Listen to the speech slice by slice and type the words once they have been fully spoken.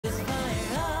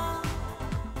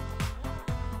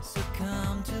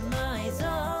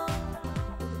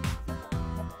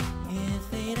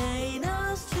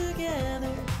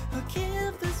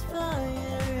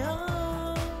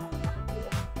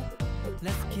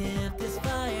keep this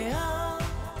fire out.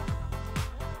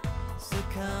 So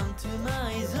come to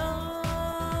my zone.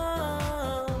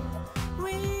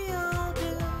 We all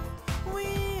do,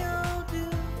 we all do,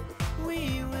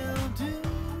 we will do.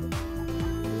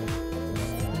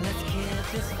 Let's keep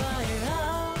this fire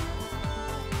out.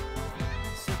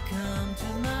 So come to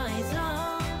my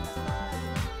zone.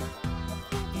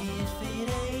 If it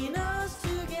ain't us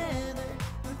together,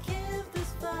 we'll keep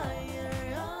this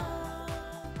fire out.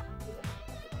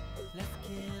 Let's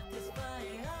keep this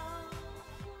fire out.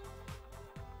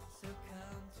 So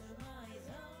come to my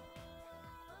zone.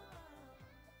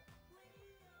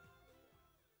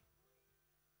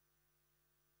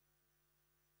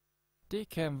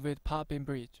 Decam with popping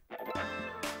bridge.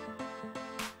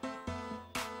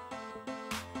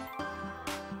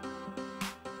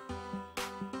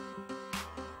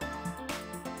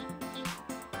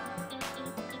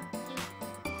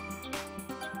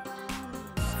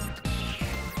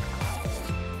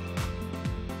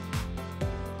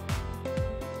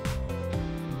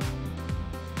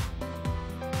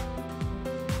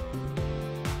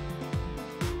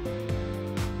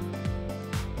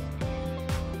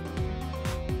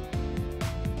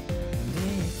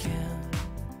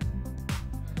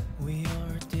 We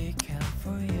are decaf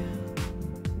for you.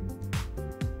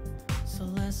 So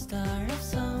let's start off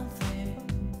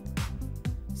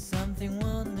something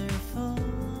wonderful.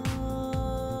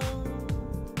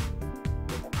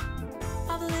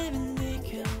 I believe in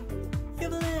decaf, you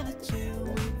believe it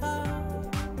too. We are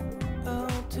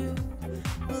all too.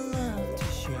 We love to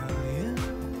show you.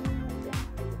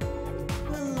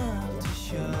 We love to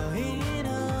show it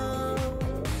all.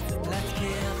 Let's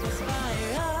keep this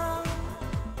fire out.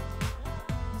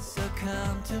 So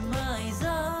come to my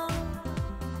zone.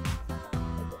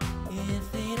 If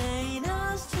it ain't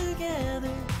us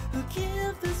together, we'll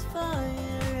keep this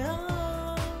fire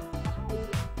on.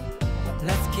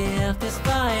 Let's keep this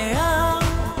fire on.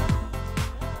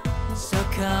 So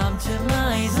come to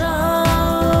my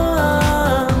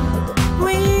zone.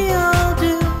 We all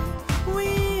do,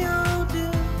 we all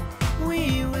do,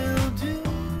 we will do.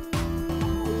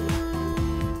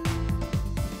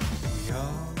 We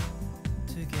all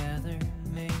together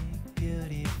make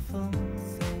beautiful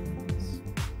things.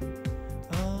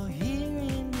 Oh, here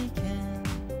in Deacon,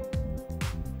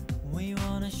 we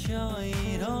wanna show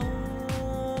it all.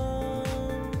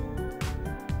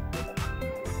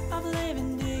 I believe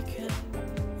in Deacon,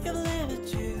 you believe it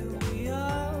too. We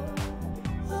all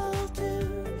do.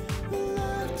 We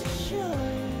love to show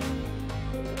you.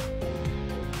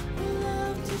 We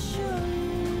love to show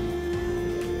you.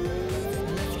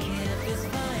 Let's keep this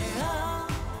fire on.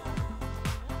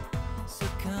 So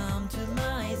come to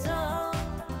my zone.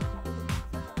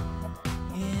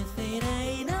 If it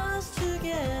ain't us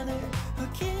together,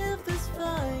 we'll keep this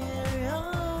fire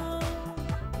on.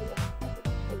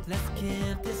 Let's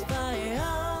keep this fire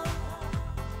on.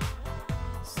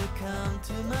 So come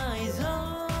to my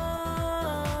zone.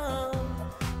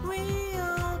 We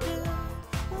all do,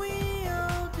 we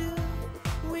all do,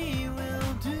 we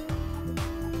will do.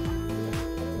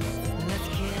 Let's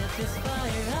keep this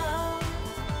fire on.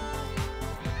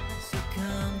 So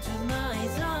come to my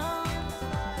zone.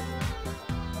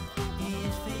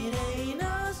 If it ain't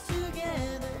us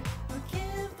together, we'll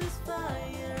keep this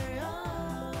fire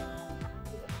on.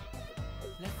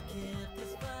 Let's keep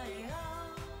this fire on.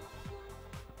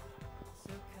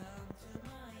 So come to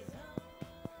my zone.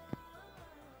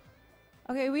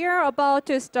 Okay, we are about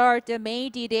to start the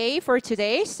main D-Day for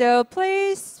today, so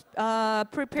please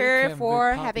prepare Decam for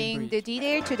with popping having bridge. the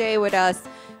D-Day today with us.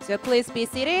 So please be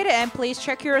seated and please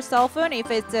check your cell phone if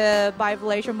it's a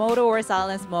vibration mode or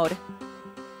silence mode.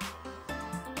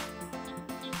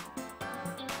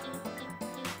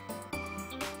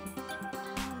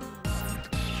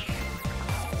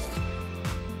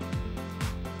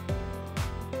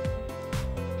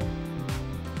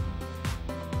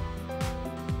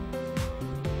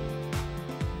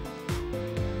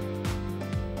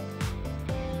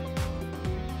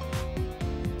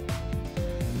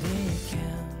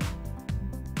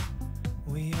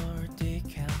 We are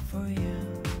decaf for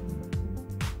you.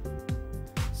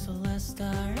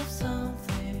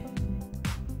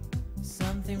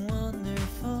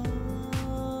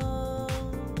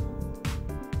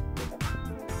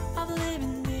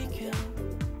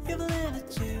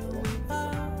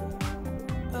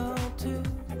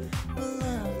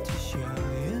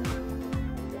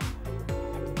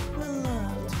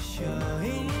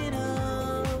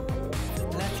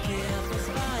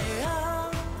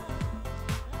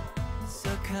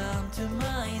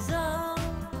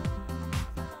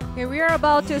 Okay, we are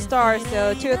about to start.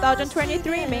 So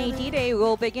 2023 May D-Day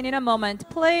will begin in a moment.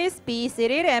 Please be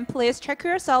seated and please check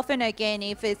yourself in again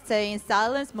if it's in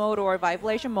silence mode or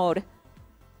vibration mode.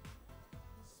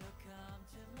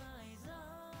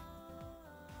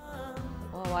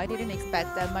 Oh, I didn't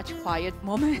expect that much quiet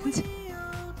moment.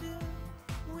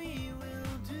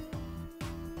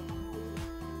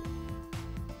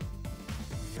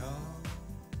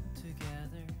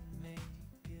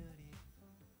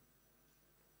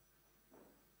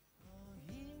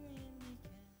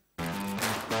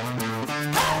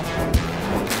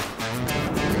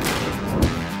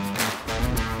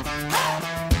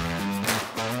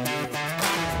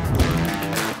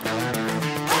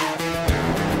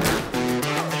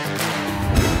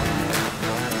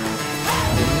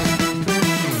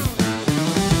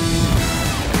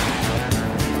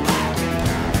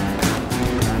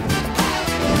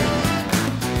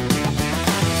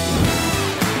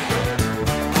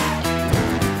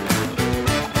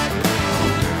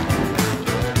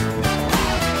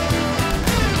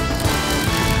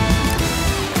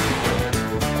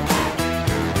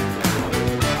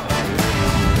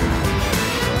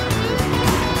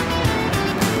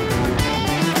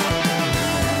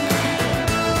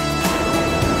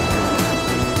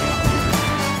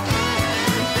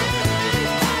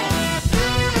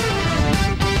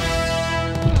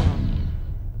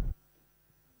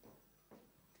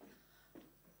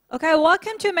 Okay,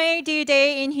 welcome to May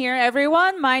D-Day in here,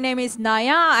 everyone. My name is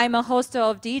Naya. I'm a host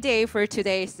of D-Day for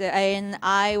today, and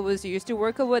I was used to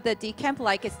work with the D-Camp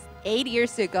like it's 8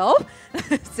 years ago.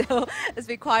 So it's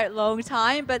been quite a long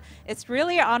time, but it's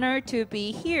really an honor to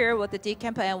be here with the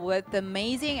D-Camp and with the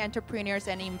amazing entrepreneurs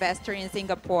and investors in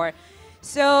Singapore.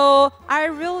 So I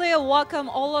really welcome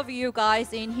all of you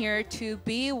guys in here to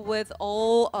be with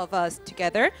all of us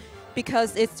together,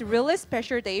 because it's a really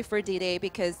special day for D-Day,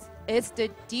 because it's the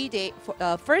D-Day,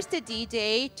 first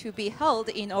D-Day to be held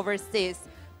in overseas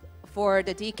for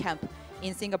the D-Camp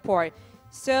in Singapore.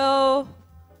 So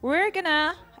we're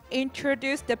gonna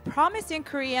introduce the promising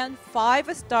Korean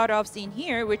 5 startups in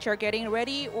here, which are getting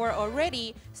ready or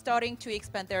already starting to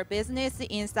expand their business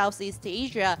in Southeast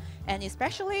Asia and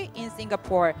especially in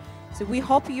Singapore. So we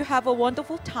hope you have a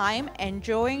wonderful time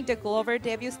enjoying the global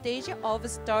debut stage of a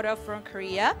startup from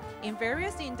Korea in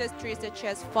various industries such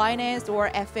as finance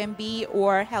or F&B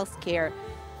or healthcare.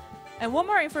 And one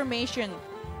more information,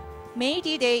 May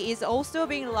D-Day is also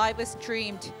being live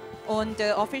streamed on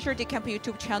the official D-Camp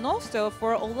YouTube channel. So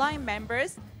for online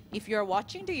members, if you're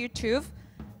watching the YouTube,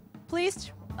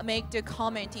 please make the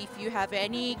comment if you have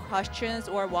any questions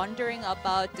or wondering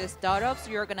about the startups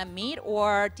you're gonna meet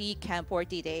or D-Camp or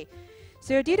D-Day.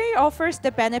 So D-Day offers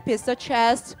the benefits such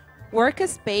as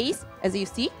workspace, as you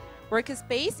see,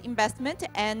 workspace investment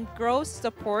and growth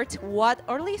support what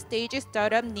early stage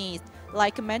startup needs,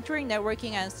 like mentoring,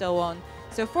 networking, and so on.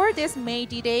 So for this May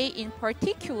D-Day in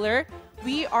particular,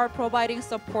 we are providing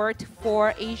support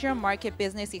for Asian market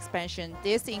business expansion.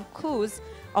 This includes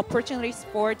opportunities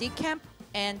for D-Camp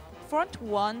and Front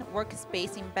One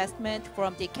workspace investment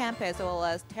from D-Camp, as well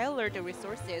as tailored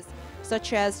resources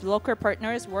such as local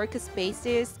partners,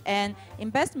 workspaces, and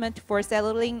investment for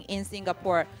settling in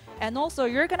Singapore. And also,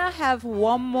 you're gonna have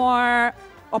one more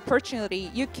opportunity.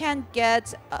 You can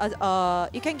get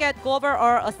global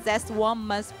or access 1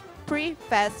 month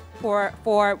pre-fest for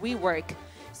WeWork.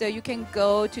 So you can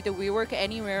go to the WeWork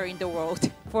anywhere in the world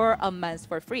for a month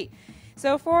for free.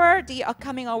 So for the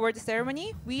upcoming award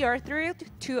ceremony, we are thrilled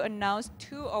to announce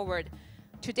 2 awards.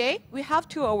 Today, we have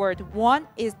 2 awards. One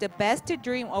is the Best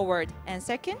Dream Award, and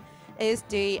second is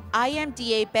the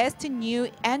IMDA Best New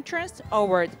Entrance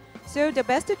Award. So the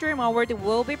Best Dream Award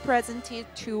will be presented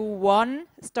to one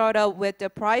startup with the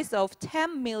price of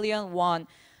 10 million won.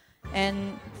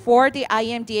 And for the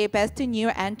IMDA Best New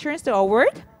Entrance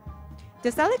Award,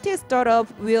 the selected startup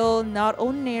will not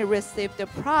only receive the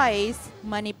prize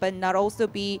money, but not also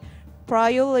be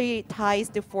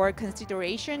prioritized for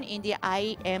consideration in the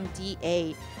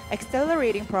IMDA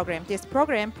accelerating program. This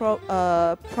program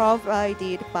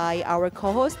provided by our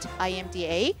co-host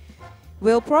IMDA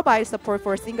will provide support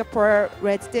for Singapore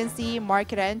residency,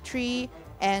 market entry,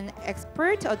 and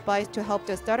expert advice to help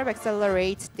the startup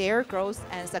accelerate their growth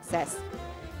and success.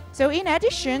 So in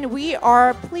addition, we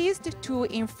are pleased to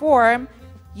inform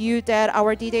you that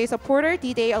our D-Day supporter,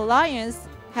 D-Day Alliance,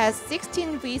 has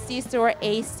 16 VCs or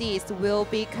ACs will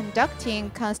be conducting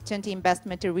constant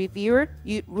investment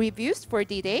reviews for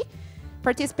D-Day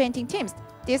participating teams.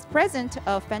 This presents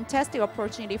a fantastic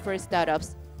opportunity for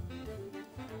startups.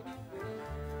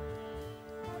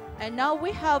 And now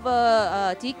we have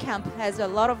a DCamp has a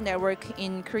lot of network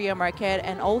in Korea market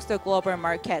and also global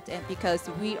market, and because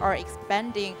we are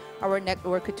expanding our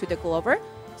network to the global.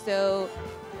 So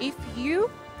if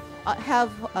you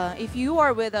if you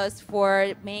are with us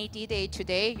for May D-Day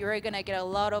today, you're gonna get a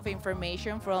lot of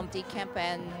information from DCamp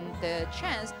and the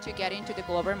chance to get into the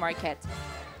global market.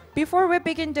 Before we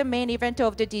begin the main event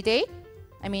of the D-Day,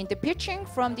 I mean the pitching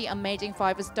from the amazing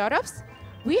 5 startups,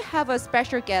 we have a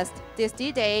special guest. This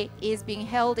D-Day is being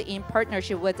held in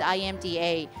partnership with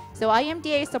IMDA. So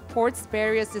IMDA supports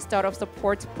various startup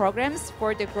support programs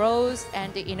for the growth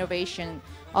and the innovation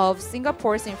of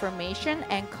Singapore's information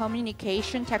and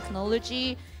communication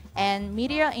technology and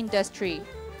media industry.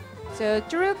 So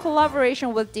through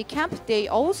collaboration with DCamp, they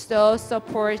also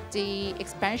support the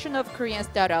expansion of Korean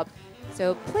startup.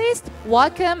 So please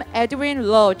welcome Edwin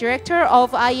Loh, Director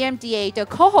of IMDA, the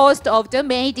co-host of the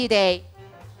May D-Day.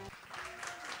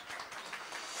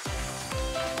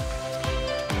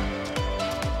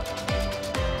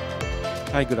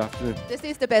 Hi, good afternoon. This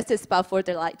is the best spot for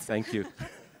the lights. Thank you.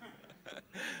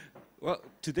 Well,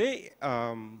 today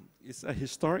is a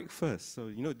historic first. So,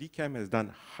 you know, DCamp has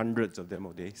done hundreds of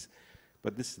demo days,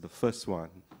 but this is the first one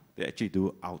they actually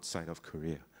do outside of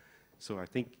Korea. So I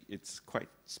think it's quite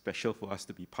special for us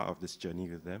to be part of this journey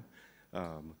with them.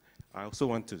 I also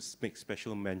want to make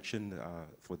special mention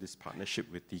for this partnership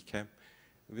with DCamp.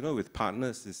 You know, with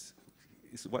partners,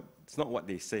 it's not what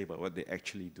they say, but what they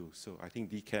actually do. So I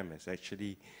think DCamp has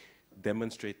actually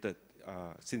demonstrated,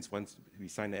 since once we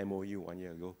signed the MOU 1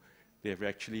 year ago, they have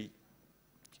actually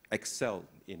excelled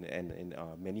in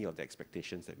many of the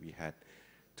expectations that we had.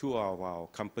 Two of our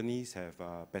companies have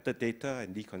better data,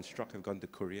 and Deconstruct have gone to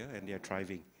Korea, and they are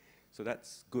thriving. So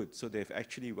that's good. So they've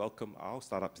actually welcomed our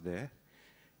startups there.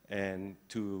 And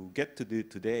to get to do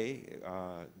today,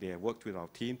 they have worked with our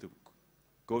team to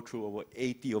go through over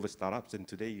 80 startups, and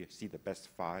today you see the best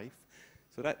 5.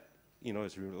 So that, you know,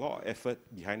 is a lot of effort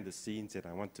behind the scenes, and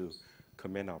I want to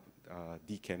commend our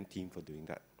DCamp team for doing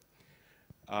that.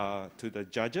 To the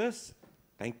judges,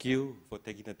 thank you for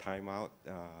taking the time out.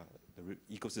 The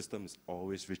ecosystem is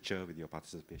always richer with your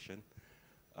participation.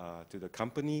 To the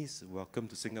companies, welcome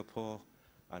to Singapore.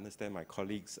 I understand my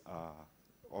colleagues are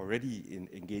already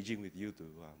engaging with you to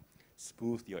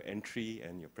smooth your entry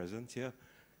and your presence here.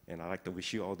 And I'd like to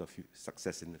wish you all the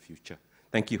success in the future.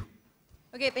 Thank you.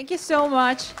 Okay, thank you so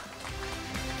much.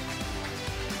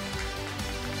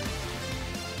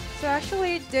 So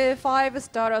actually, the 5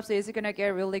 startups is going to get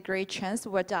a really great chance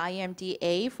with the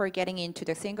IMDA for getting into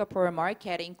the Singapore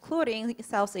market, including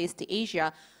Southeast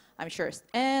Asia, I'm sure.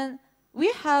 And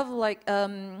we have like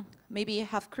maybe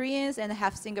half Koreans and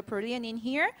half Singaporean in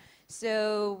here.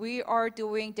 So we are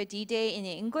doing the D-Day in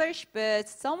English, but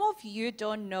some of you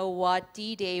don't know what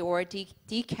D-Day or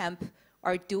DCamp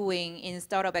are doing in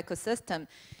startup ecosystem.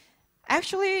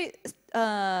 Actually,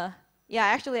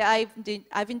 I've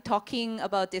been talking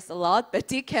about this a lot, but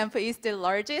DCamp is the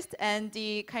largest and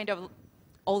the kind of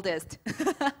oldest.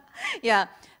 Yeah,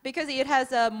 because it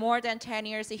has more than 10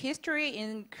 years history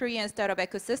in Korean startup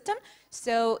ecosystem.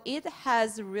 So it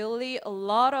has really a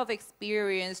lot of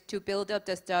experience to build up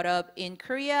the startup in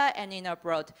Korea and in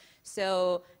abroad.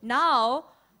 So now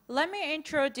let me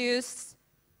introduce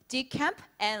DCamp,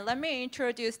 and let me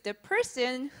introduce the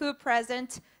person who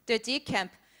presents the DCamp.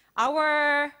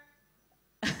 Our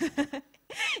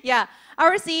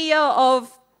our CEO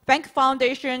of Bank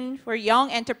Foundation for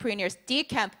Young Entrepreneurs,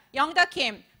 DCamp, Young-da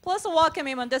Kim. Please welcome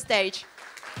him on the stage.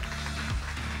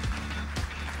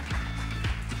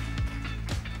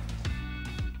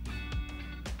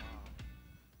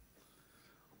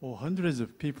 Oh, hundreds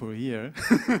of people here.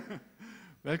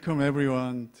 Welcome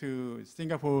everyone to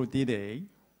Singapore D-Day.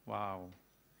 Wow,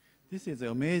 this is an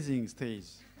amazing stage.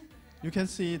 You can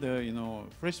see the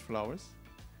fresh flowers.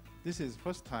 This is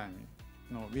first time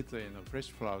with the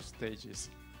fresh flower stages.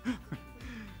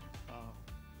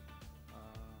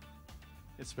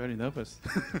 It's very nervous.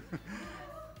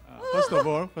 First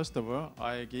of all,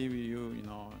 I give you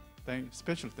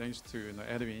special thanks to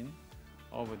Edwin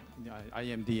of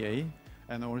IMDA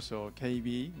and also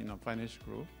KB Financial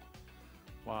Group.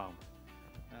 Wow.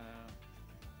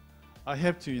 I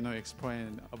have to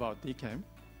explain about DCamp.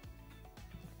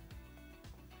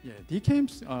 Yeah, DCamp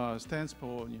stands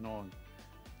for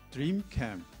Dream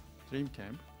Camp. Dream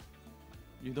Camp.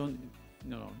 You don't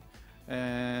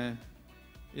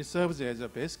it serves as a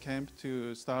base camp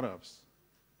to startups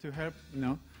to help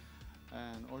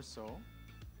and also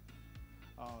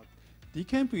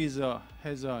DCamp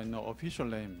has an official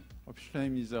name. Official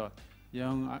name is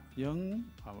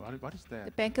what is that?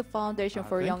 The Bank Foundation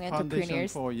for Young Foundation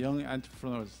Entrepreneurs. for Young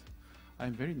Entrepreneurs.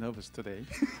 I'm very nervous today.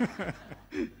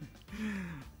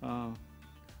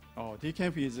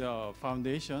 DCamp is a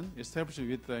foundation established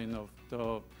with the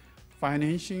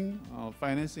financing of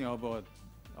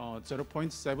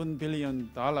 $0.7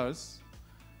 billion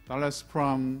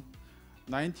from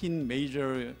 19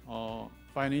 major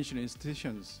financial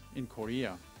institutions in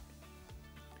Korea.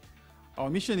 Our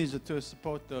mission is to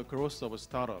support the growth of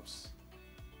startups.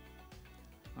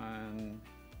 And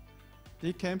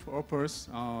DCamp offers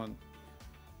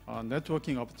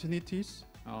networking opportunities,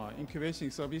 incubation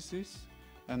services,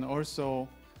 and also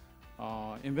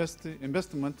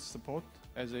investment support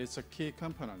as it's a key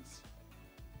component.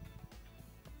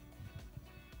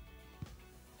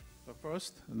 The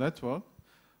first, network.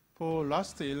 For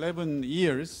last 11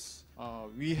 years,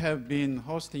 we have been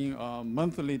hosting a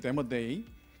monthly demo day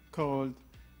called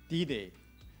D-Day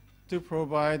to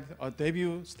provide a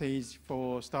debut stage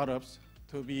for startups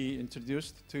to be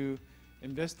introduced to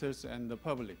investors and the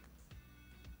public.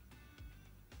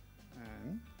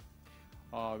 And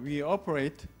we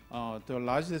operate the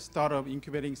largest startup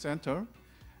incubating center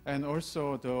and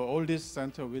also the oldest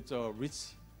center with a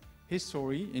rich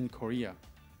history in Korea.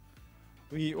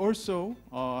 We also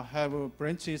have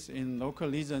branches in local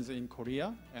regions in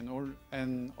Korea and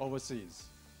overseas.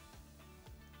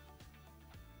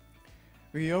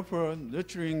 We offer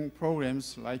nurturing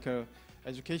programs like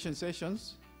education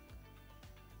sessions,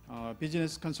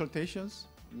 business consultations,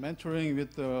 mentoring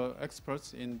with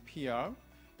experts in PR,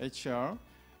 HR,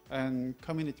 and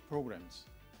community programs.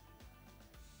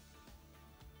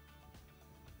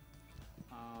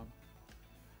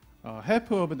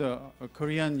 Half of the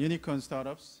Korean unicorn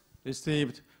startups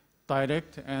received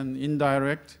direct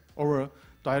or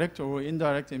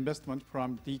indirect investment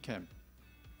from DCamp.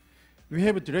 We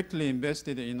have directly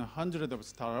invested in hundreds of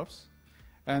startups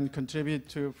and contribute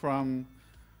to form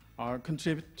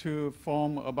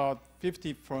about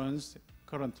 50 funds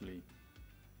currently.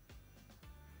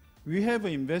 We have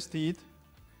invested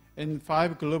in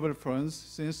 5 global funds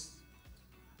since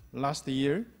last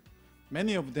year.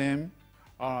 Many of them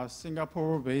are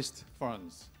Singapore-based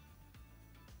funds.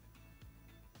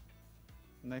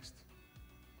 Next.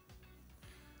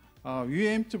 We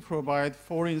aim to provide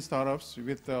foreign startups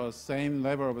with the same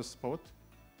level of support.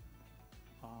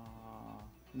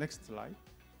 Next slide.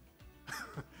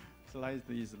 Slide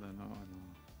is no.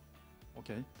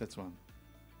 Okay, that's one.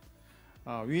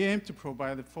 We aim to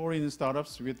provide foreign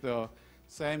startups with the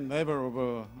same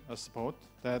level of support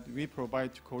that we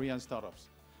provide to Korean startups,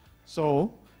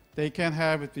 so they can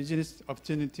have business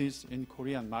opportunities in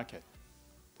Korean market.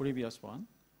 Previous one,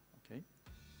 okay.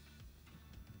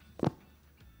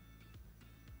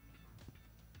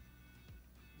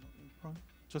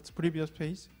 Just previous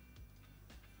page.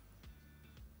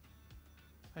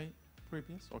 Hey,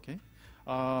 previous, okay.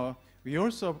 We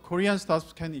also, Korean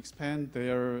startups can expand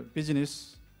their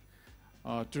business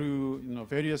through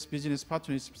various business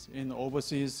partnerships in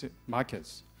overseas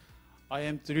markets. I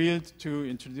am thrilled to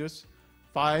introduce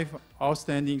 5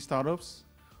 outstanding startups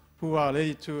who are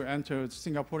ready to enter the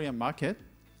Singaporean market.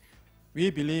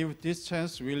 We believe this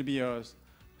chance will be a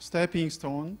stepping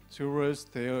stone towards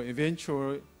their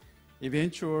eventual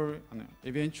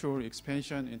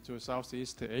expansion into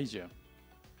Southeast Asia.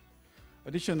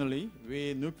 Additionally,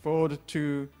 we look forward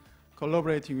to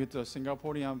collaborating with the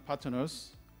Singaporean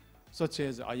partners, such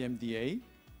as IMDA,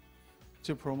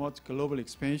 to promote global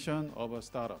expansion of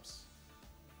startups.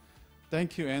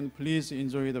 Thank you, and please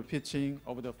enjoy the pitching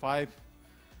of the 5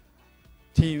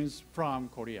 teams from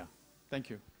Korea. Thank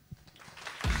you.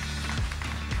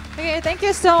 Okay, thank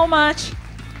you so much.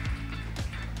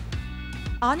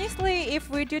 Honestly, if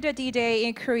we do the D-Day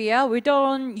in Korea, we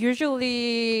are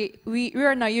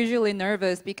not usually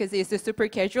nervous because it's super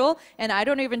casual, and I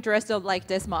don't even dress up like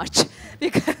this much.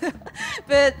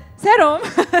 But Serom,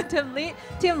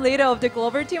 team leader of the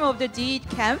global team of the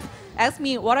D-Camp, asked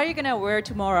me, "What are you gonna wear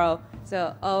tomorrow?"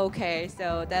 So okay,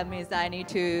 so that means I need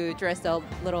to dress up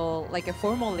a little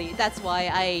formally. That's why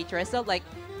I dress up like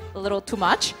a little too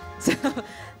much. So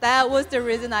that was the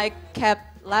reason I kept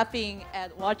laughing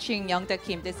at watching Young-Deok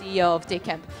Kim, the CEO of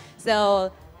D-Camp.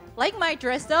 So, like my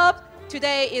dress up,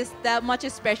 today is that much a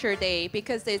special day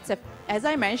because it's as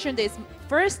I mentioned, it's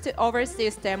first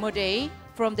overseas demo day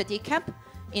from the D-Camp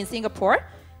in Singapore.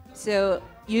 So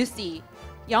you see,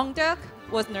 Young-Deok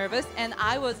was nervous, and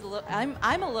I'm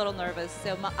a little nervous.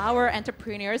 So our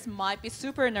entrepreneurs might be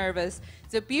super nervous.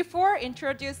 So before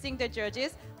introducing the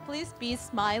judges, please be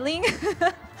smiling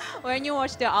when you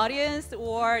watch the audience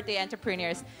or the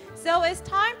entrepreneurs. So it's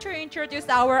time to introduce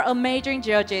our amazing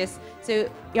judges. So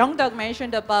Young-Deok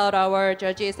mentioned about our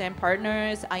judges and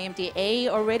partners, IMDA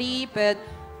already, but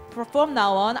from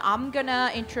now on, I'm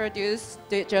gonna introduce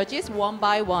the judges one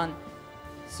by one.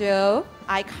 So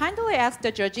I kindly ask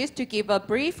the judges to give a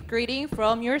brief greeting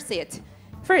from your seat.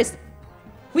 First,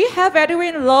 we have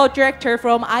Edwin Law, director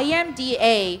from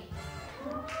IMDA.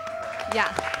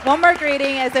 Yeah, one more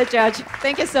greeting as a judge.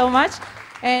 Thank you so much.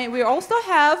 And we also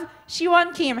have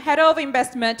Siwon Kim, head of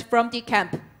investment from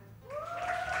DCamp.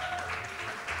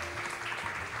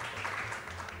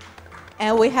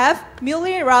 And we have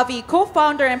Millie Ravi,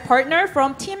 co-founder and partner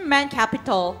from Team Man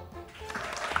Capital.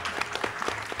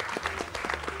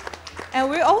 And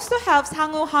we also have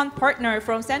Sang-woo Han, partner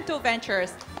from Cento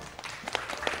Ventures.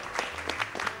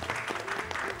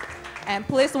 And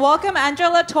please welcome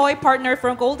Angela Toy, partner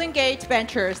from Golden Gate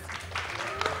Ventures.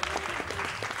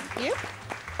 Thank you.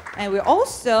 And we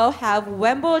also have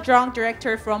Wembo Zhang,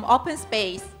 director from Open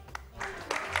Space.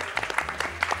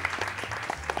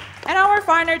 And our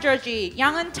final judge,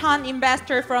 Yang Tan,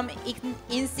 investor from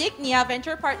Insignia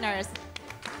Venture Partners.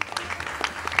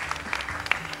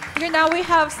 Here now we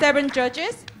have 7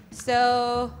 judges.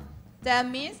 So that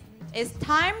means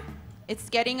it's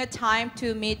getting a time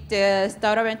to meet the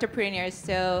startup entrepreneurs.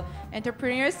 So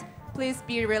entrepreneurs, please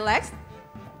be relaxed,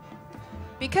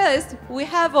 because we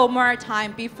have one more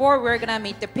time before we're gonna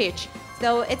meet the pitch.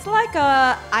 So it's like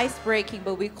a ice breaking,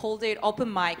 but we called it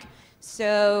open mic.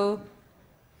 So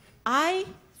I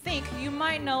think you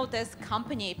might know this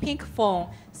company, Pinkphone.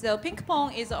 So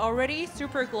Pinkphone is already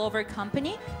super global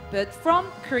company, but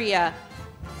from Korea.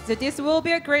 So this will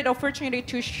be a great opportunity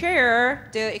to share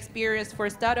the experience for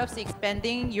startups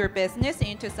expanding your business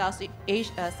into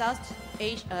East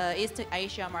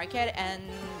Asia market and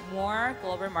more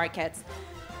global markets.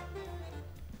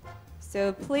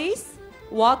 So please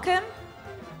welcome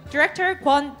Director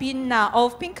Kwon Bin-na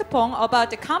of Pinkphone about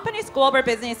the company's global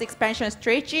business expansion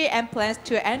strategy and plans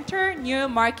to enter new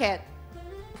market.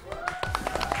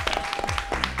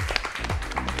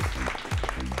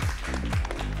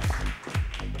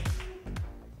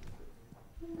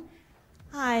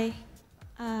 Hi,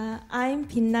 I'm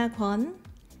Bin-na Kwon,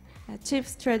 Chief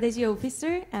Strategy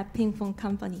Officer at Pinkphone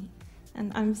Company.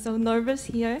 And I'm so nervous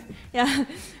here. Yeah,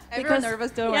 Everyone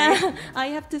nervous, don't worry. I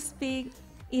have to speak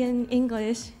in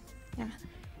English.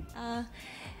 Yeah.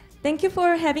 Thank you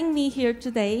for having me here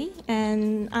today,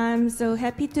 and I'm so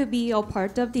happy to be a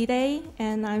part of D-Day,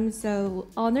 and I'm so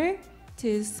honored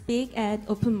to speak at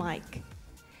Open Mic.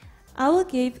 I will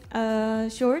give a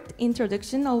short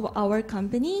introduction of our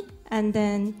company and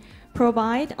then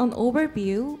provide an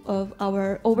overview of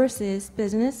our overseas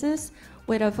businesses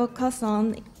with a focus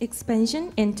on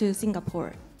expansion into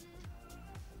Singapore.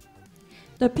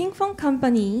 The Pinkphone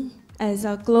Company, as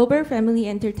a global family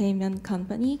entertainment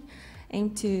company, aim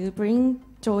to bring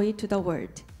joy to the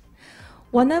world.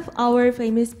 One of our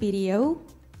famous video,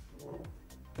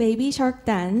 Baby Shark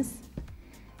Dance,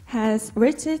 has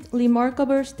reached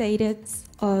remarkable status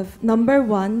of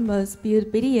 #1 most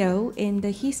viewed video in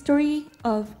the history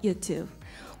of YouTube,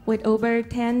 with over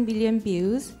 10 million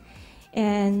views,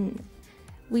 and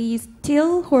we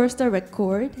still hold the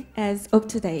record as of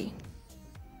today.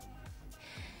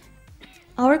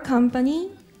 Our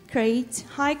company creates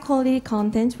high-quality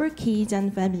content for kids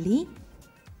and family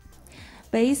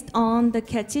based on the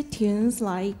catchy tunes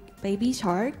like Baby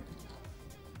Shark.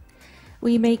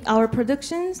 We make our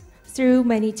productions through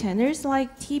many channels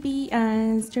like TV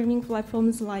and streaming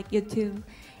platforms like YouTube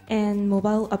and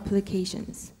mobile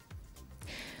applications.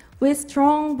 With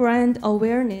strong brand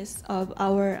awareness of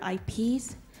our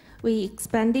IPs, we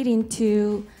expanded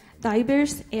into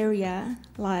diverse areas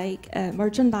like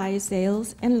merchandise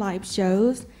sales and live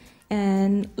shows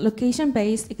and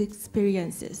location-based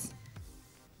experiences.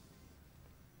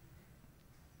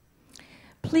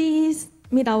 Please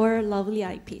meet our lovely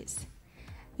IPs.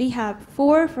 We have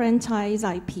 4 franchise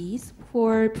IPs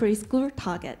for preschool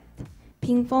target: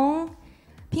 Pinkphone,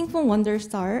 Pinkphone Wonder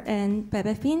Star, and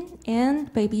Bebefin,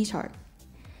 and Baby Shark.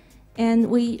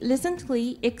 And we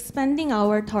recently expanding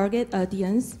our target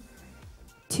audience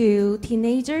to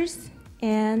teenagers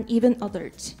and even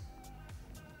adults.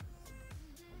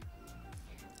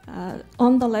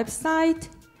 On the left side,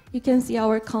 you can see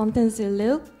our content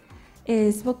look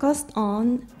is focused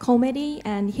on comedy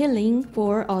and healing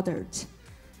for adults.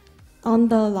 On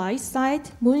the right side,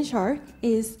 Moonshark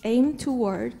is aimed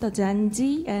toward the Gen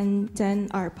Z and Gen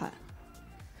Alpha.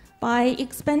 By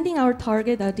expanding our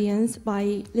target audience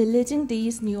by releasing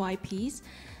these new IPs,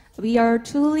 we are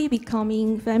truly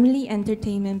becoming family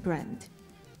entertainment brand.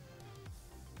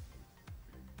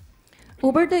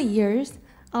 Over the years,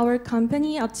 our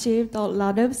company achieved a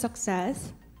lot of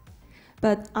success,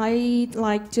 but I'd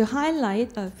like to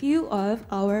highlight a few of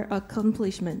our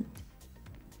accomplishments.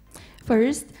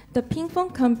 First, the Ping Pong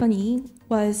Company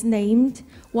was named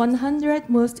 100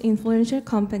 most influential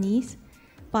companies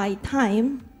by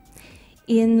Time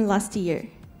in last year.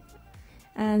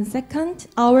 And second,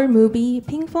 our movie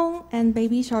Ping Pong and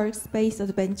Baby Shark Space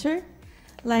Adventure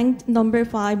ranked number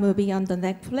 5 movie on the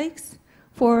Netflix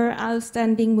for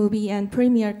outstanding movie and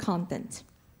premiere content.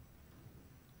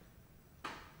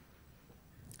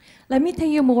 Let me tell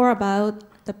you more about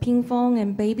the Ping Pong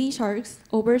and Baby Shark's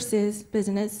overseas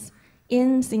business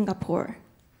in Singapore.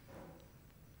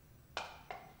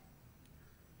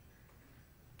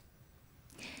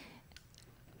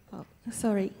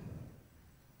 Sorry.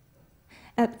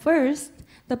 At first,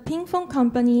 the Ping Pong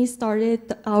Company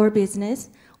started our business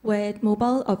with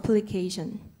mobile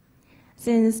application.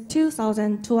 Since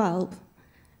 2012,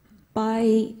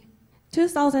 by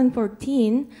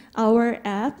 2014, our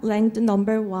app ranked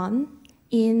number 1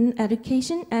 in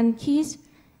education and kids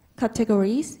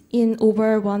categories in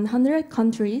over 100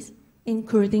 countries,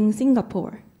 including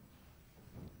Singapore.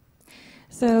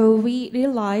 So we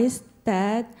realized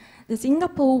that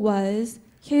Singapore was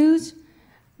huge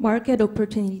market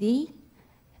opportunity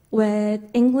with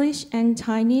English and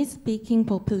Chinese speaking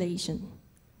population.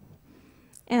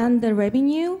 And the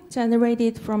revenue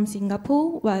generated from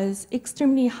Singapore was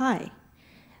extremely high.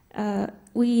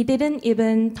 We didn't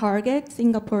even target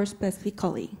Singapore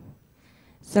specifically.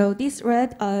 So this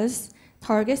led us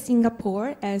target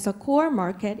Singapore as a core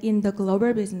market in the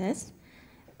global business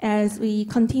as we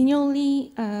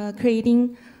continually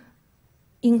creating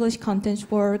English content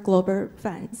for global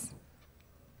fans.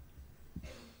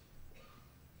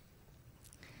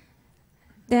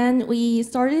 Then we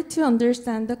started to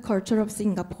understand the culture of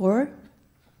Singapore.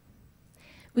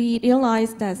 We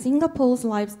realized that Singapore's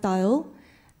lifestyle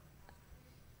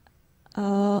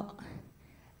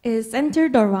is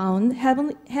centered around,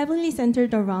 heavily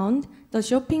centered around the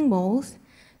shopping malls.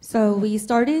 So we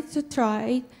started to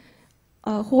try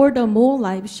hold the mall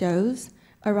live shows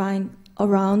around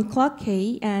Clark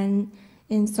Quay and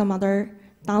in some other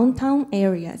downtown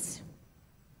areas.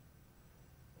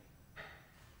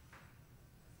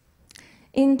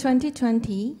 In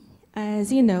 2020,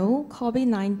 as you know,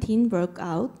 COVID-19 broke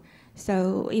out,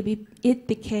 so it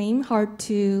became hard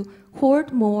to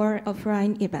hold more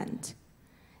offline events.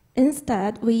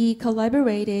 Instead, we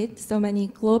collaborated so many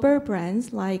global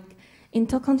brands like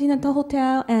Intercontinental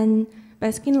Hotel and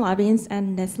Baskin-Robbins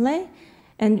and Nestle,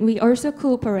 and we also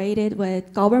cooperated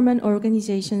with government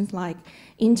organizations like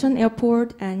Incheon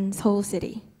Airport and Seoul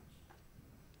City.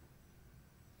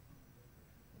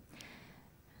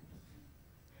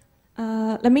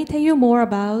 Let me tell you more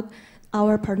about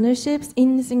our partnerships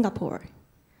in Singapore.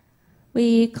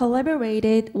 We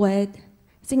collaborated with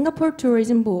Singapore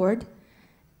Tourism Board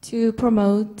to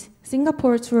promote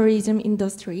Singapore tourism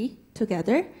industry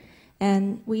together,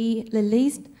 and we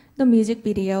released the music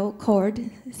video called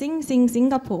Sing Sing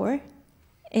Singapore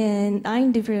in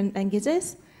 9 different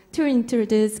languages to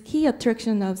introduce key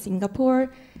attractions of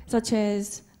Singapore, such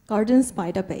as Gardens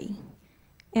by the Bay.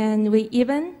 And we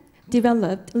even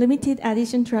developed limited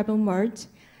edition travel merch,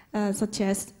 such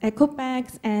as eco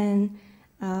bags and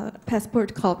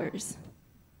passport covers.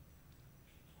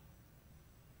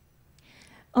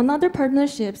 Another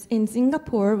partnerships in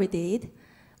Singapore we did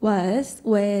was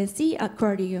with Sea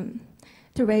Aquarium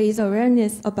to raise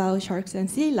awareness about sharks and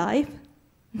sea life,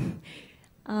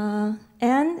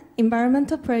 and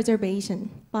environmental preservation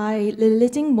by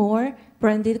releasing more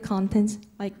branded content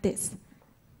like this.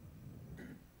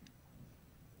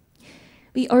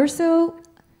 We also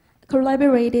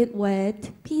collaborated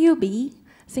with PUB,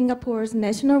 Singapore's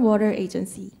National Water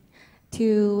Agency,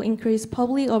 to increase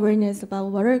public awareness about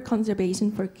water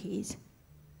conservation for kids.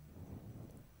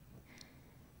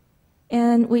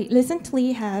 And we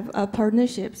recently have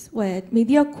partnerships with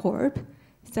Media Corp,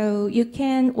 so you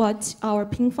can watch our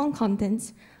Ping Pong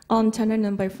contents on channel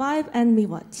number 5 and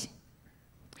MeWatch.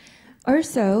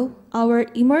 Also, our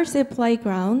immersive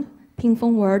playground, Ping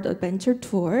Pong World Adventure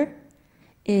Tour,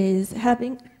 is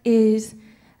having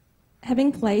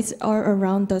place all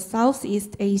around the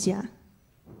Southeast Asia.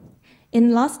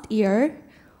 In last year,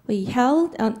 we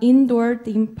held an indoor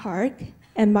theme park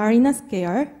at Marina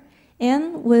Square,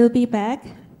 and we'll be back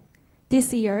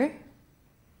this year,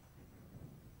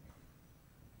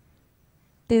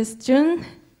 this June,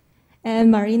 at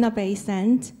Marina Bay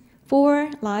Sands for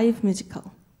live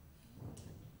musical.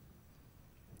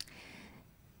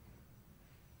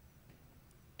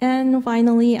 And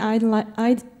finally,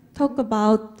 I'd talk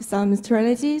about some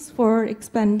strategies for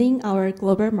expanding our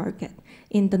global market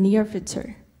in the near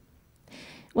future.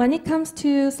 When it comes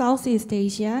to Southeast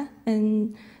Asia,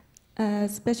 and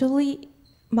especially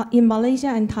in Malaysia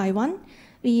and Taiwan,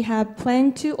 we have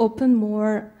planned to open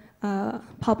more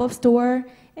pop-up store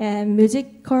and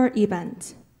musical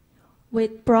events.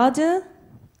 With broader,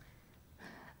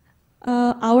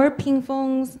 our Ping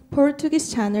Pong's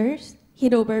Portuguese channels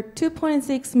hit over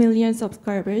 2.6 million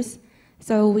subscribers,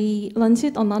 so we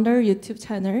launched another YouTube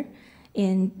channel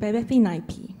in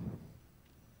BBP9P.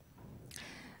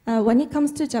 When it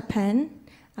comes to Japan,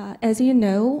 as you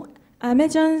know,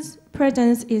 Amazon's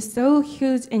presence is so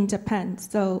huge in Japan,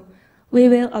 so we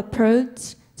will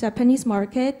approach Japanese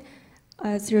market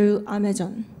through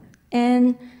Amazon.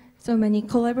 And so many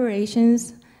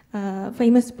collaborations,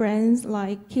 famous brands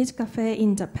like Kids Cafe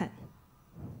in Japan.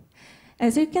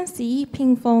 As you can see,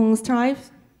 Ping Pong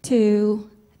strives to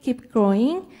keep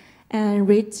growing and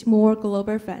reach more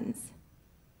global fans.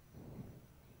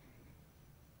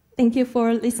 Thank you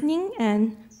for listening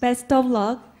and best of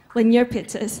luck when your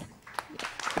pitches.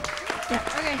 Yeah,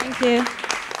 okay, thank you.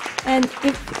 And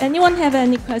if anyone have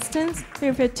any questions,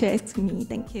 feel free to ask me.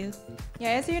 Thank you.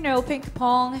 Yeah, as you know, Ping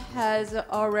Pong has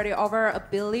already over 1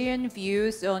 billion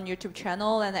views on YouTube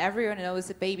channel, and everyone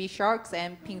knows Baby Sharks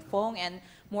and Ping Pong and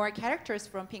more characters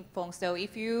from Ping Pong. So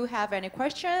if you have any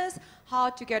questions, how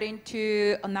to get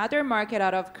into another market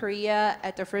out of Korea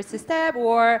at the first step,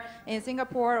 or in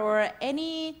Singapore or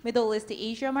any Middle East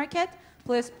Asia market,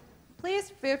 please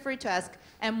feel free to ask.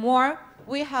 And more,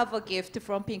 we have a gift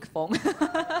from Ping Pong.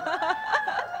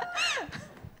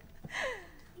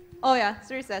 Oh yeah,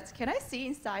 3 sets. Can I see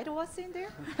inside what's in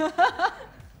there?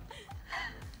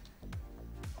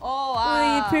 Oh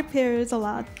wow. We prepared a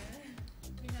lot.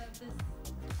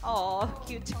 Oh,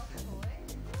 cute.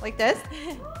 Like this?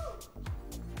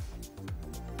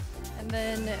 And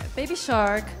then Baby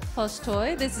Shark plush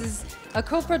toy. This is a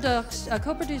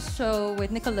co-produced show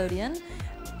with Nickelodeon.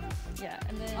 Yeah,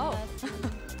 and then lastly,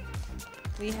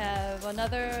 we have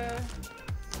another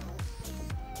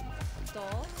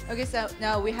doll. Okay, so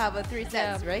now we have 3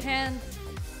 sets, right? Hand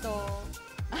doll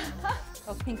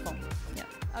of ping pong. Yeah.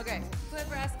 Okay.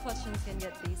 Whoever asks questions can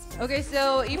get these. Okay,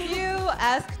 so if you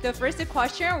ask the first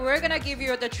question, we're gonna give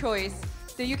you the choice.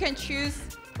 So you can choose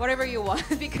whatever you want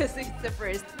because it's the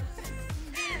first.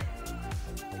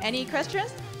 Any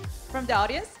questions from the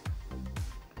audience?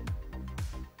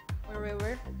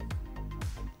 Where?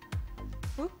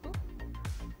 Who?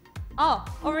 Oh,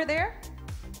 over there?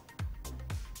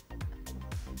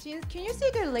 Can you see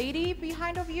the lady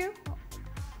behind of you?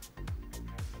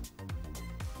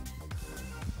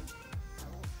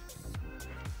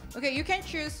 Okay, you can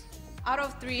choose out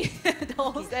of 3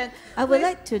 dolls. And I would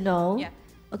like to know, Yeah.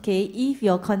 okay, if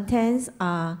your contents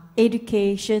are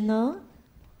educational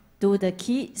to the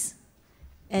kids.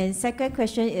 And second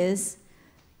question is,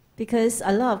 because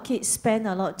a lot of kids spend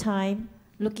a lot of time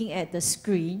looking at the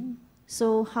screen,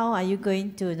 so how are you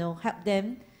going to help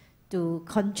them to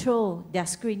control their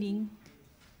screening?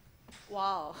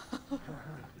 Wow.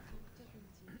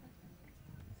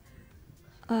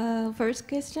 First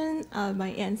question,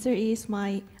 my answer is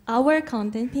our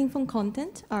content, Ping Pong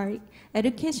content, are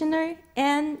educational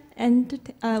and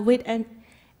with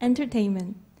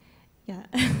entertainment. Yeah.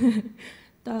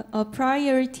 A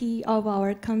priority of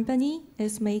our company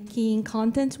is making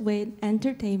content with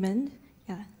entertainment,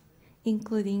 yeah,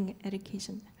 including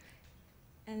education.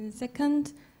 And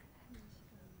second,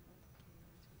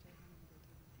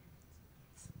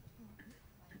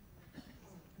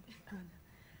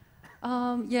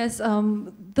 Yes,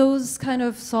 those kind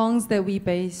of songs that we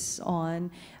base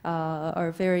on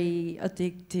are very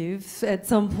addictive at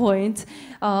some point,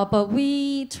 but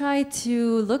we try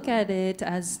to look at it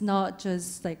as not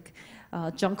just like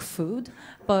junk food,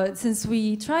 but since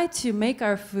we try to make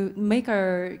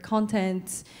our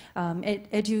content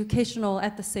educational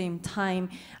at the same time,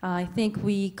 I think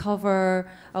we cover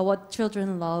what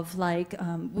children love. Like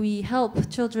we help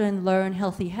children learn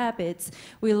healthy habits.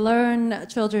 We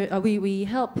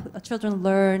help children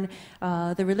learn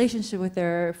the relationship with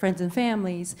their friends and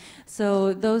families.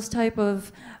 So those type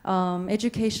of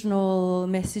educational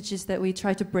messages that we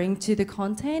try to bring to the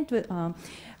content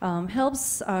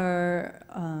helps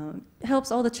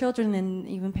all the children and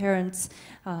even parents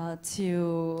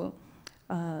to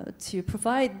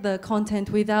provide the content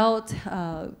without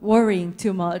worrying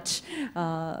too much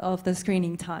of the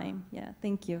screening time. Yeah,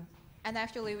 thank you. And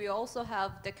actually, we also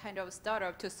have the kind of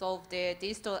startup to solve the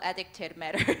digital addicted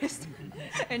matters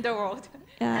in the world.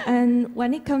 yeah, and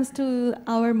when it comes to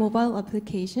our mobile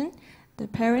application, the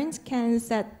parents can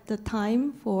set the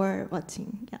time for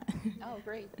watching. Yeah. Oh,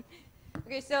 great.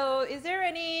 Okay, so is there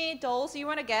any dolls you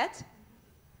want to get?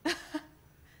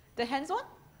 The hands one?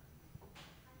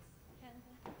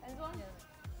 Hands one?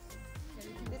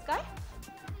 This guy?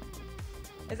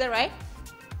 Is that right?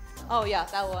 Oh yeah,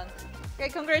 that one. Okay,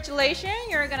 congratulations.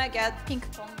 You're gonna get pink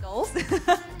phone dolls.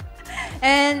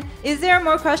 And is there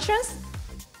more questions?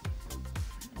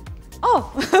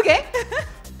 Oh, okay.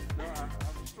 No, I'm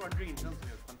just wondering in terms of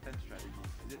your content strategy,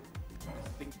 is it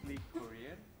distinctly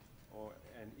Korean, or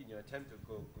and in your attempt to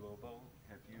go global,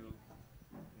 have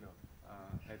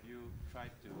you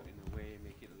tried to in a way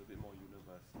make it a little bit more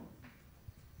universal?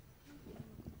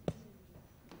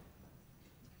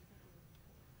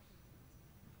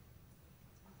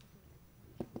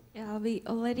 Yeah, we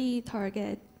already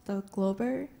target the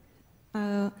global.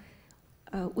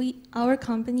 Our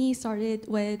company started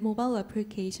with mobile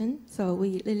application, so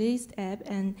we released app,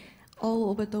 and all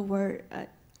over the world,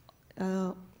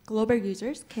 global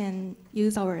users can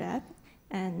use our app,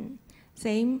 and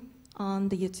same on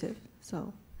the YouTube.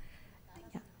 So,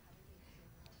 yeah.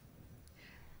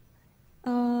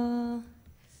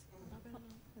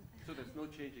 So there's no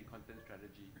change in content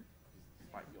strategy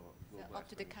despite your global Up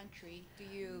to the country, do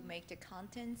you make the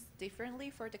contents differently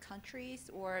for the countries,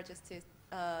 or just to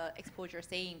expose your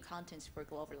same contents for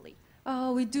globally?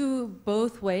 We do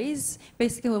both ways.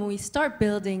 Basically, when we start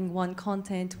building one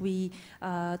content, we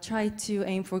try to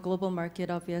aim for global market,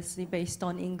 obviously, based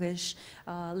on English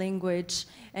language.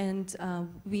 And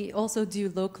we also do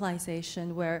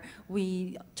localization, where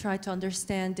we try to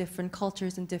understand different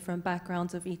cultures and different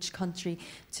backgrounds of each country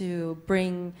to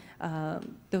bring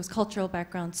those cultural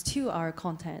backgrounds to our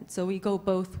content. So we go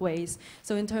both ways.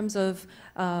 So in terms of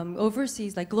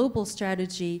overseas, like global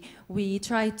strategy, we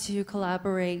try to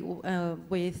collaborate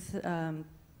with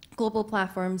global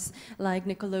platforms like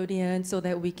Nickelodeon so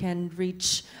that we can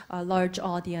reach a large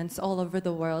audience all over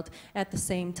the world. At the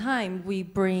same time, we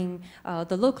bring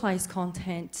the localized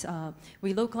content,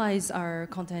 we localize our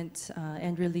content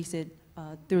and release it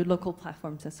through local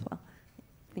platforms as well.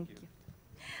 Thank you.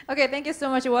 Okay, thank you so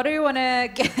much. What do you want to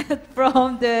get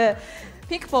from the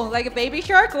pink phone? Like a baby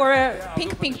shark or a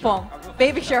pink phone?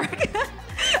 Baby shark.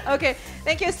 Okay,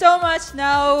 thank you so much.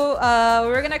 Now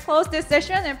we're gonna close this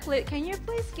session, and can you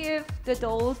please give the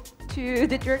dolls to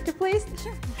the director, please?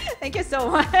 Sure. Thank you so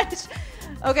much.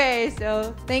 Okay,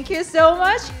 so thank you so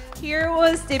much. Here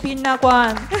was the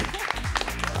Binnagwan.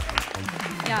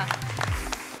 Yeah,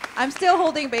 I'm still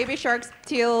holding baby sharks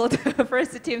till the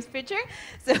first team's pitching,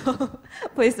 so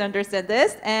please understand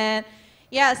this. And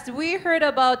yes, we heard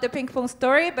about the ping pong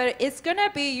story, but it's gonna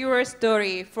be your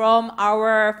story from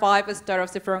our 5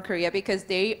 startups from Korea, because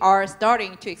they are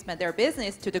starting to expand their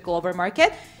business to the global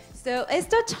market. So it's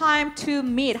the time to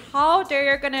meet how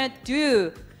they're gonna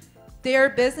do their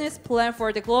business plan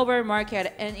for the global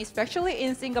market, and especially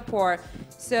in Singapore.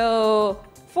 So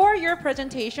for your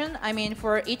presentation, I mean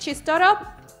for each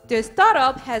startup, the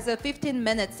startup has a 15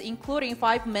 minutes, including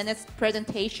 5 minutes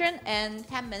presentation and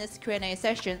 10 minutes Q&A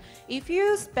session. If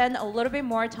you spend a little bit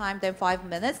more time than 5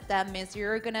 minutes, that means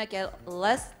you're gonna get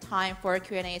less time for a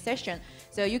Q&A session.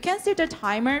 So you can see the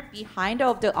timer behind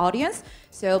of the audience.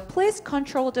 So please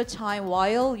control the time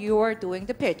while you are doing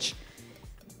the pitch.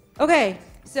 Okay,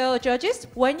 so judges,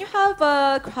 when you have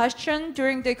a question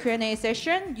during the Q&A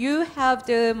session, you have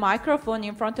the microphone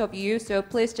in front of you. So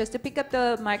please just pick up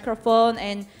the microphone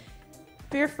and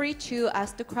feel free to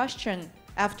ask the question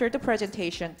after the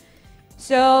presentation.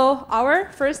 So our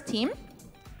first team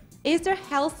is the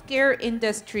healthcare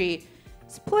industry.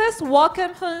 So please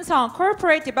welcome Hun Sung,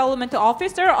 Corporate Development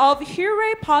Officer of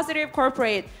Huraypositive Corp,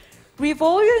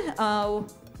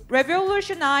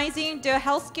 revolutionizing the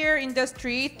healthcare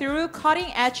industry through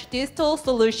cutting-edge digital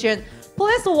solution.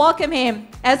 Please welcome him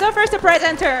as our first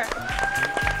presenter.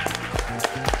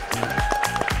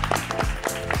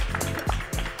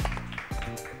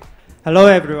 Hello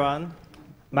everyone,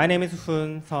 my name is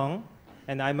Hun Sung,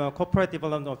 and I'm a Corporate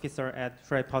Development Officer at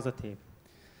Huraypositive.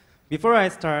 Before I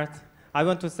start, I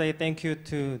want to say thank you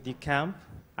to DCamp,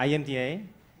 IMDA,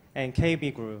 and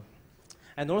KB Group.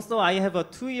 And also I have a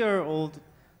 2-year-old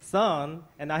son,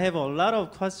 and I have a lot of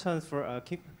questions for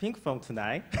Ping Pong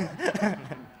tonight. Yeah.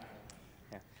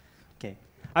 Okay,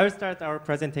 I will start our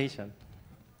presentation.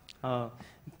 I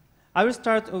will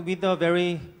start with the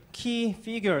very key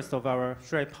figures of our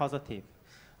Huraypositive.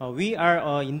 We are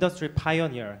an industry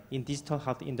pioneer in digital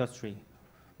health industry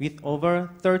with over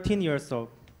 13 years of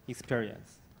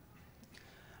experience.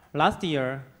 Last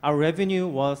year, our revenue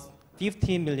was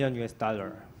 $15 million,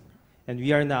 and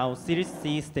we are now Series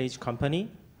C stage company.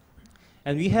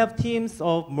 And we have teams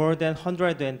of more than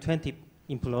 120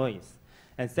 employees,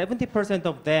 and 70%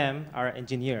 of them are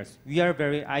engineers. We are a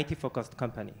very IT-focused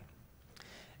company.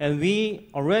 And we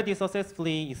already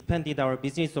successfully expanded our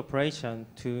business operation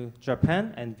to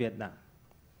Japan and Vietnam.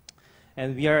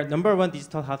 And we are #1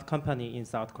 digital health company in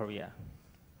South Korea.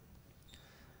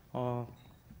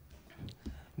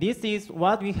 This is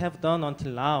what we have done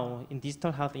until now in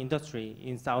digital health industry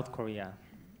in South Korea.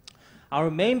 Our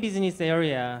main business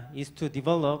area is to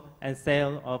develop and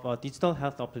sell of a digital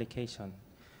health application.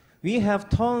 We have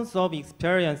tons of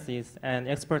experiences and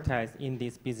expertise in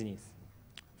this business.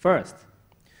 First,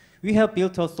 we have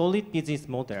built a solid business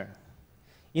model.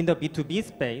 In the B2B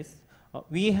space,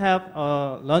 we have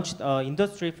launched an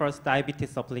industry-first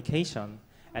diabetes application,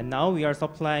 and now we are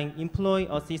supplying employee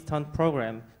assistance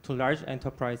program to large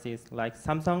enterprises like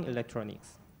Samsung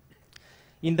Electronics.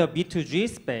 In the B2G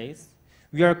space,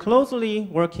 we are closely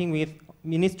working with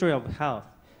Ministry of Health,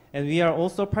 and we are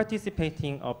also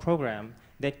participating in a program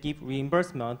that gives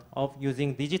reimbursement of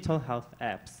using digital health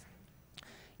apps.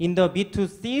 In the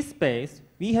B2C space,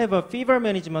 we have a fever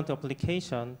management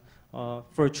application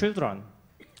for children,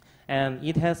 and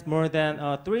it has more than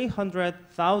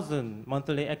 300,000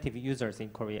 monthly active users in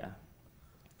Korea.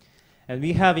 And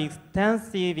we have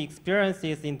extensive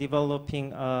experiences in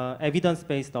developing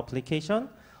evidence-based application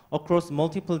across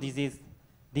multiple disease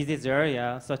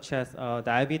areas such as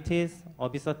diabetes,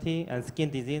 obesity, and skin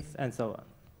disease, and so on.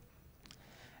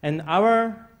 And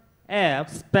our app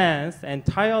spans the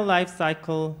entire life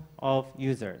cycle of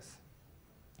users.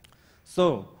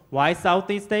 So why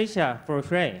Southeast Asia for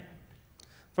Hurray?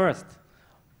 First,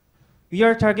 we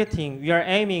are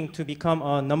aiming to become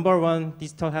a #1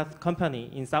 digital health company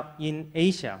in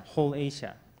Asia, whole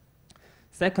Asia.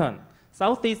 Second,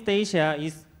 Southeast Asia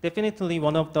is definitely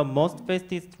one of the most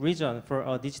fastest regions for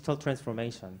a digital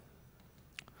transformation.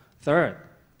 Third,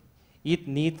 it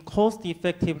needs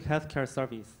cost-effective healthcare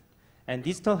service, and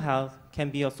digital health can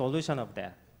be a solution of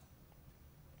that.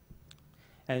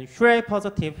 And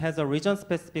Huraypositive has a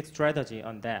region-specific strategy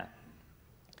on that.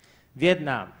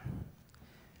 Vietnam.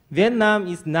 Vietnam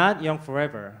is not young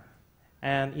forever,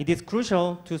 and it is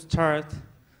crucial to start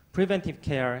preventive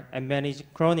care and manage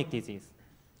chronic disease.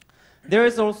 There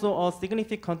is also a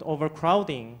significant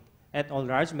overcrowding at all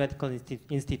large medical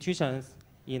institutions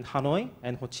in Hanoi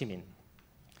and Ho Chi Minh.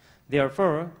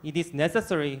 Therefore, it is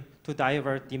necessary to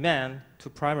divert demand to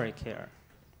primary care.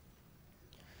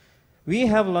 We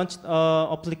have launched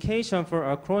an application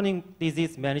for a chronic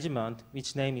disease management,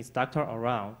 which name is Doctor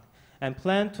Around, and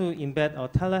plan to embed a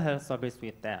telehealth service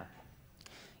with that.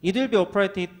 It will be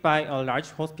operated by large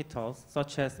hospitals,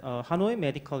 such as Hanoi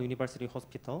Medical University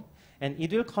Hospital, and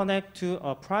it will connect to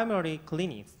primary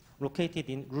clinics located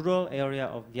in rural area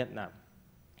of Vietnam.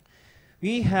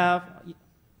 We have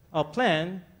a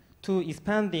plan to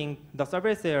expanding the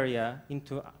service area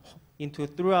into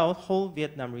throughout whole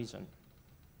Vietnam region.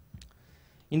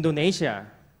 Indonesia.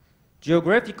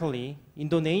 Geographically,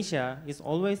 Indonesia is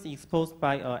always exposed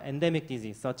by endemic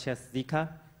disease such as Zika,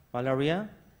 malaria,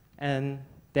 and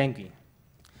dengue.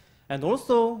 And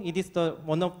also, it is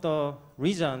one of the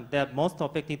regions that most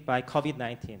affected by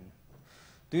COVID-19.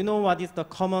 Do you know what is the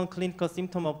common clinical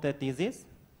symptom of that disease?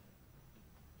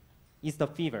 It's the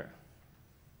fever.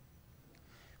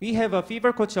 We have a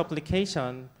fever coach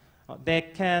application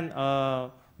that can,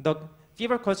 the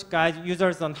fever coach guides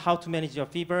users on how to manage your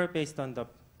fever based on the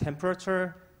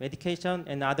temperature, medication,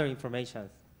 and other information.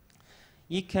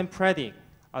 It can predict,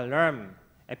 alarm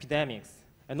epidemics,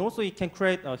 and also it can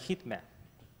create a heat map.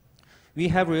 We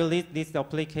have released this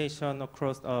application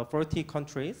across 40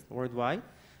 countries worldwide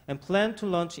and plan to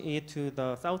launch it to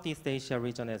the Southeast Asia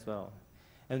region as well.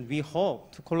 And we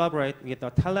hope to collaborate with a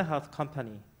telehealth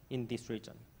company in this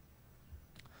region.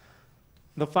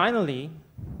 Finally,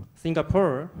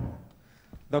 Singapore,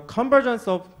 the convergence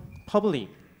of public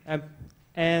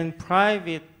and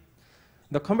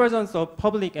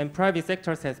private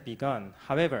sectors has begun.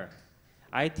 However,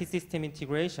 IT system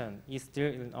integration is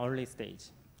still in early stage.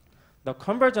 The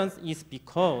convergence is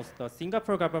because the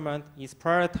Singapore government is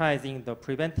prioritizing the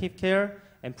preventive care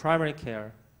and primary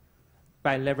care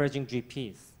by leveraging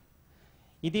GPs.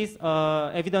 It is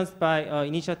evidenced by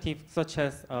initiatives such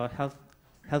as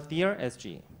Healthier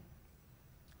SG.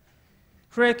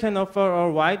 Hurray can offer a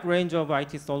wide range of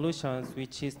IT solutions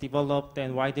which is developed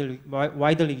and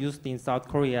widely used in South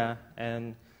Korea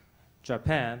and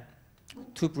Japan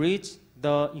to bridge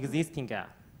the existing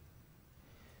gap.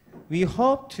 We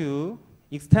hope to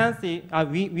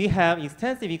we have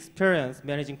extensive experience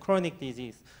managing chronic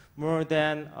disease, more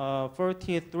than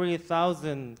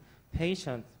 43,000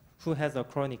 patients who has a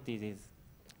chronic disease.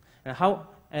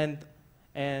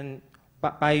 And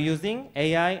by using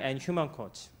AI and human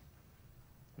coach.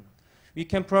 We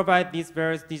can provide these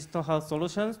various digital health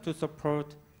solutions to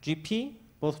support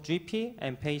both GP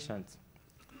and patients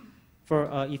for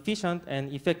efficient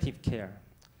and effective care.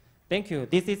 Thank you.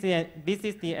 This is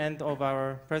the end of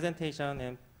our presentation,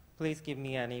 and please give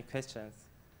me any questions.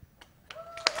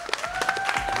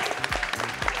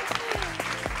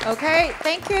 Okay,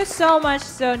 thank you so much.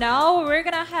 So now we're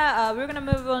gonna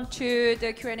move on to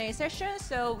the Q&A session.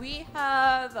 So we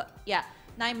have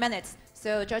 9 minutes.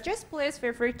 So judges, please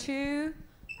feel free to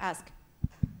ask.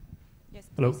 Yes,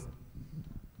 Hello. please.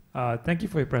 Thank you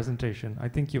for your presentation. I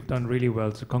think you've done really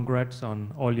well, so congrats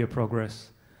on all your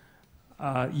progress.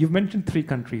 You've mentioned 3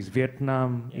 countries,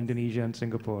 Vietnam, Yes. Indonesia, and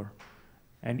Singapore.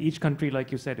 And each country,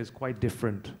 like you said, is quite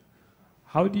different.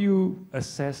 How do you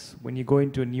assess when you go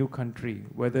into a new country,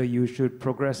 whether you should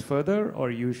progress further or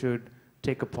you should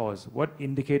take a pause? What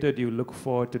indicator do you look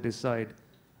for to decide,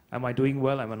 am I doing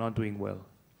well, am I not doing well?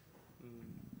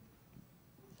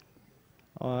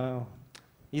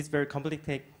 It's very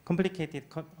complicated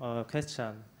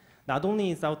question. Not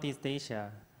only in Southeast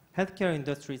Asia, healthcare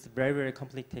industry is very, very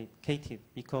complicated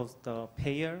because the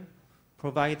payer,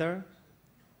 provider,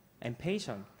 and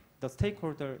patient, the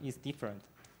stakeholder is different.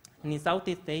 And in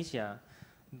Southeast Asia,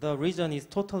 the region is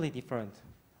totally different.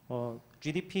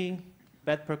 GDP,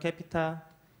 bed per capita,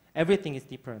 everything is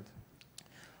different.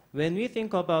 When we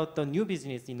think about the new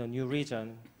business in a new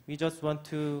region, we just want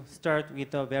to start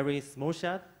with a very small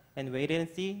shot and wait and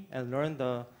see and learn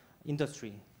the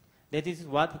industry. That is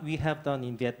what we have done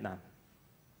in Vietnam.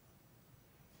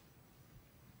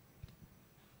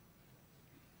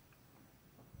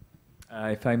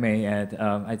 If I may add,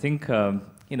 I think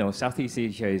Southeast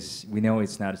Asia is, we know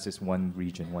it's not just one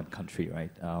region, one country, right?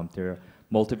 There are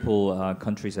multiple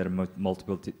countries that are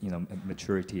multiple,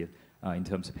 maturity in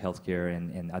terms of healthcare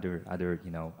and other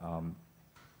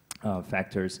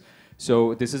factors.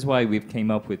 So this is why we've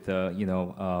came up with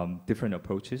different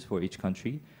approaches for each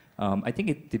country. I think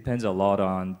it depends a lot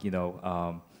on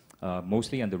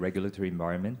mostly on the regulatory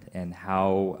environment and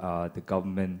how the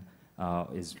government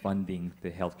is funding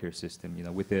the healthcare system.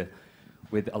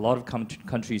 With a lot of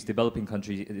countries, developing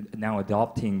countries now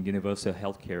adopting universal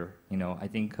healthcare, I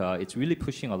think it's really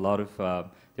pushing a lot of,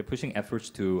 they're pushing efforts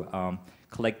to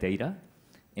collect data.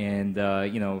 And,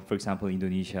 for example,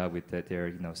 Indonesia with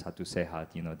their, Satu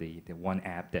Sehat, the one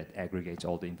app that aggregates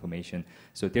all the information.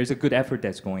 So there's a good effort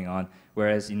that's going on.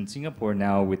 Whereas in Singapore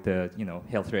now with the,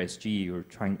 Healthcare SG,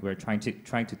 we're trying to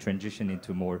transition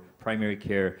into more primary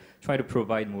care, try to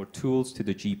provide more tools to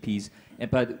the GPs.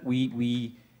 But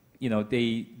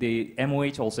the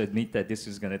MOH also admit that this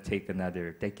is going to take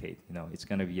another decade. It's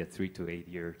going to be a 3 to 8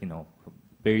 year,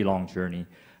 very long journey.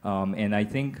 And I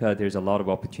think there's a lot of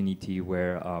opportunity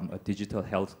where a digital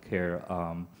healthcare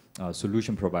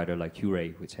solution provider like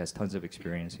Huray, which has tons of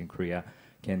experience in Korea,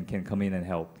 can come in and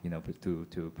help,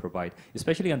 to provide,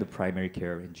 especially on the primary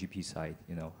care and GP side.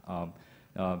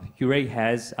 Huray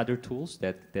has other tools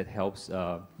that helps,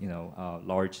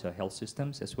 large health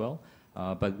systems as well.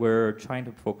 But we're trying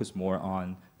to focus more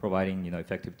on providing,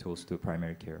 effective tools to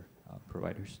primary care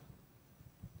providers.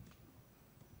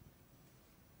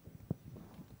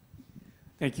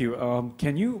 Thank you.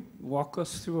 Can you walk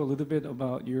us through a little bit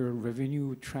about your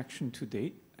revenue traction to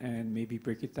date and maybe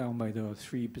break it down by the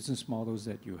 3 business models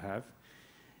that you have?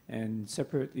 And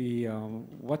separately,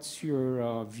 what's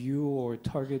your view or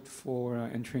target for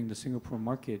entering the Singapore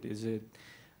market? Is it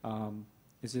a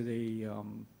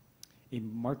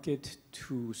market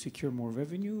to secure more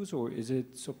revenues, or is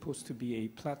it supposed to be a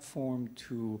platform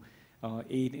to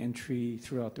aid entry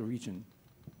throughout the region?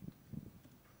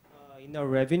 In the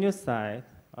revenue side,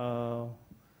 we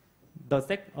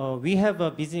have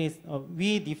a business,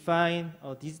 we define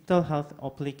a digital health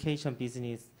application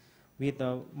business with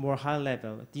a more high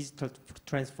level digital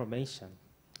transformation.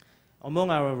 Among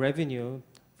our revenue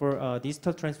for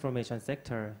digital transformation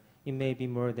sector, it may be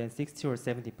more than 60 or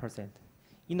 70%.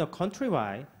 In a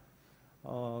countrywide,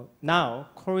 now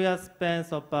Korea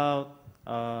spends about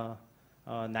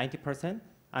 90%,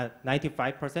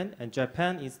 95%, and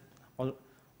Japan is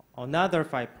another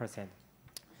 5%.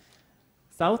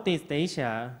 Southeast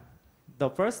Asia, the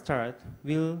first start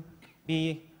will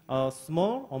be a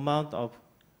small amount of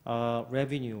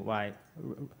revenue. Why?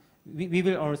 We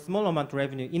will earn a small amount of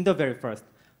revenue in the very first.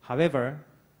 However,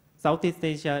 Southeast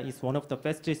Asia is one of the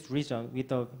fastest regions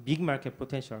with a big market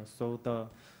potential. So the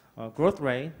growth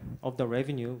rate of the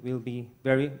revenue will be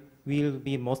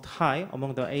most high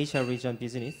among the Asia region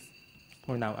business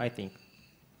for now, I think.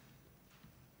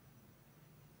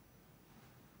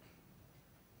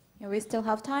 Yeah, we still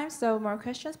have time, so more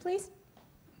questions, please.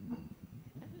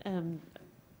 On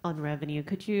revenue,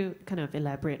 could you kind of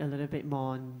elaborate a little bit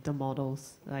more on the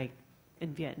models, like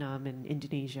in Vietnam and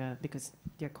Indonesia, because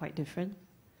they're quite different?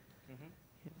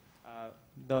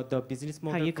 The business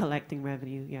model. How are you collecting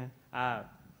revenue? Yeah.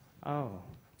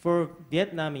 For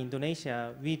Vietnam,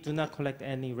 Indonesia, we do not collect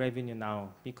any revenue now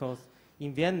because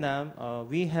in Vietnam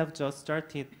we have just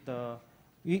started the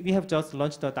we have just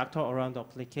launched the doctor around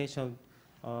application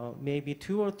maybe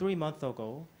 2 or 3 months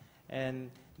ago,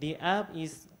 and the app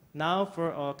is now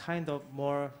for a kind of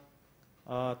more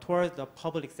towards the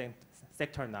public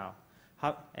sector now.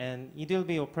 And it will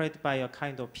be operated by a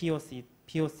kind of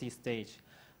POC stage.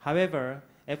 However,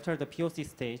 after the POC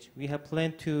stage, we have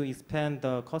planned to expand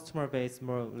the customer base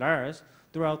more large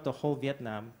throughout the whole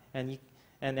Vietnam. And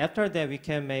after that, we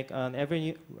can make an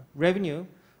revenue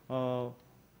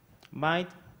might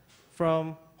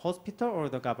from hospital or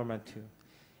the government too.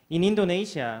 In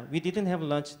Indonesia, we didn't have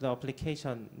launched the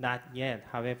application, not yet,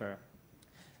 however.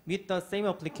 With the same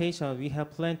application, we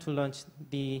have planned to launch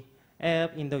the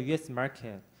app in the US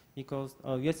market, because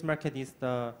US market is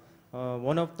the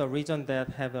one of the regions that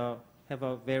have a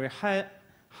very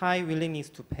high willingness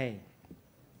to pay.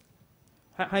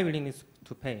 High willingness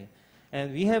to pay.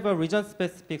 And we have a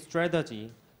region-specific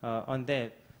strategy on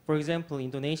that. For example,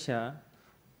 Indonesia,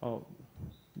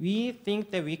 we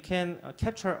think that we can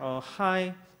capture a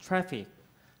high traffic.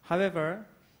 However,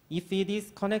 if it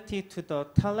is connected to the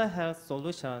telehealth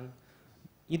solution,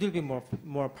 it will be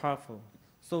more powerful.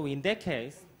 So in that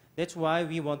case, that's why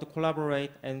we want to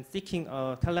collaborate and seeking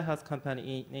a telehealth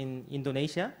company in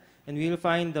Indonesia, and we will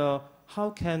find how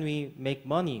can we make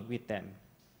money with them.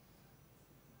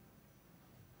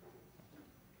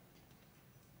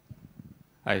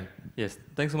 Hi. Yes,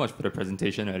 thanks so much for the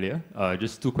presentation earlier.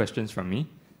 Just 2 questions from me.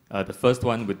 The first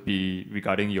one would be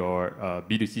regarding your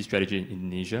B2C strategy in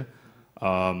Indonesia.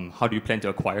 How do you plan to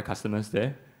acquire customers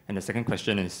there? And the second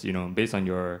question is, based on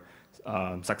your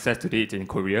success to date in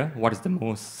Korea, what is the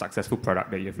most successful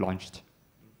product that you've launched?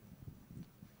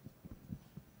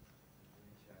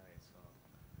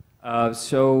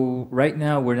 So right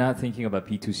now, we're not thinking about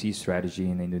B2C strategy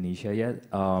in Indonesia yet.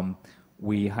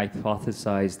 We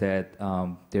hypothesize that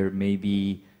there may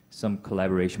be some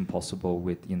collaboration possible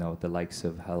with the likes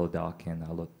of HelloDoc and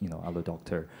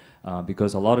HelloDoctor,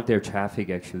 because a lot of their traffic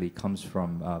actually comes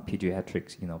from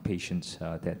pediatrics, patients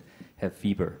that have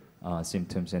fever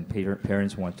symptoms, and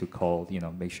parents want to call,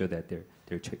 make sure that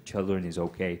their children is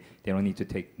okay. They don't need to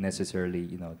take necessarily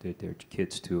their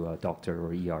kids to a doctor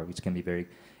or ER, which can be very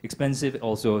expensive,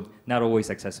 also not always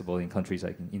accessible in countries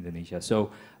like in Indonesia. So,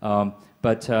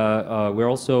 but we're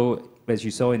also, as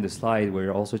you saw in the slide,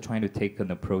 we're also trying to take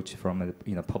an approach from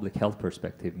a public health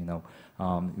perspective.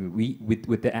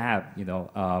 With the app,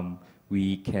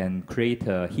 we can create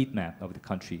a heat map of the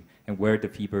country and where the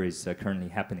fever is currently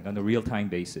happening on a real-time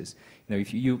basis.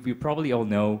 If you probably all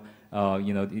know,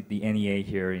 the NEA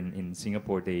here in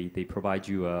Singapore, they provide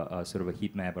you a sort of a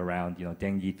heat map around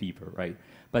dengue fever, right?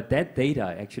 But that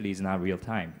data actually is not real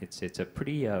time. It's a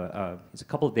pretty it's a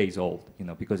couple of days old,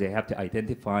 because they have to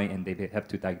identify and they have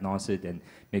to diagnose it and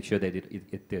make sure that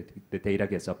the data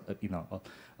gets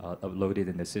uploaded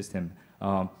in the system.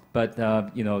 So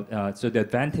the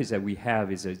advantage that we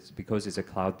have is because it's a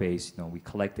cloud-based, we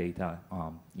collect data,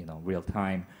 real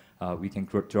time. We can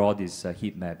draw this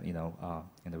heat map, in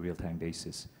a real-time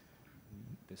basis.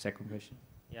 The second question.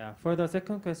 Yeah, for the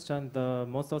second question, the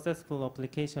most successful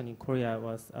application in Korea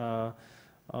was a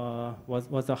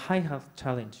high health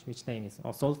challenge, which name is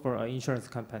sold for an insurance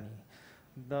company.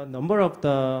 The number of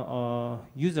the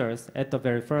users at the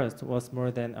very first was more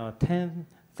than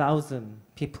 10,000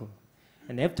 people,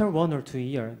 and after 1 or 2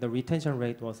 years, the retention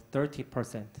rate was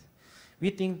 30%. We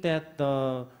think that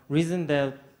the reason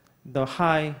that the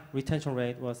high retention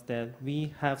rate was that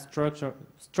we have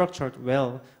structured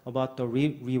well about the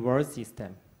reward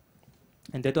system.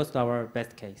 And that was our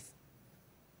best case.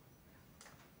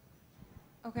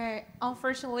 Okay,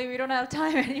 unfortunately, we don't have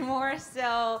time anymore.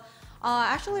 So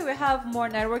actually, we have more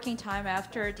networking time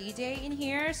after D-Day in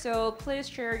here. So please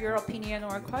share your opinion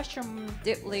or question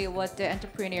deeply with the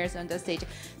entrepreneurs on the stage.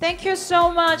 Thank you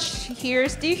so much.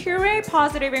 Here's the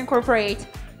Huraypositive Corp.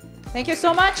 Thank you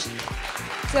so much.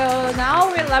 So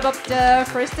now we wrap up the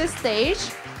first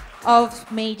stage of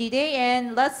May D-Day,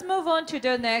 and let's move on to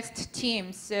the next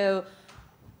team. So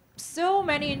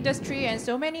many industry and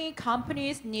so many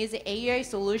companies need AI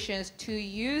solutions to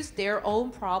use their own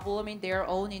problem in their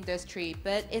own industry,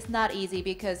 but it's not easy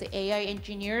because AI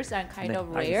engineers are kind of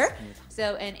rare.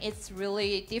 So, and it's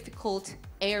really difficult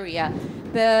area.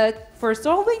 But for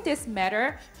solving this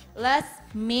matter, let's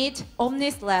meet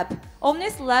Omnis Lab.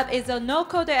 Omnis Lab is a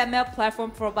no-code ML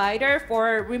platform provider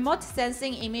for remote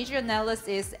sensing image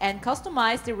analysis and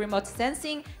customized remote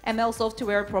sensing ML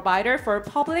software provider for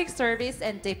public service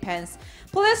and defense.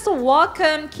 Please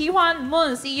welcome Ki-hwan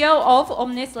Moon, CEO of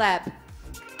Omnis Lab.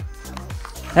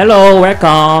 Hello,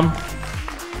 welcome.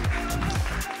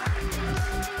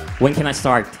 When can I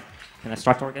start? Can I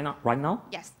start right now?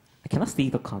 Yes. I cannot see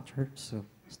the concert, so.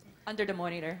 under the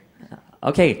monitor.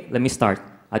 Okay, let me start.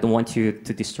 I don't want you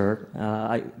to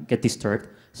get disturbed.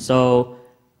 So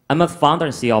I'm a founder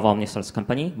and CEO of Omnis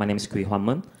company. My name is Kui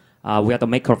Hwan-moon. We are the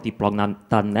maker of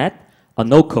DeepBlock.net, a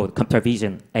no-code computer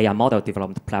vision AI model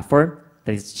development platform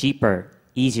that is cheaper,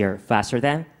 easier, faster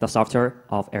than the software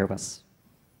of Airbus.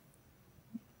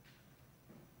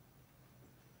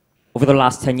 Over the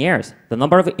last 10 years, the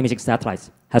number of imaging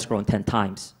satellites has grown 10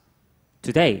 times.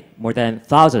 Today, more than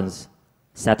thousands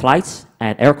satellites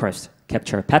and aircraft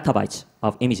capture petabytes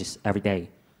of images every day.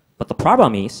 But the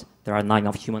problem is there are not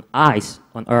enough human eyes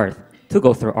on Earth to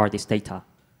go through all this data.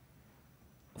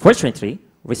 Fortunately,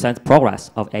 recent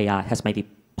progress of AI has made it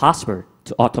possible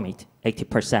to automate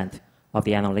 80% of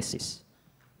the analysis.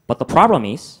 But the problem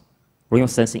is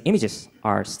remote sensing images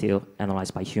are still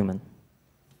analyzed by humans.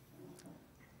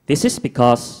 This is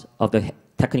because of the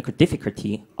technical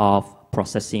difficulty of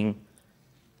processing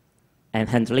and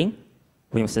handling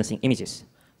remote sensing images.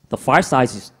 The file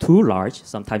size is too large,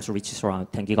 sometimes reaches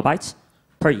around 10 gigabytes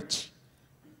per each,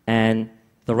 and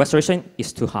the resolution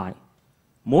is too high.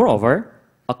 Moreover,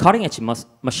 a cutting-edge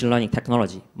machine learning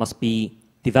technology must be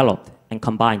developed and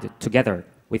combined together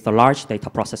with a large data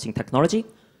processing technology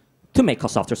to make a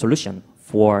software solution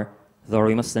for the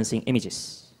remote sensing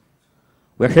images.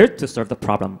 We're here to solve the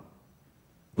problem.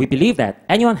 We believe that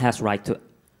anyone has the right to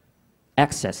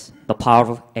access the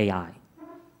power of AI.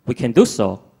 We can do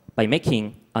so by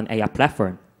making an AI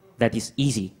platform that is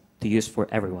easy to use for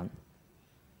everyone.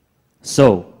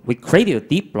 So we created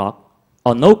DeepBlock,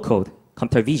 a no-code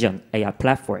computer vision AI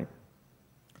platform.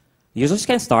 Users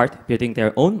can start building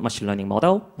their own machine learning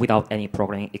model without any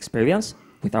programming experience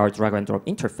with our drag and drop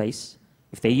interface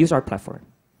if they use our platform.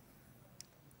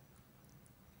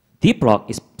 DeepBlock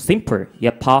is simple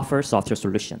yet powerful software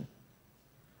solution.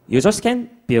 Users can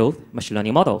build machine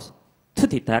learning models to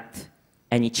detect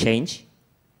any change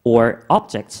or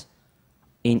objects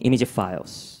in image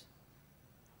files.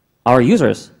 Our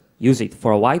users use it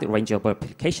for a wide range of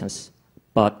applications,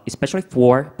 but especially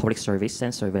for public service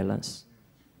and surveillance.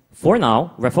 For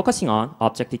now, we're focusing on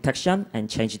object detection and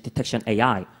change detection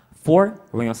AI for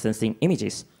remote sensing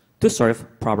images to solve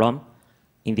problems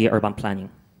in the urban planning.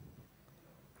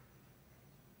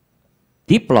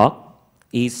 DeepBlock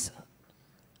is a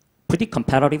pretty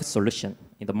competitive solution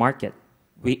in the market.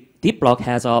 DeepBlock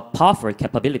has a powerful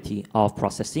capability of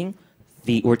processing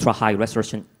the ultra-high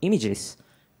resolution images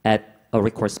at a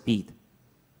record speed.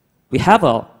 We have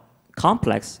a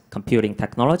complex computing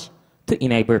technology to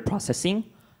enable processing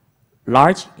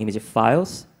large image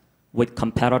files with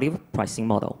competitive pricing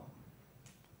model.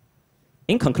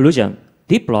 In conclusion,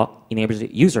 DeepBlock enables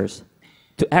users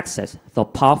to access the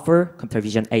powerful computer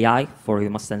vision AI for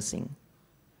remote sensing.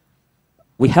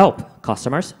 We help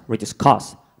customers reduce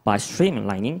costs by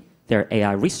streamlining their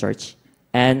AI research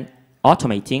and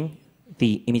automating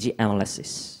the image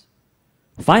analysis.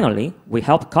 Finally, we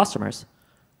help customers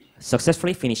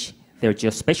successfully finish their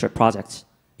geospatial projects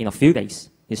in a few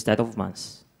days instead of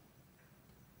months.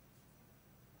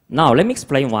 Now, let me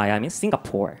explain why I'm in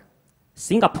Singapore.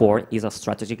 Singapore is a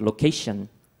strategic location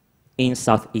in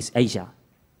Southeast Asia.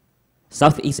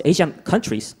 Southeast Asian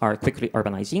countries are quickly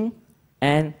urbanizing,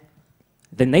 and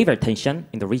the naval tension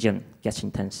in the region gets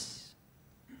intense.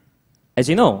 As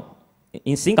you know,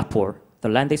 in Singapore, the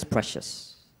land is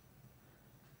precious.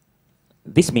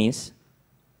 This means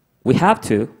we have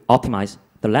to optimize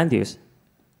the land use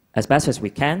as best as we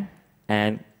can,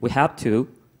 and we have to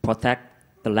protect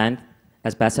the land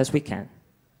as best as we can.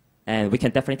 And we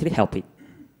can definitely help it.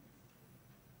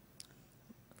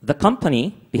 The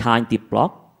company behind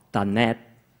DeepBlock.net,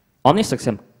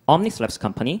 Omnis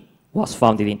company, was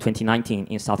founded in 2019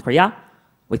 in South Korea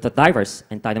with a diverse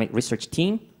and dynamic research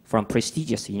team from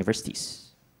prestigious universities.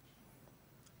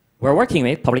 We're working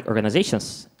with public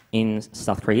organizations in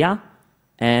South Korea,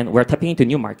 and we're tapping into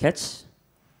new markets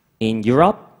in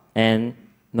Europe and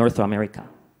North America.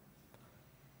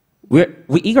 We're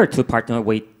eager to partner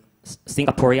with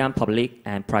Singaporean public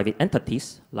and private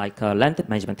entities like Land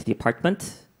Management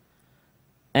Department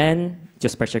and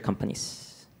geospatial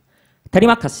companies.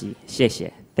 Terima kasih, 谢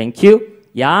谢. Thank you.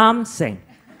 Yam seng.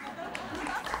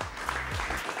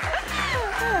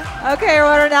 Okay,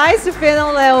 what a nice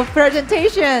final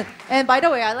presentation. And by the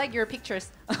way, I like your pictures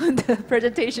on the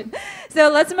presentation. So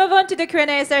let's move on to the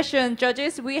Q&A session.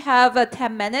 Judges, we have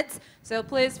 10 minutes, so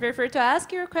please feel free to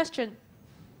ask your question.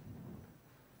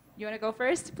 You want to go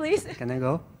first, please? Can I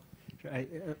go?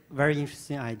 Very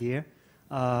interesting idea.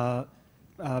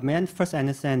 May I first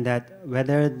understand that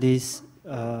whether this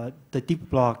the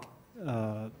DeepBlock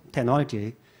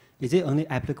technology, is it only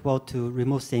applicable to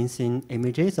remote sensing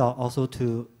images or also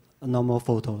to normal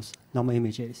photos, normal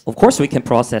images? Of course, we can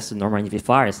process normal image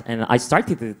files, and I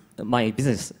started my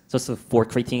business just for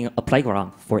creating a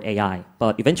playground for AI.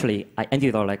 But eventually, I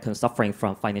ended up suffering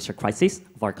from financial crisis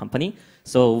of our company.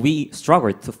 So we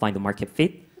struggled to find the market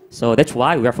fit. So that's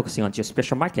why we are focusing on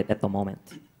geospatial market at the moment.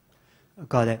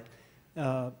 Got it.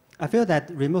 I feel that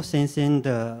remote sensing,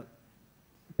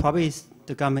 probably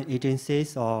the government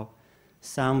agencies or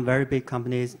some very big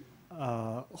companies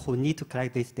who need to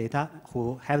collect this data,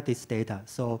 who have this data.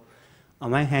 So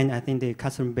on one hand, I think the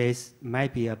customer base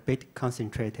might be a bit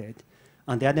concentrated.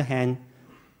 On the other hand,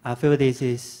 I feel this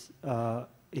is,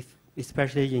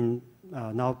 especially in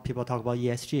now people talk about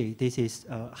ESG, this is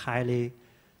a highly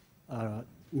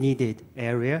needed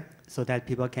area so that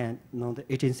people can, the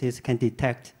agencies can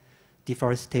detect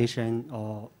deforestation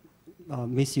or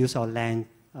misuse of land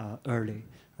early,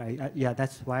 right? Yeah,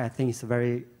 that's why I think it's a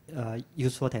very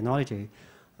useful technology.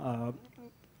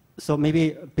 So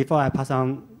maybe before I pass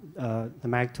on the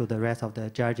mic to the rest of the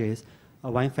judges,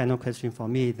 one final question for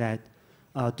me that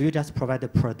do you just provide the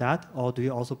product or do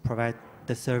you also provide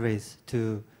the service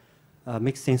to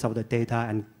make sense of the data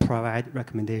and provide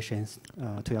recommendations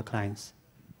to your clients?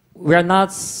 We are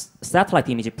not satellite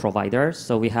image provider,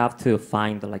 so we have to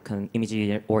find an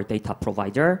image or data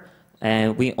provider,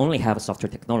 and we only have software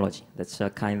technology. That's a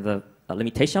kind of a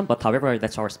limitation, but however,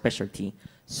 that's our specialty.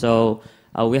 So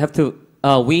we have to,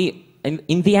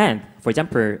 in the end, for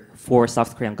example, for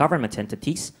South Korean government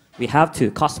entities, we have to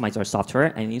customize our software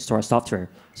and install our software.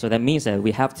 So that means that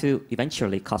we have to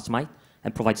eventually customize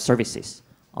and provide services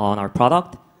on our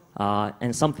product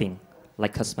and something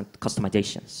like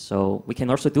customization. So we can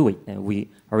also do it, and we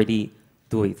already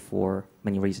do it for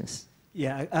many reasons.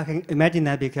 Yeah, I can imagine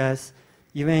that because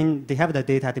even they have the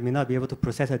data, they may not be able to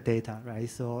process the data, right?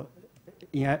 So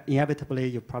inevitably,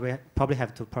 you probably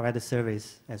have to provide the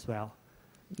service as well.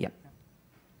 Yeah.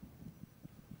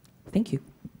 Thank you.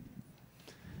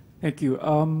 Thank you.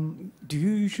 Do you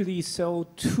usually sell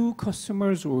to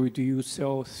customers or do you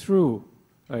sell through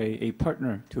a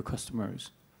partner to customers?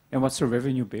 And what's the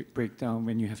revenue breakdown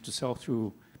when you have to sell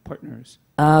through partners?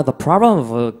 The problem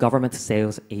of government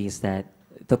sales is that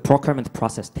the procurement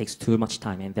process takes too much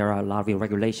time and there are a lot of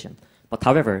regulations. But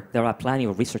however, there are plenty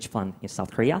of research funds in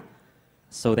South Korea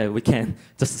so that we can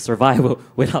just survive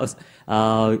without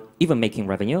even making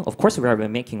revenue. Of course, we are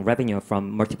making revenue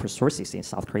from multiple sources in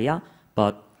South Korea,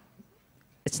 but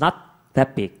it's not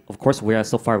that big. Of course,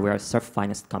 so far we are a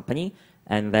self-financed company,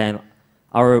 and then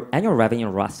our annual revenue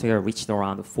last year reached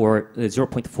around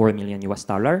 0.4 million US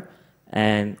dollar,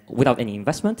 and without any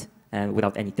investment and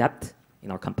without any debt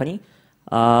in our company.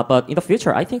 But in the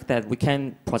future, I think that we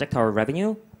can project our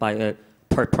revenue by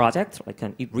per project,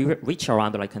 reach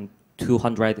around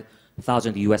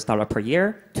 200,000 US dollar per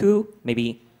year to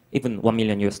maybe even 1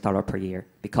 million US dollar per year.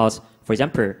 Because, for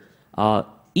example,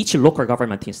 each local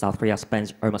government in South Korea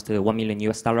spends almost 1 million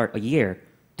US dollar a year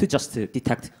to just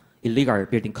detect illegal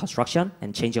building construction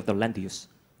and change of the land use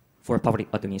for public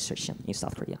administration in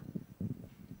South Korea.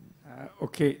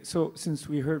 Okay, so since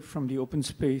we heard from the open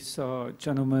space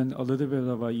gentleman a little bit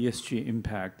about ESG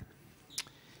impact,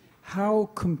 how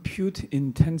compute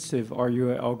intensive are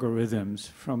your algorithms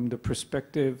from the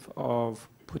perspective of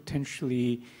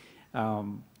potentially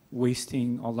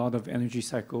wasting a lot of energy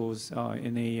cycles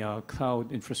in a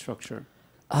cloud infrastructure?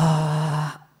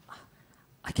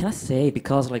 I cannot say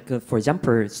because, for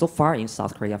example, so far in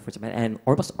South Korea, for example, and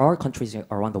almost all countries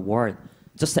around the world,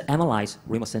 just to analyze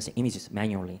remote sensing images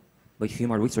manually with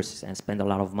human resources and spend a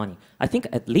lot of money. I think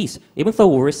at least, even though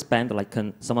we spend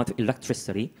some amount of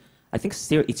electricity, I think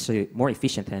still it's more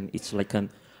efficient and it's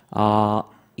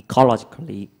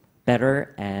ecologically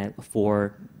better and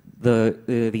for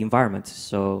the environment.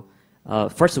 So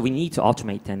first we need to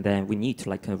automate, and then we need to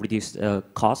reduce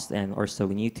cost, and also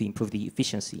we need to improve the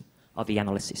efficiency of the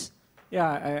analysis.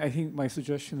 Yeah, I think my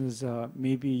suggestion is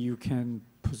maybe you can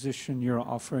position your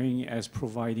offering as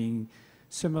providing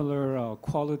similar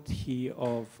quality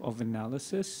of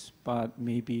analysis, but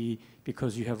maybe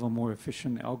because you have a more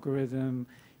efficient algorithm,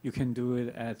 you can do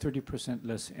it at 30%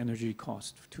 less energy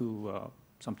cost to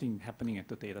something happening at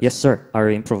the data. Yes, sir. I will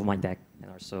improve my deck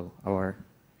and also our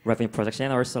revenue projection,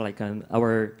 and also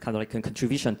our kind of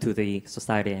contribution to the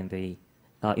society and the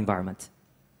environment.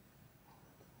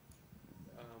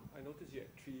 I noticed you have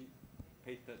 3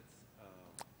 patents.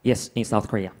 Yes, in South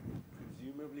Korea.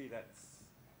 Presumably that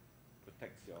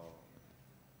protects your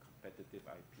competitive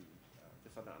IP.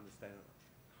 Just want to understand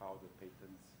how the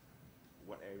patents,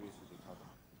 what areas do they cover?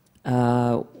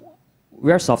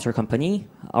 We are a software company.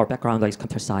 Our background is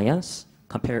computer science.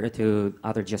 Compared to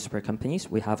other geospatial companies,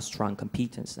 we have strong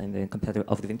competence and then competitive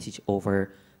advantage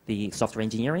over the software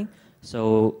engineering.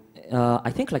 So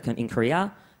I think like in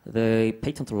Korea, the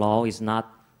patent law is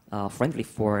not friendly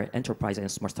for enterprise and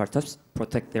small startups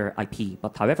protect their IP.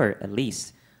 But however, at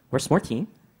least we're a small team.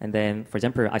 And then, for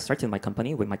example, I started my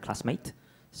company with my classmate.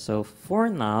 So for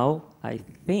now, I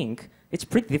think it's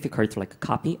pretty difficult to like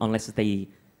copy unless they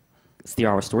steal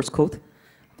our source code.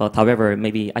 But however,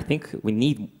 maybe I think we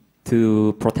need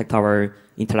to protect our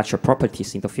intellectual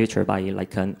properties in the future by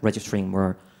like registering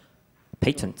more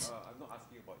patents. I'm not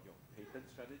asking about your patent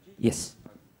strategy. Yes.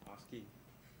 I'm asking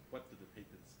what do the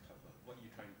patents cover? What are you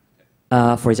trying to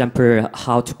protect? For example,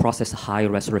 how to process high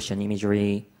resolution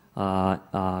imagery,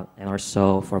 and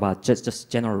also for about just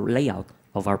general layout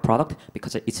of our product,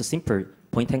 because it's a simple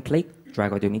point and click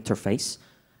drag or do interface.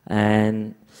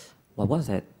 And what was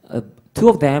it? Two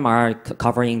of them are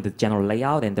covering the general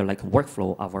layout and the like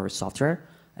workflow of our software,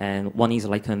 and one is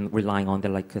like relying on the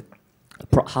like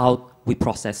how we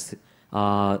process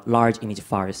large image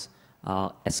files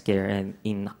at scale and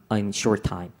in short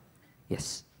time.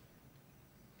 Yes.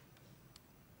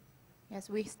 Yes,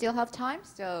 we still have time,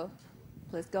 so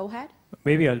please go ahead.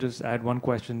 Maybe I'll just add one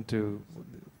question to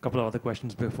a couple of other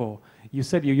questions before. You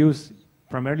said you use,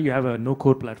 primarily you have a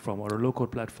no-code platform or a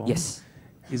low-code platform. Yes.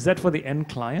 Is that for the end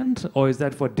client, or is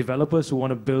that for developers who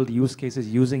want to build use cases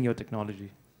using your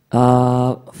technology?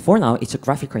 For now, it's a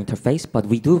graphical interface, but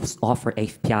we do offer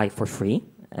API for free.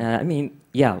 I mean,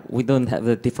 yeah, we don't have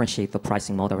to differentiate the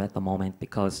pricing model at the moment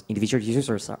because individual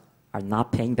users are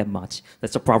not paying that much.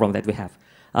 That's a problem that we have.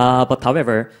 But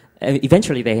however,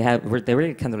 eventually they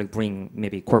really kind of like bring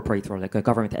maybe corporate or like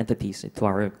government entities to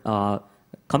our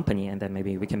company, and then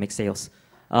maybe we can make sales.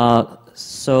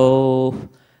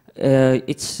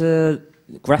 It's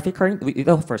graphical. It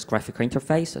offers graphical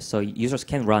interface, so users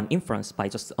can run inference by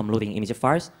just uploading image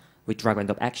files with drag and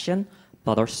drop action.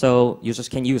 But also users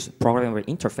can use programmable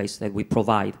interface that we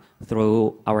provide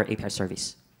through our API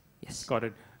service. Yes. Got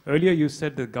it. Earlier you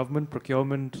said the government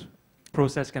procurement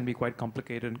process can be quite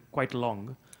complicated, quite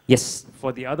long. Yes.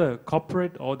 For the other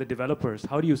corporate or the developers,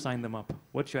 how do you sign them up?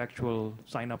 What's your actual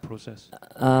sign-up process?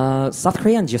 South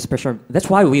Korea and geospatial. That's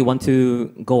why we want to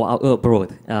go out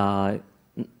abroad.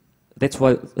 That's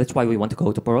why we want to go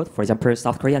abroad. For example,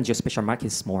 South Korea and geospatial market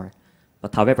is small.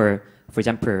 But however, for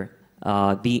example,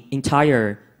 the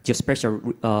entire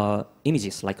geospatial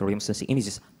images, like remote sensing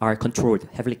images, are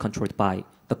heavily controlled by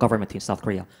the government in South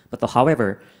Korea. But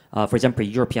however, for example,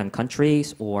 European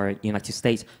countries or United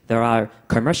States, there are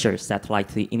commercial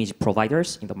satellite image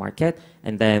providers in the market,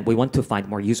 and then we want to find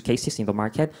more use cases in the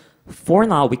market. For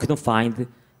now, we couldn't find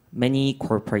many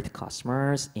corporate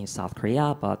customers in South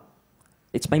Korea, but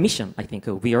it's my mission, I think.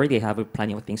 We already have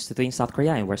plenty of things to do in South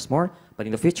Korea, and we're small, but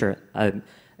in the future,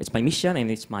 it's my mission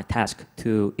and it's my task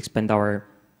to expand our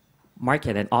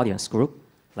market and audience group,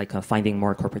 like finding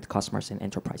more corporate customers and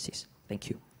enterprises. Thank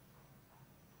you.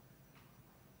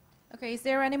 Okay, is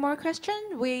there any more question?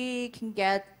 We can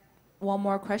get one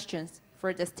more question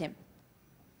for this team.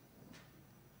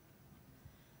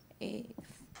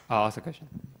 I'll ask a question.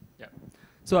 Yeah.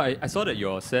 So I saw that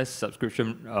your SaaS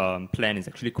subscription plan is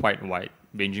actually quite wide,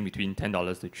 ranging between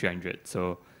 $10 to $300.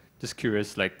 So just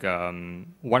curious, like,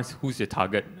 who's your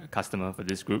target customer for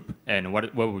this group, and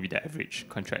what would be the average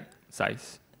contract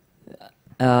size?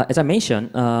 As I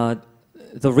mentioned,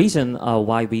 the reason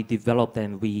why we developed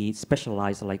and we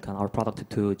specialize like on our product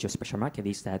to geospatial market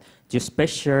is that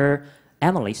geospatial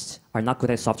analysts are not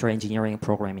good at software engineering and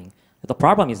programming. The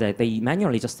problem is that they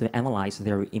manually just analyze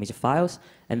their image files,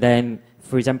 and then,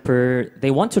 for example,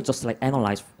 they want to just like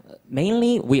analyze.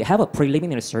 Mainly, we have a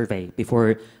preliminary survey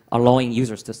before allowing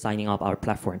users to signing up our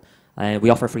platform. We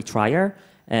offer free trial,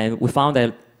 and we found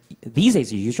that these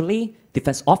days usually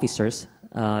defense officers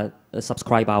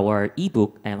subscribe our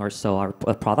ebook and also our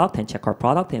product and check our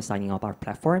product and signing up our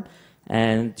platform.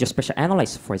 And geospatial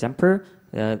analysts, for example,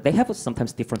 they have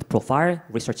sometimes different profile,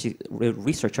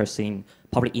 researchers in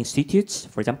public institutes,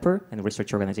 for example, and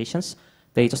research organizations.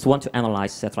 They just want to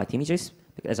analyze satellite images,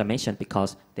 as I mentioned,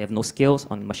 because they have no skills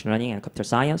on machine learning and computer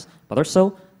science, but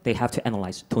also they have to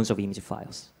analyze tons of image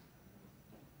files.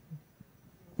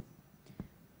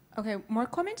 Okay, more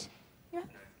comment? Yeah.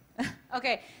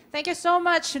 Okay, thank you so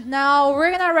much. Now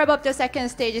we're gonna wrap up the second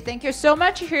stage. Thank you so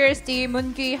much. Here's the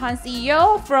Moon-Gi Han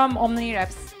CEO from Omnis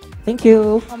Labs. Thank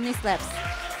you. Omnis Labs.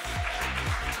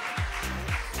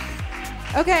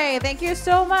 Okay, thank you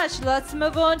so much. Let's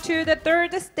move on to the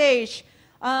third stage.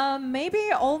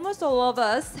 Maybe almost all of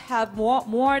us have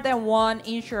more than one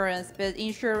insurance, but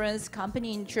insurance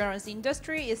company, insurance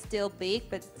industry is still big,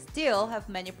 but still have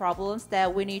many problems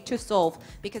that we need to solve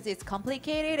because it's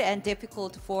complicated and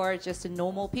difficult for just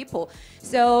normal people.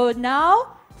 So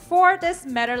now For this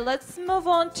matter, let's move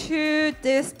on to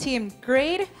this team,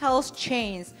 Great Health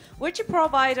Chains, which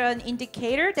provide an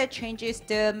indicator that changes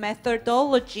the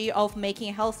methodology of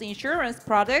making health insurance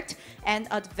product and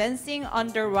advancing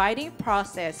underwriting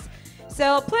process.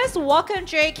 So please welcome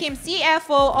Jay Kim,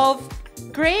 CFO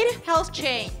of Great Health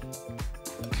Chain.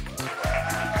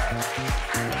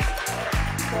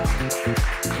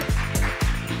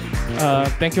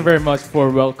 Thank you very much for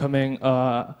welcoming.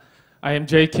 I am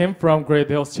Jay Kim from Great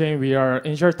Health Chain. We are an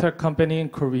insurtech company in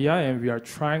Korea, and we are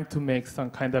trying to make some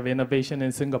kind of innovation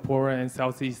in Singapore and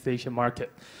Southeast Asian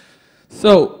market.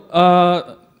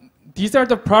 So these are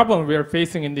the problems we are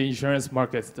facing in the insurance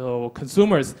market. So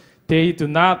consumers, they do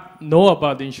not know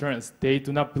about insurance. They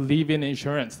do not believe in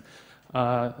insurance.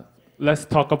 Let's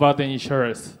talk about the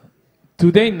insurers.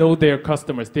 Do they know their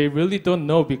customers? They really don't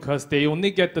know because they only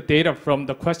get the data from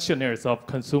the questionnaires of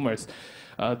consumers.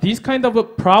 These kind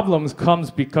of problems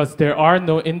comes because there are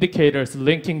no indicators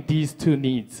linking these two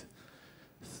needs.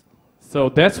 So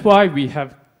that's why we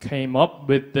have came up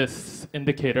with this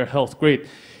indicator, Health Grade.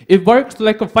 It works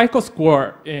like a FICO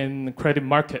score in credit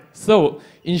market. So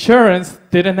insurance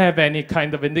didn't have any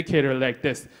kind of indicator like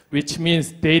this, which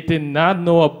means they did not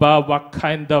know about what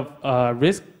kind of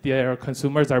risk their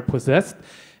consumers are possessed.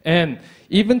 And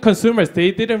even consumers,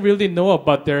 they didn't really know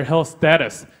about their health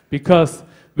status because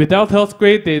without health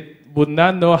grade, they would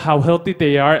not know how healthy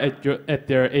they are at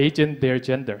their age and their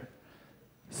gender.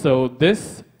 So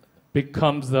this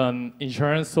becomes an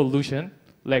insurance solution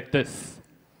like this.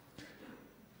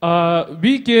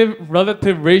 We give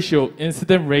relative ratio,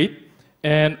 incident rate,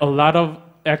 and a lot of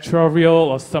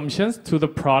actuarial assumptions to the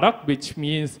product, which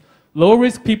means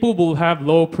low-risk people will have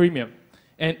low premium.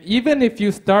 And even if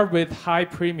you start with high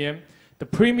premium, the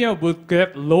premium will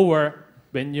get lower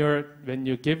when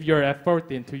you give your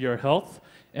effort into your health,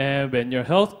 and when your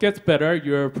health gets better,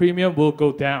 your premium will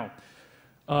go down.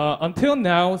 Until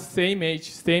now, same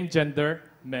age, same gender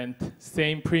meant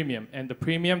same premium, and the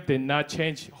premium did not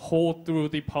change whole through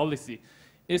the policy.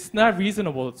 It's not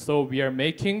reasonable, so we are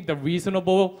making the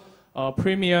reasonable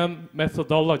premium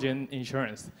methodology in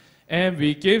insurance. And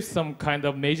we give some kind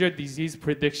of major disease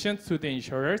predictions to the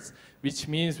insurers, which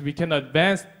means we can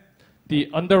advance the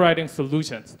underwriting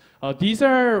solutions. These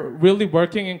are really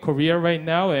working in Korea right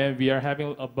now, and we are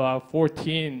having about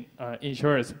 14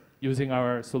 insurers using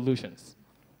our solutions.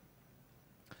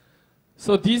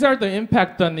 So these are the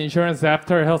impact on insurance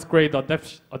after health grade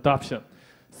adoption.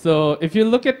 So if you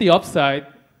look at the upside,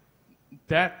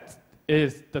 that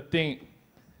is the thing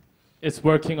it's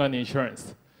working on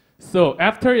insurance. So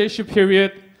after issue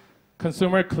period,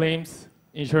 consumer claims,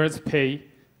 insurance pay,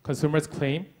 consumers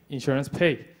claim, insurance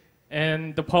pay,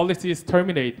 and the policy is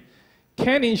terminated.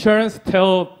 Can insurance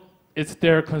tell it's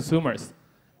their consumers?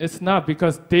 It's not,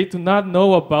 because they do not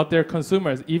know about their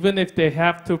consumers, even if they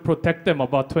have to protect them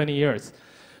about 20 years.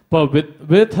 But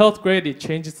with health grade, it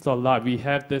changes a lot. We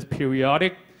have this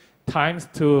periodic times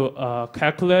to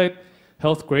calculate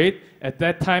health grade. At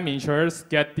that time, insurers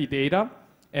get the data,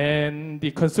 and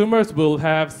the consumers will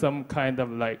have some kind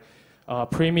of like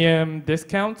premium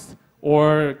discounts,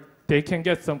 or they can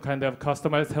get some kind of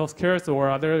customized health cares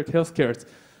or other health cares,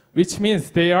 which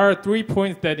means there are 3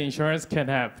 points that insurance can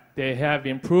have. They have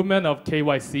improvement of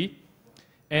KYC,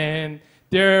 and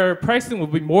their pricing will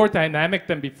be more dynamic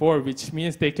than before, which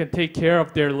means they can take care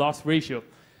of their loss ratio.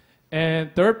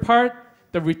 And third part,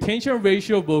 the retention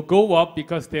ratio will go up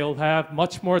because they'll have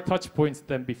much more touch points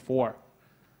than before.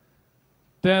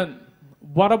 Then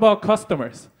what about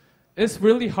customers? It's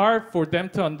really hard for them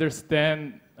to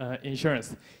understand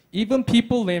insurance. Even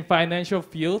people in financial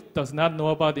field does not know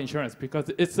about insurance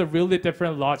because it's a really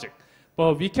different logic.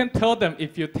 But we can tell them,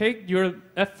 if you take your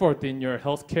effort in your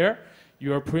healthcare,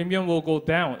 your premium will go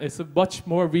down. It's much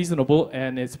more reasonable,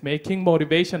 and it's making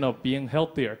motivation of being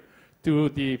healthier through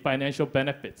the financial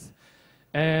benefits.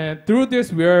 And through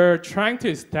this, we're trying to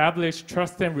establish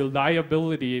trust and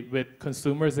reliability with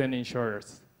consumers and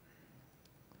insurers.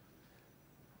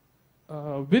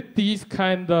 With these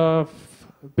kind of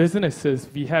businesses,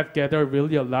 we have gathered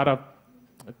really a lot of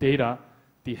data,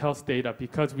 the health data,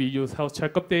 because we use health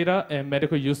checkup data and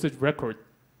medical usage record.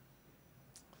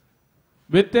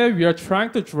 With that, we are trying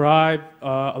to drive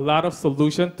a lot of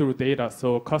solutions through data,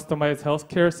 so customized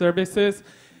healthcare services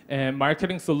and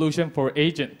marketing solution for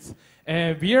agents.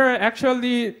 And we are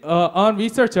actually on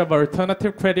research of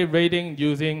alternative credit rating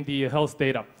using the health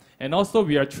data. And also,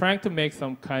 we are trying to make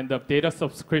some kind of data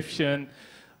subscription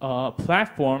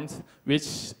platforms,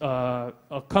 which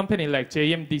a company like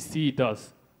JMDC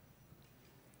does.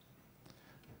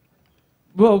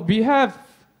 Well, we have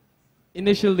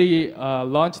initially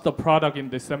launched the product in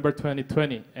December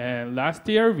 2020. And last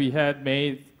year, we had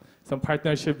made some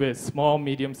partnership with small,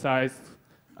 medium-sized.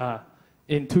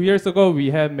 In 2 years ago, we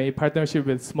had made partnership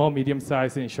with small,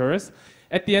 medium-sized insurers.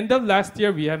 At the end of last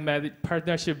year, we have made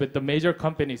partnership with the major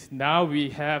companies. Now we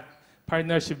have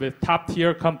partnership with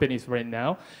top-tier companies right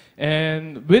now.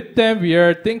 And with them, we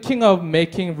are thinking of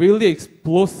making really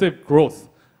explosive growth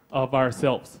of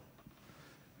ourselves.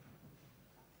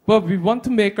 But we want to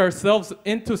make ourselves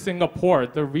into Singapore.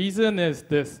 The reason is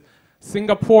this.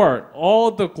 Singapore, all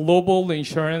the global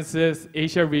insurances,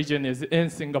 Asia region is in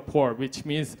Singapore, which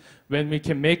means when we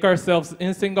can make ourselves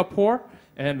in Singapore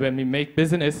and when we make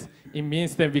business, it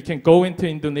means that we can go into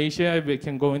Indonesia, we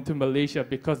can go into Malaysia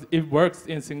because it works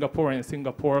in Singapore and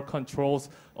Singapore controls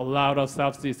a lot of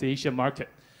Southeast Asia market.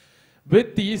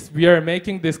 With these, we are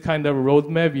making this kind of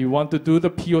roadmap. We want to do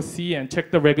the POC and check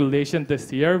the regulation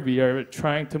this year. We are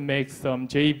trying to make some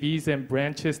JVs and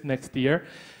branches next year.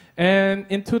 And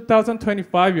in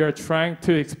 2025, we are trying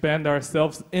to expand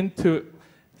ourselves into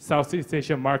Southeast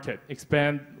Asia market,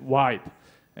 expand wide.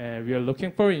 And we are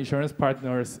looking for insurance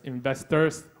partners,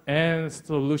 investors, and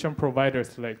solution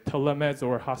providers like telemeds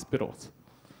or hospitals.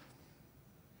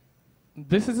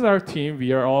 This is our team.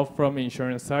 We are all from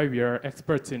insurance side. We are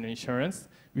experts in insurance.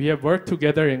 We have worked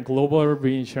together in global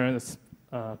reinsurance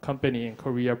company in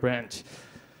Korea branch.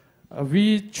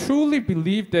 We truly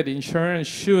believe that insurance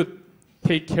should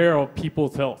take care of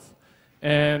people's health.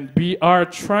 And we are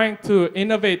trying to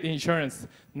innovate insurance,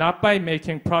 not by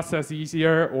making process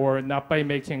easier or not by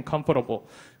making comfortable.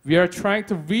 We are trying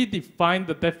to redefine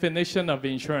the definition of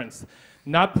insurance,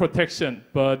 not protection,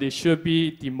 but it should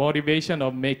be the motivation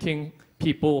of making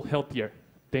people healthier.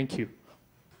 Thank you.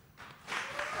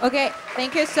 Okay,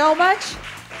 thank you so much.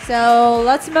 So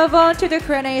let's move on to the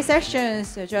Q&A session.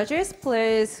 So judges,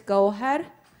 please go ahead.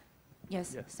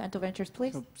 Yes, Santo Ventures,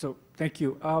 please. So thank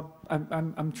you.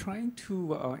 I'm trying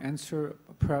to answer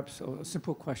perhaps a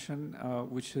simple question,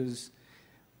 which is,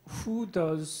 who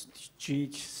does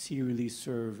GHC really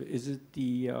serve? Is it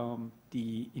the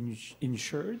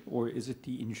insured or is it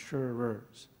the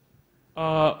insurers?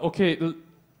 Okay,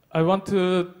 I want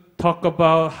to talk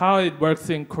about how it works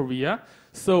in Korea.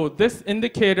 So this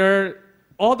indicator,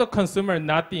 all the consumers,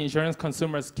 not the insurance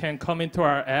consumers, can come into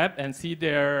our app and see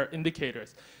their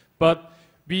indicators. But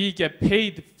we get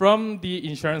paid from the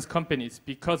insurance companies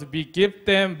because we give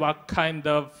them what kind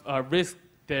of risk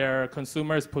their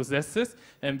consumers possesses,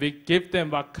 and we give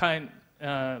them what kind,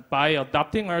 by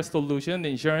adopting our solution, the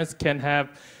insurance can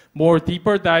have more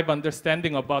deeper dive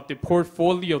understanding about the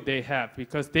portfolio they have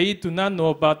because they do not know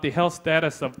about the health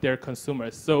status of their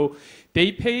consumers. So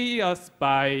they pay us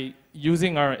by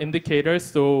using our indicators.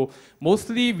 So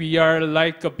mostly we are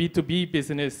like a B2B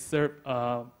business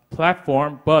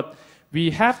platform, but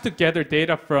we have to gather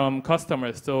data from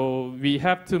customers. So we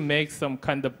have to make some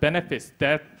kind of benefits.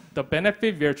 That the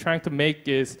benefit we are trying to make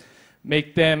is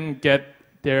make them get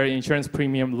their insurance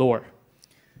premium lower.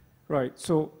 Right.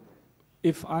 So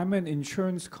if I'm an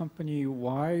insurance company,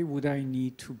 why would I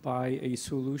need to buy a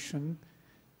solution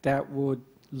that would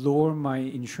lower my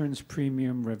insurance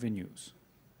premium revenues?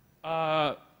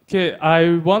 Okay,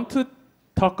 I want to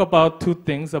talk about two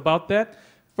things about that.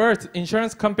 First,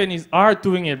 insurance companies are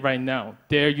doing it right now.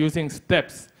 They're using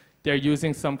steps. They're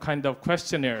using some kind of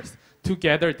questionnaires to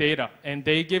gather data, and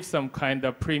they give some kind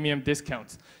of premium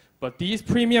discounts. But these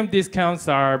premium discounts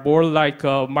are more like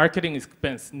a marketing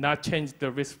expense, not change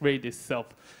the risk rate itself.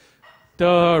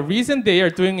 The reason they are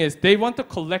doing is they want to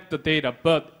collect the data,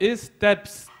 but is that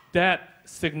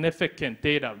significant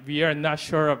data? We are not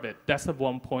sure of it. That's the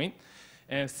one point.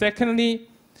 And secondly,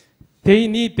 they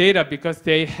need data because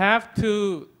they have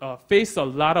to face a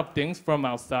lot of things from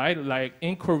outside. Like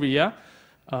in Korea,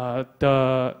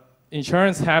 the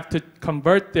insurance have to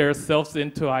convert themselves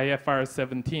into IFRS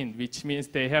 17, which means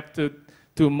they have to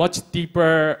do much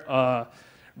deeper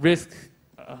risk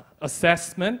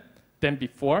assessment than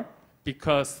before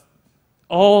because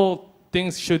all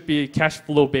things should be cash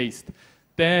flow based.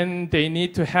 Then they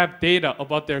need to have data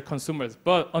about their consumers.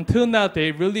 But until now,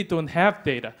 they really don't have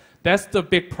data. That's the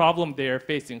big problem they are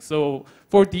facing. So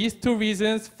for these two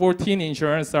reasons, 14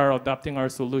 insurance are adopting our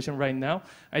solution right now.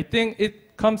 I think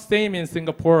it comes same in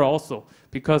Singapore also,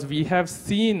 because we have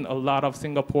seen a lot of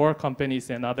Singapore companies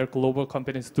and other global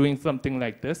companies doing something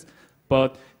like this,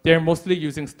 but they're mostly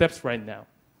using steps right now.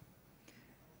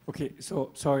 Okay,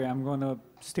 so sorry, I'm going to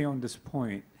stay on this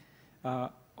point.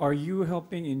 Are you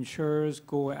helping insurers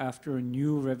go after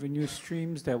new revenue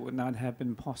streams that would not have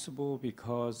been possible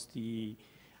because the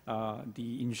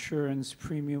insurance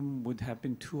premium would have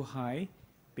been too high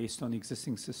based on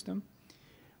existing system?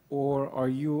 or are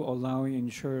you allowing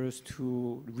insurers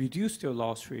to reduce their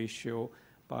loss ratio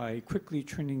by quickly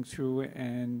churning through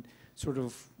and sort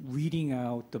of weeding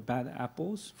out the bad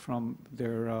apples from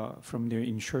their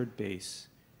insured base?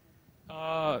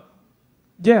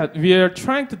 Yeah, we are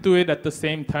trying to do it at the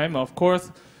same time. Of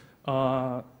course,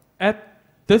 at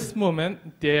this moment,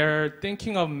 they're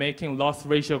thinking of making loss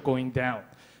ratio going down.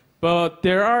 But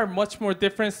there are much more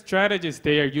different strategies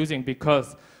they are using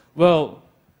because, well,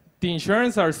 the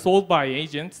insurance are sold by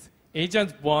agents.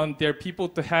 Agents want their people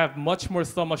to have much more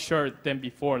sum assured than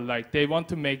before. Like they want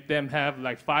to make them have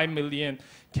like 5 million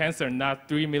cancer, not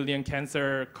 3 million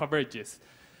cancer coverages.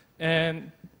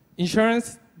 And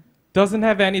insurance doesn't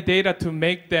have any data to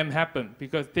make them happen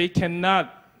because they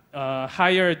cannot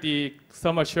hire the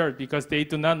sum assured because they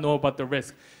do not know about the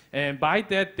risk. And by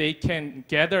that, they can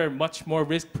gather much more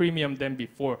risk premium than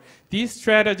before. These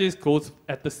strategies go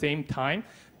at the same time,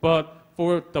 but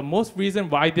for the most reason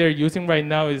why they're using right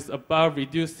now is about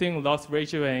reducing loss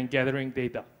ratio and gathering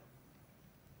data.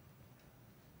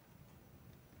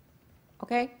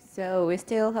 Okay, so we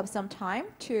still have some time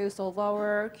to solve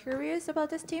our queries about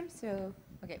this team. So,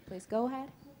 okay, please go ahead.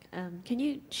 Can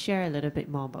you share a little bit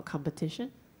more about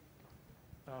competition?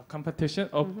 Competition?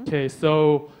 Okay,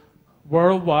 so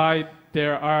worldwide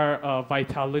there are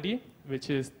Vitality, which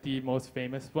is the most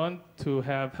famous one to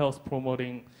have health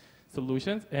promoting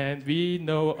solutions. And we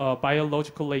know a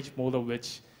biological age model,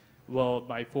 which, well,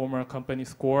 my former company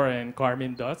Score and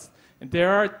Garmin does. And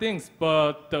there are things,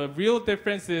 but the real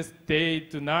difference is they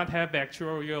do not have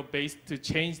actuarial base to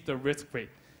change the risk rate.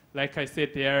 Like I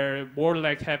said, they are more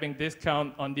like having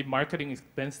discount on the marketing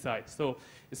expense side. So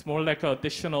it's more like an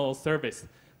additional service.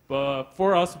 But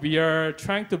for us, we are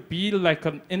trying to be like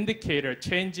an indicator,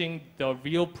 changing the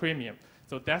real premium.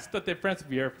 So that's the difference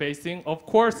we are facing. Of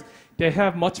course, they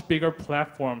have much bigger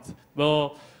platforms.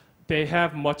 Well, they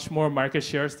have much more market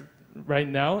shares right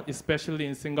now, especially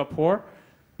in Singapore.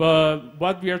 But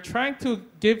what we are trying to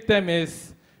give them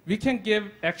is, we can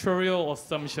give actuarial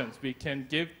assumptions. We can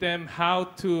give them how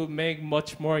to make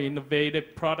much more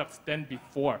innovative products than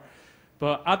before.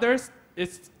 But others,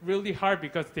 it's really hard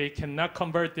because they cannot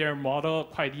convert their model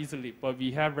quite easily. But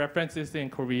we have references in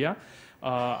Korea.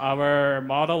 Our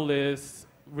model is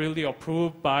really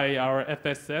approved by our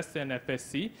FSS and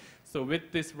FSC. So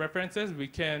with these references, we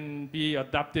can be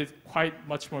adopted quite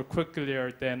much more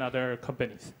quickly than other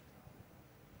companies.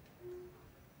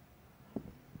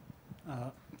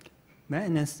 May I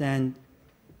understand,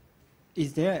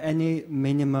 is there any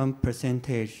minimum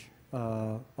percentage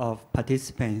of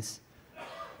participants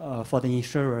for the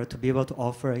insurer to be able to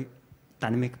offer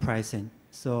dynamic pricing?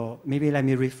 So maybe let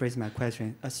me rephrase my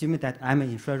question. Assuming that I'm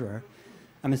an insurer,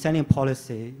 I'm selling a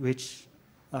policy which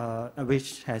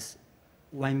has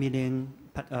 1 million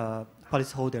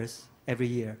policyholders every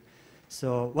year.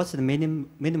 So what's the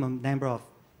minimum number of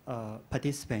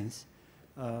participants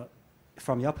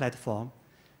from your platform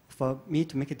for me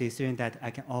to make a decision that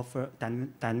I can offer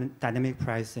dynamic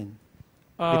pricing?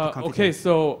 Okay,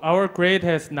 so our grade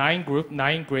has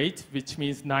 9 grades, which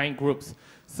means 9 groups.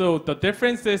 So the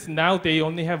difference is now they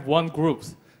only have 1 group.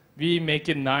 We make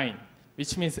it 9,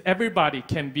 which means everybody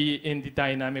can be in the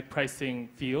dynamic pricing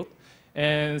field.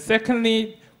 And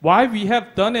secondly, why we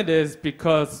have done it is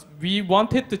because we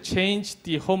wanted to change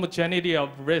the homogeneity of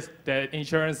risk that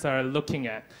insurance are looking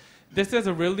at. This is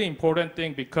a really important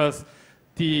thing because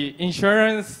the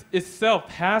insurance itself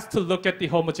has to look at the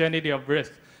homogeneity of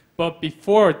risk. But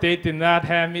before, they did not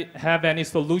have any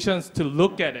solutions to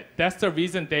look at it. That's the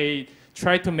reason they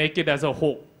tried to make it as a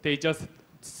whole. They just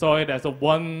saw it as a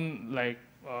one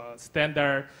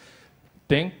standard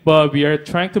thing. But we are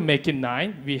trying to make it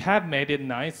 9. We have made it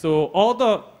 9. So all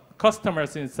the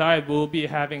customers inside will be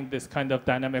having this kind of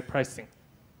dynamic pricing.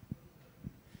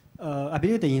 I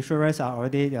believe the insurers are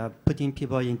already putting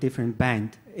people in different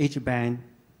age band,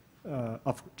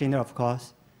 of gender, of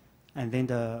course, and then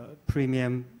the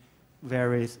premium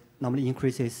varies, normally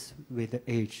increases with the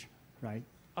age, right?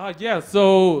 Yeah,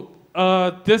 so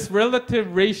this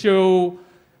relative ratio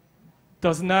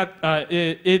does not,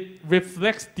 it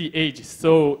reflects the age.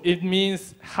 So it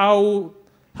means how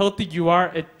healthy you are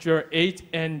at your age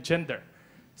and gender.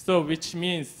 So which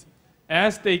means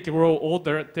as they grow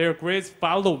older, their grades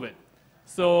follow it.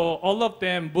 So all of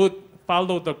them would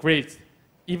follow the grades,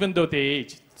 even though they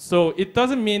age. So it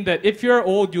doesn't mean that if you're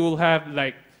old, you will have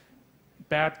like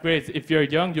bad grades. If you're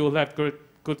young, you will have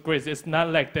good grades. It's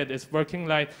not like that. It's working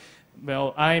like,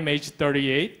 well, I'm age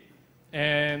 38.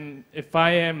 And if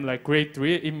I am like grade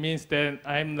 3, it means that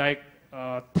I'm like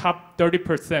top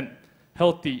 30%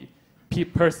 healthy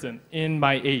person in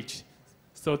my age.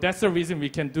 So that's the reason we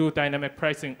can do dynamic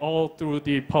pricing all through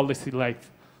the policy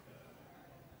life.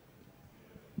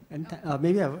 And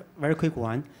maybe a very quick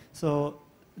one. So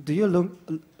do you look,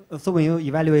 so when you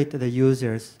evaluate the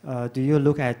users, do you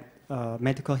look at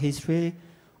medical history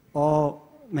or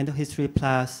medical history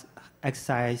plus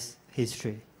exercise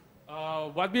history?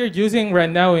 What we are using right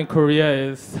now in Korea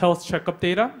is health checkup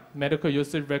data, medical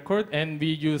usage record, and we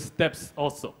use steps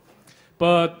also.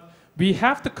 But we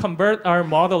have to convert our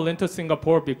model into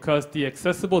Singapore because the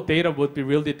accessible data would be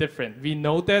really different. We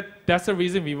know that. That's the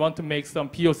reason we want to make some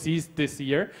POCs this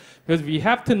year, because we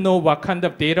have to know what kind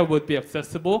of data would be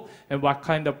accessible and what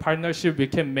kind of partnership we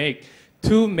can make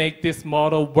to make this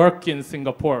model work in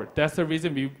Singapore. That's the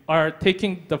reason we are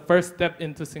taking the first step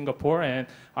into Singapore, and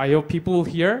I hope people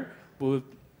here will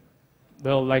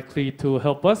likely to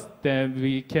help us. Then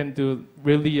we can do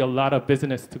really a lot of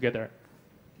business together.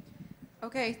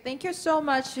 Okay, thank you so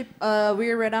much.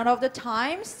 We ran out of the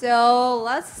time, so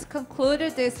let's conclude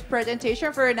this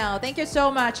presentation for now. Thank you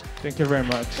so much. Thank you very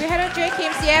much. We had a Jay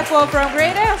Kim, CFO from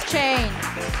Great Exchange.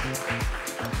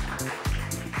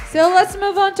 So let's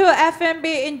move on to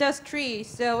F&B industry.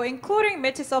 So including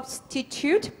meat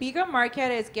substitute, bigger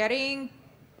market is getting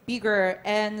bigger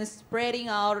and spreading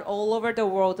out all over the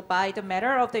world by the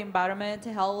matter of the environment,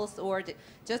 health, or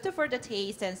just for the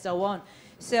taste and so on.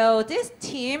 So this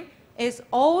team is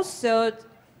also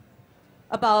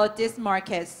about this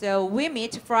market. So we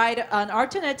meet fried an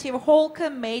alternative whole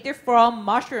cake made from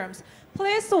mushrooms.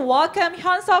 Please welcome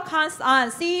Hyun-Seok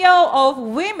Han-san, CEO of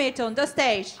WeMeat, on the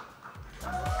stage.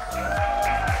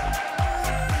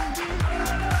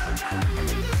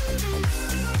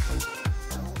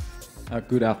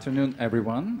 Good afternoon,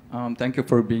 everyone. Thank you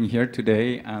for being here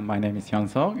today. And my name is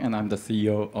Hyun-Seok, and I'm the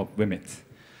CEO of WeMeat.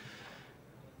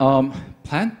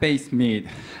 Plant-based meat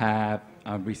have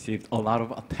received a lot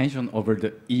of attention over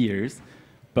the years,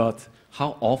 but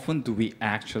how often do we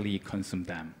actually consume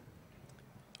them?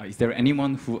 Is there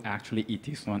anyone who actually eats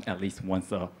this one at least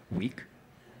once a week?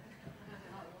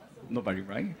 Nobody,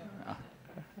 right?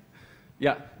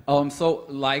 Yeah, so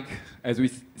like as we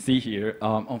see here,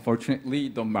 unfortunately,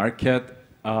 the market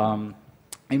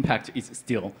impact is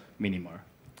still minimal.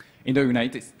 In the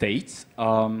United States,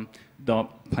 the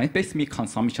plant-based meat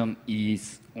consumption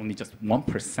is only just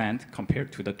 1%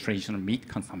 compared to the traditional meat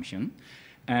consumption.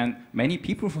 And many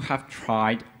people who have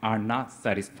tried are not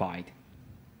satisfied.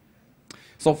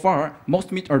 So far,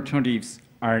 most meat alternatives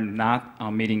are not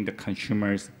meeting the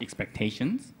consumers'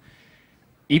 expectations.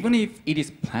 Even if it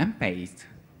is plant-based,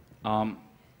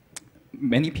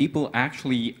 many people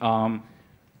actually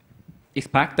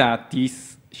expect that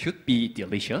this should be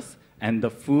delicious and the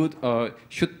food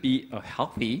should be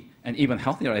healthy and even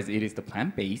healthier as it is the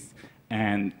plant-based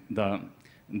and the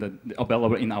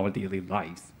available in our daily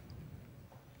lives.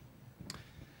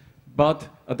 But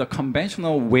the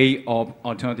conventional way of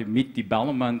alternative meat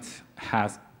development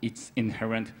has its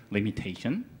inherent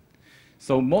limitation.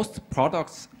 So most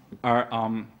products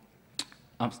are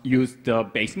use the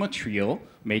base material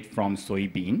made from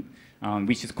soybean,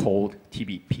 which is called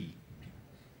TBP.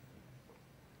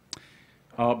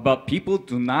 But people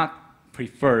do not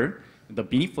prefer the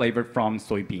bean flavor from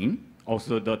soybean,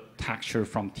 also the texture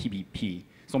from TBP.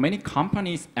 So many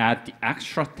companies add the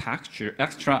extra texture,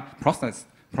 extra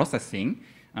processing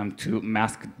to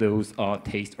mask those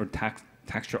taste or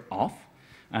texture off,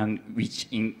 and which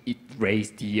it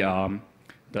raise the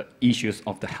issues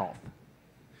of the health.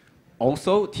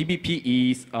 Also,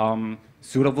 TBP is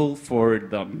suitable for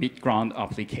the mid-ground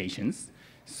applications.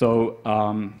 So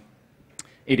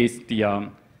it is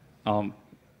the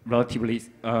relatively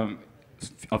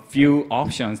a few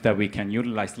options that we can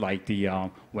utilize, like the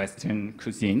Western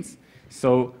cuisines.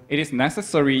 So it is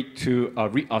necessary to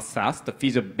reassess the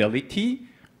feasibility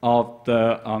of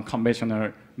the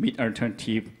conventional meat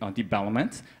alternative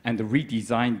development and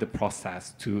redesign the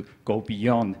process to go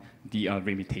beyond the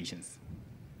limitations.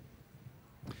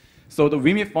 So the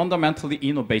WeMeat fundamentally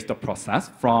innovates the process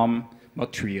from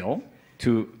material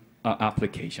to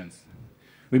applications.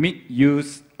 WeMeat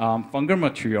use fungal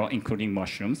material, including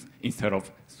mushrooms, instead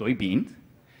of soybeans.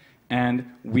 And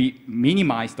we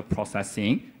minimize the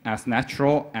processing as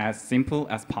natural, as simple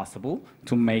as possible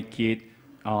to make it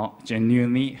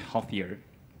genuinely healthier.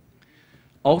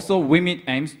 Also, WeMeat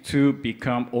aims to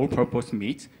become all-purpose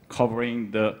meat,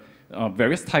 covering the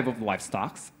various types of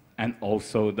livestock and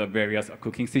also the various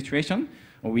cooking situations,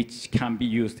 which can be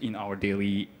used in our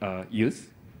daily use.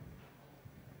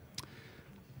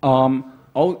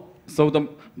 So the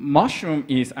mushroom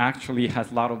has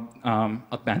a lot of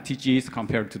advantages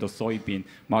compared to the soybean.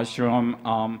 Mushroom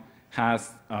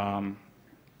has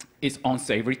its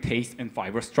unsavory taste and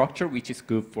fiber structure, which is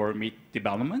good for meat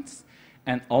developments.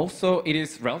 And also, it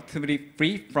is relatively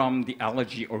free from the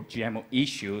allergy or GMO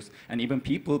issues, and even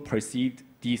people perceive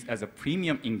these as a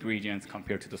premium ingredients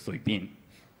compared to the soybean.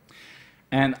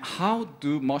 And how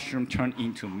do mushrooms turn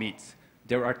into meat?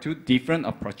 There are two different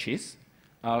approaches.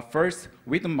 First,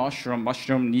 with the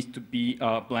mushroom needs to be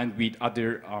blended with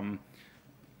other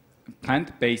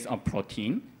plant-based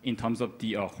protein in terms of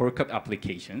the whole cut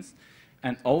applications.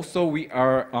 And also, we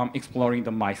are exploring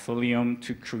the mycelium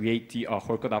to create the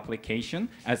whole cut application,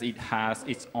 as it has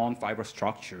its own fiber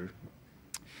structure.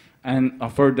 And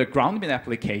for the ground meat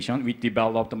application, we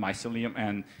developed the mycelium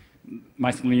and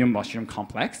mycelium mushroom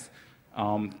complex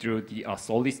through the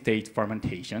solid state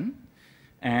fermentation.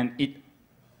 And it,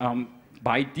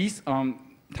 by this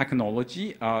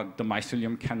technology, the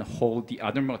mycelium can hold the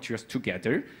other materials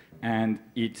together, and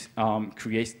it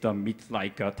creates the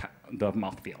meat-like the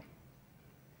mouthfeel.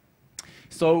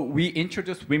 So we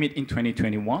introduced WeMeat in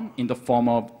 2021 in the form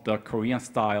of the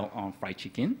Korean-style fried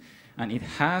chicken, and it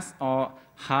has a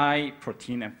high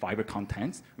protein and fiber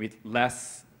contents with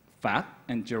less fat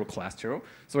and zero cholesterol.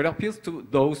 So it appeals to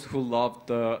those who love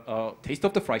the taste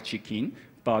of the fried chicken,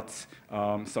 but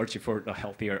searching for a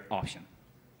healthier option.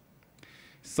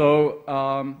 So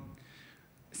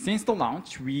since the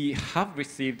launch, we have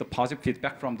received the positive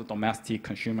feedback from the domestic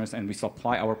consumers, and we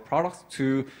supply our products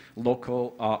to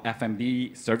local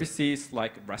F&B services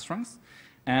like restaurants.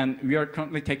 And we are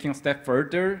currently taking a step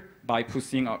further by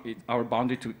pushing our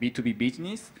boundary to B2B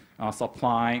business,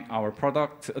 supplying our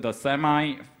product, the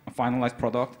semi-finalized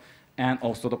product, and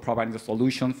also providing the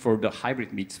solution for the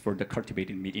hybrid meats for the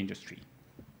cultivated meat industry.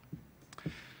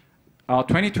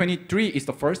 2023 is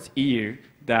the first year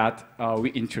that we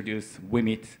introduce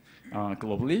WeMeat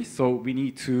globally, so we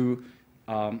need to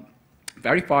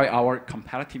verify our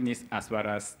competitiveness as well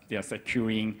as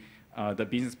securing the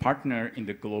business partner in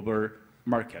the global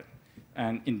market.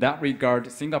 And in that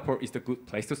regard, Singapore is the good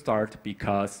place to start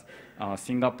because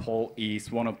Singapore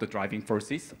is one of the driving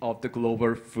forces of the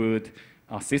global food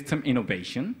system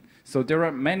innovation. So there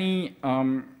are many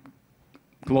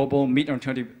global meat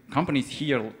alternative companies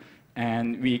here,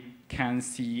 and we can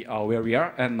see where we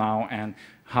are at now and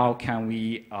how can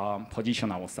we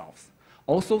position ourselves.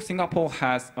 Also, Singapore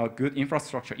has a good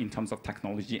infrastructure in terms of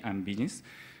technology and business,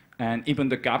 and even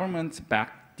the government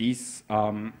backed this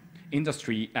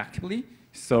industry actively,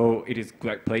 so it is a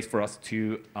great place for us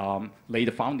to lay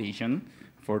the foundation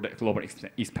for the global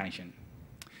expansion.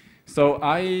 So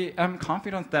I am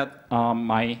confident that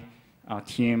my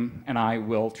team and I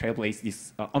will trailblaze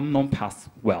this unknown path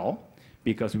well,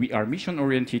 because we are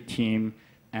mission-oriented team,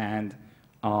 and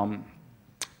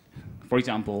for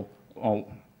example,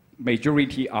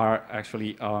 majority are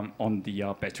actually on the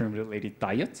vegetarian-related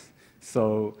diets.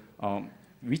 So,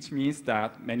 which means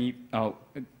that many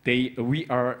we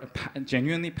are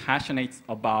genuinely passionate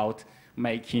about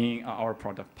making our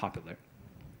product popular.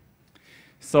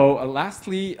 So,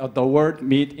 lastly, the word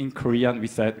meat in Korean we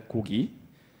said gogi,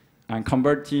 and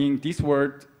converting this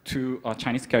word to a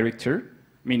Chinese character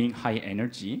meaning high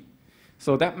energy.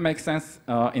 So that makes sense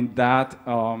in that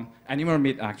animal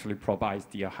meat actually provides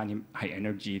the high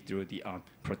energy through the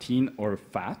protein or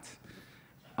fat.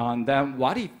 And then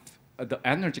what if the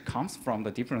energy comes from the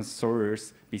different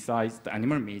sources besides the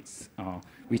animal meats,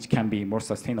 which can be more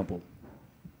sustainable?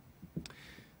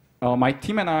 My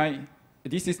team and I,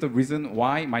 this is the reason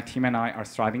why my team and I are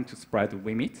striving to spread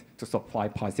WeMeat to supply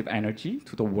positive energy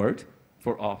to the world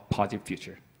for a positive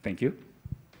future. Thank you.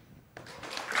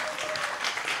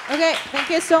 Okay, thank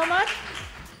you so much.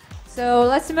 So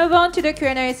let's move on to the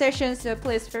Q&A session. So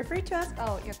please feel free to ask.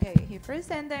 Oh, okay, here first,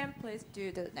 and then please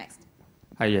do the next.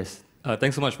 Hi, yes.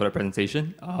 Thanks so much for the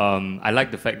presentation. I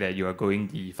like the fact that you are going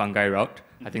the fungi route.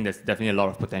 I think there's definitely a lot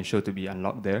of potential to be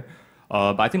unlocked there.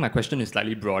 But I think my question is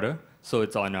slightly broader. So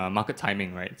it's on market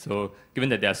timing, right? So given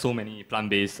that there are so many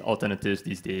plant-based alternatives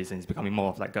these days and it's becoming more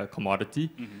of like a commodity,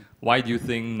 why do you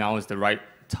think now is the right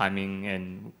timing,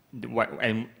 and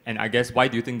I guess why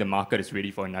do you think the market is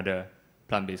ready for another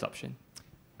plant-based option?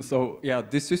 So yeah,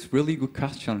 this is really good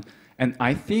question. And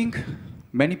I think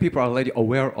many people are already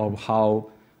aware of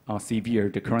how severe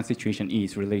the current situation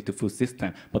is related to food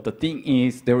system. But the thing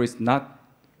is, there is not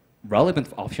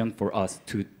relevant option for us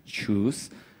to choose,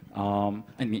 I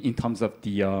mean, in terms of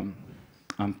the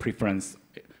preference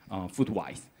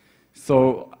food-wise.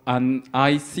 So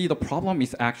I see the problem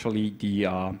is actually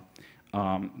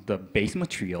the base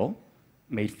material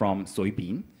made from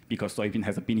soybean, because soybean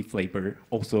has a beany flavor.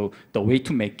 Also, the way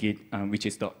to make it, which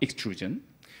is the extrusion,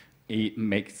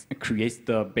 it creates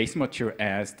the base material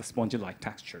as the spongy-like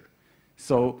texture.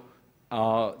 So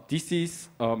this is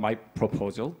my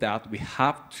proposal that we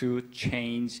have to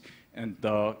change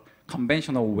the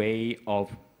conventional way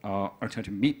of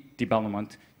alternative meat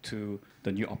development to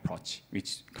the new approach,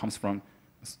 which comes from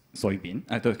soybean,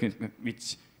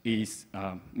 which is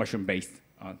mushroom-based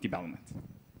development.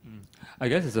 I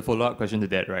guess it's a follow-up question to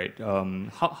that, right?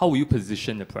 How will you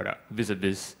position the product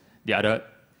vis-a-vis the other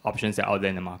options that are out there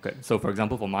in the market? So, for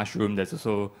example, for mushroom, there's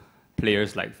also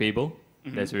players like Fable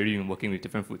that's already been working with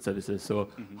different food services. So,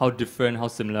 how different, how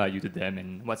similar are you to them,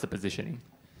 and what's the positioning?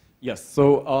 Yes,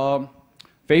 so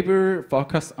Fable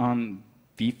focus on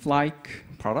beef-like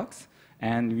products,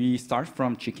 and we start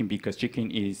from chicken because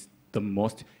chicken is the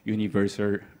most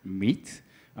universal meat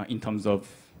in terms of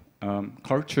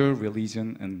culture,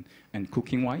 religion, and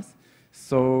cooking-wise.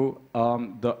 So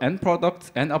the end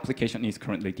product and application is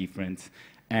currently different,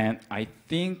 and I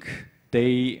think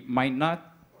they might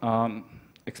not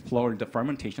explore the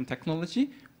fermentation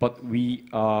technology, but we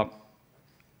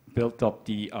built up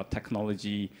the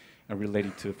technology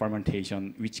related to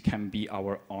fermentation, which can be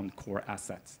our own core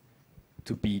assets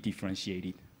to be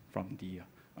differentiated from the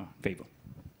Fable.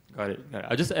 Got it.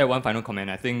 I'll just add one final comment.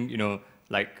 I think,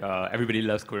 everybody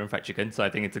loves Korean fried chicken, so I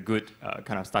think it's a good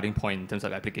kind of starting point in terms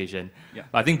of application. Yeah.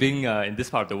 But I think being in this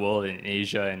part of the world, in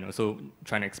Asia, and also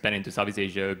trying to expand into Southeast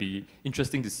Asia, it would be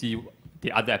interesting to see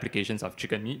the other applications of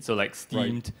chicken meat. So like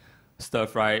steamed,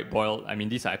 stir-fried, boiled. I mean,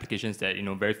 these are applications that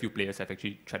very few players have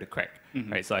actually tried to crack.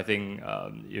 Right. So I think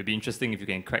it would be interesting if you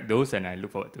can crack those, and I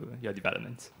look forward to your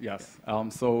developments. Yes.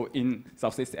 So in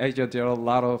Southeast Asia, there are a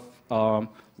lot of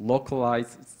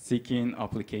localized chicken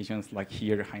applications, like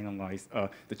here, Hainan rice,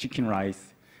 the chicken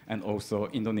rice, and also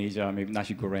Indonesia, maybe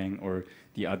nasi goreng or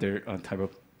the other type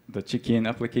of the chicken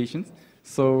applications.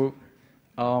 So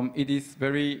it is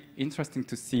very interesting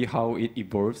to see how it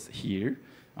evolves here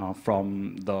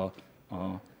from the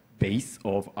base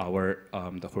of our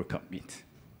the whole cut meat.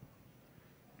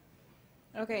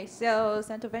 Okay, so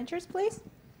Center Ventures, please.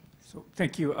 So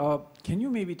thank you. Can you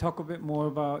maybe talk a bit more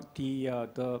about the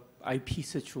IP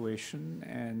situation,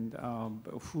 and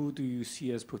who do you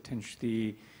see as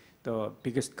potentially the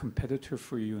biggest competitor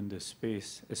for you in this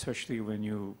space, especially when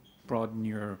you broaden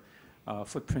your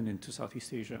footprint into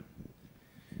Southeast Asia?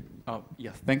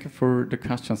 Yes, thank you for the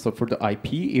question. So for the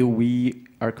IP, we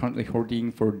are currently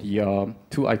holding for the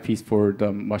two IPs for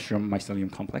the mushroom mycelium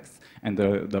complex and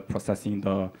the processing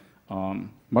the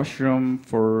mushroom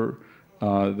for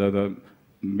the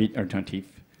meat alternative.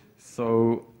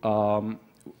 So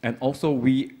and also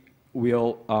we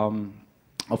will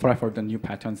apply for the new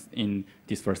patents in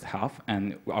this first half,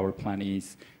 and our plan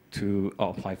is to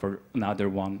apply for another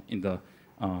one in the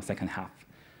second half.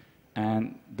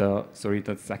 And the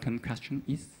second question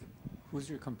is? Who's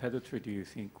your competitor, do you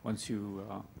think, once you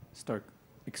start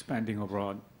expanding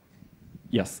abroad?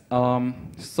 Yes.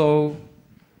 So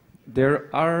there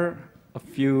are a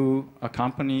few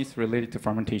companies related to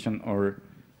fermentation or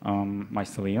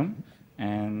mycelium.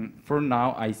 And for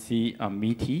now, I see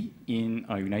Meaty in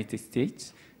United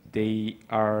States. They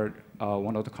are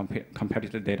one of the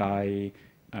competitors that I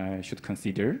should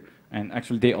consider. And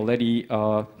actually, they already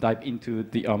dive into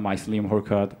the mycelium whole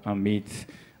cut meat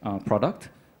product,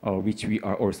 which we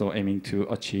are also aiming to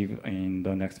achieve in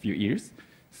the next few years.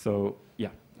 So yeah,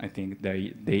 I think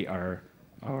they are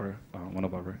one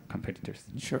of our competitors.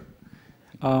 Sure.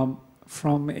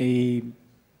 From a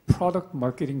product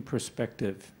marketing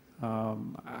perspective,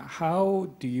 how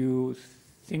do you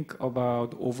think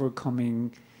about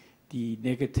overcoming the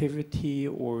negativity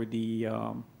or the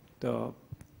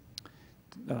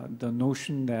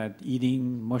notion that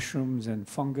eating mushrooms and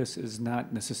fungus is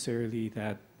not necessarily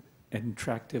that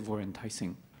attractive or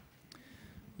enticing?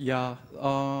 Yeah.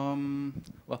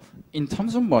 Well, in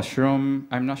terms of mushroom,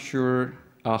 I'm not sure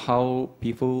how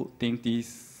people think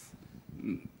this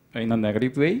in a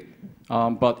negative way.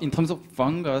 But in terms of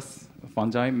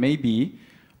fungi, maybe.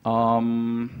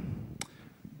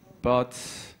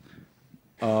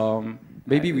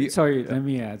 Maybe we... Sorry, let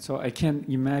me add. So I can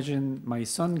imagine my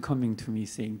son coming to me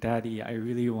saying, "Daddy, I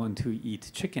really want to eat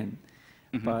chicken."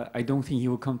 But I don't think he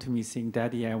will come to me saying,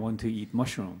 "Daddy, I want to eat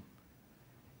mushroom."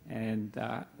 And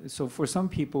so for some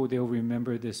people, they'll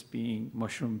remember this being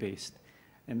mushroom-based.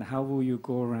 And how will you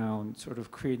go around sort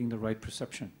of creating the right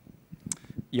perception?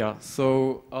 Yeah,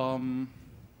 so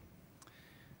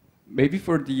maybe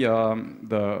for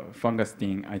the fungus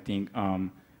thing, I think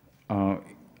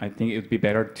it would be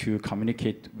better to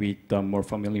communicate with the more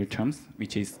familiar terms,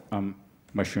 which is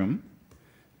mushroom,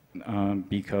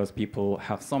 because people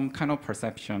have some kind of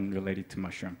perception related to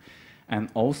mushroom. And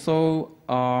also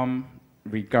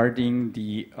regarding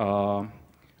the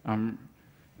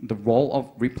the role of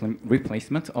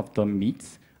replacement of the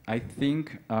meats, I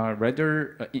think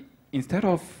rather instead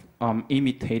of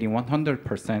imitating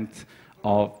 100%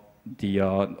 of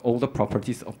all the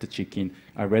properties of the chicken,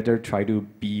 I rather try to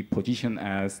be positioned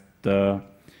as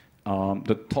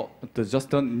just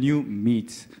the new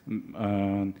meat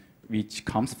which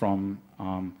comes from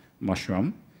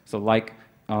mushroom. So like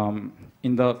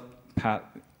in the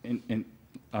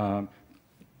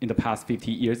past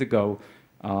 50 years ago,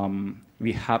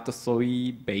 we have the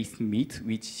soy-based meat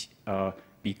which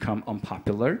become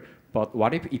unpopular. But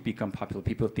what if it become popular?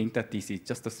 People think that this is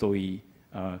just a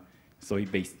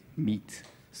soy-based meat.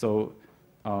 So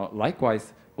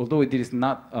likewise, although it is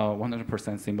not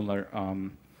 100% similar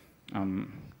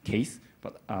case,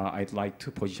 but I'd like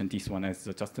to position this one as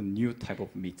just a new type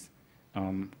of meat,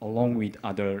 along with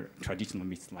other traditional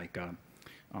meats like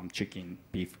chicken,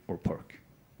 beef, or pork.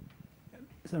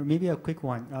 So maybe a quick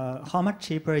one. How much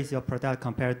cheaper is your product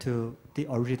compared to the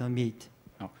original meat?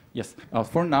 Yes,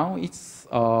 for now, it's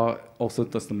also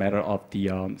just a matter of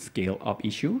the scale-up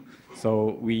issue.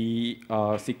 So we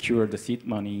secured the seed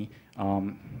money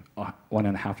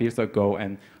 1.5 years ago,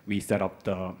 and we set up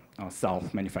the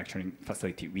self-manufacturing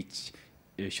facility, which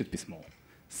should be small.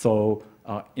 So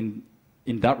in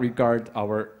that regard,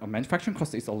 our manufacturing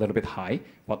cost is a little bit high,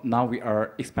 but now we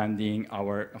are expanding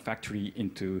our factory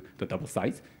into the double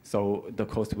size. So the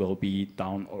cost will be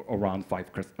down around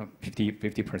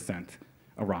 50%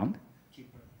 around.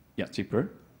 Cheaper. Yeah,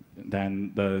 cheaper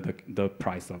than the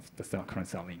price of the current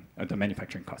selling, the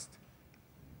manufacturing cost.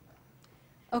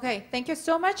 Okay, thank you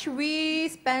so much. We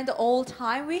spent all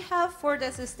time we have for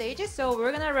this stage, so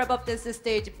we're gonna wrap up this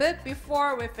stage. But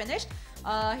before we finish,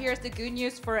 here's the good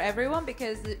news for everyone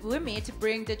because we need to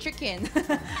bring the chicken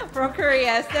from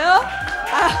Korea. So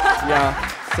yeah,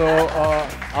 so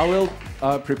I will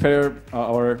prepare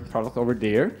our product over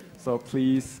there. So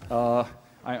please,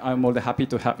 I'm more than happy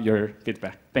to have your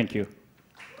feedback. Thank you.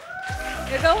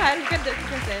 Yeah, go ahead, you can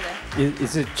say that.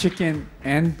 Is it chicken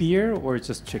and beer or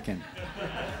just chicken?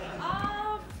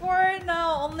 For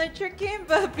now, only chicken,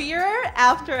 but beer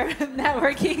after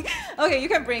networking. Okay, you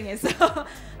can bring it. So,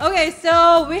 okay,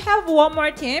 so we have one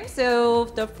more team. So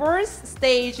the first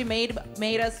stage made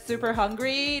us super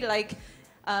hungry, like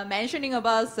mentioning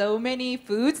about so many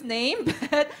foods named.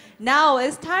 But now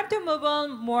it's time to move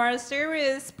on more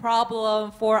serious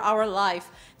problem for our life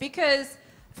because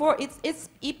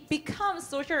it becomes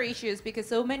social issues because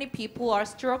so many people are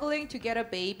struggling to get a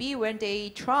baby when they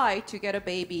try to get a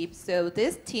baby. So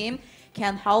this team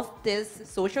can help this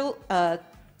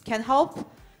can help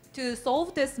to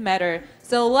solve this matter.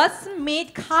 So let's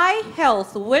meet Kai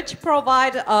Health, which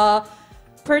provide a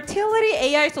fertility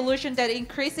AI solution that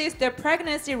increases the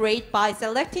pregnancy rate by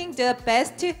selecting the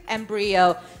best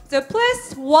embryo. So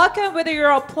please welcome with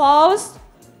your applause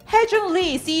Haejun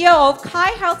Lee, CEO of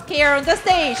Kai Healthcare, on the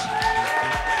stage.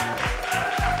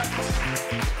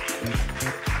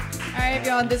 All right,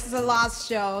 everyone, this is the last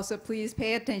show, so please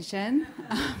pay attention.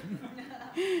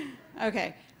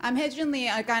 Okay, I'm Haejun Lee,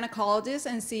 a gynecologist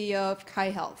and CEO of Kai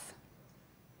Health.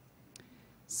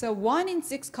 So 1 in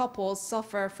 6 couples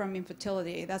suffer from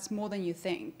infertility. That's more than you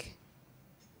think.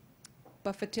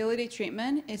 But fertility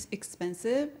treatment is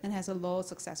expensive and has a low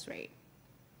success rate.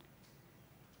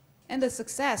 And the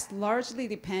success largely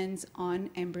depends on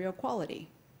embryo quality.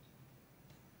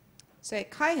 So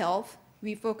at Kai Health,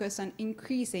 we focus on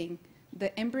increasing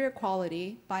the embryo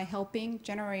quality by helping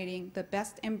generating the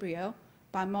best embryo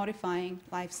by modifying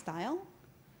lifestyle.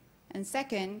 And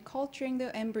second, culturing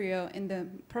the embryo in the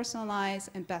personalized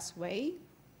and best way.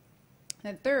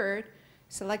 And third,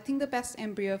 selecting the best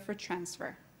embryo for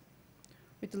transfer.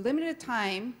 With the limited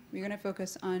time, we're going to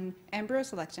focus on embryo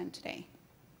selection today.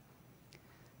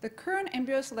 The current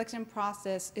embryo selection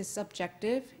process is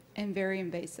subjective and very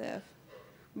invasive.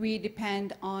 We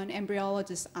depend on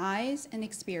embryologists' eyes and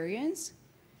experience,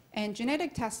 and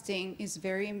genetic testing is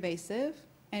very invasive,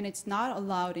 and it's not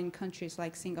allowed in countries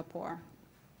like Singapore.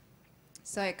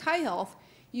 So at Kai Health,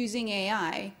 using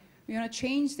AI, we're going to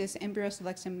change this embryo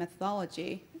selection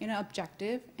methodology in an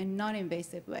objective and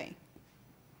non-invasive way.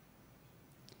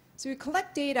 So we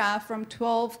collect data from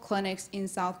 12 clinics in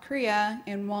South Korea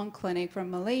and 1 clinic from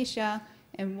Malaysia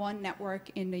and 1 network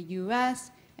in the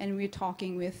US, and we're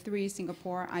talking with 3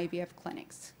 Singapore IVF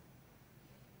clinics.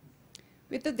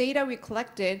 With the data we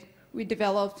collected, we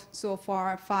developed so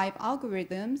far 5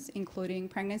 algorithms, including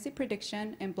pregnancy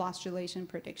prediction and blastulation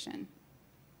prediction.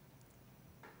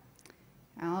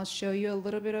 I'll show you a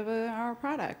little bit of our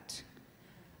product.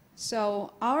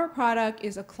 So our product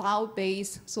is a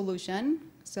cloud-based solution.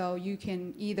 So you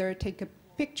can either take a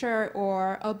picture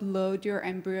or upload your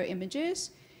embryo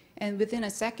images, And within a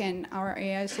second, our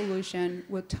AI solution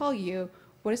will tell you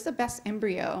what is the best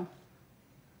embryo.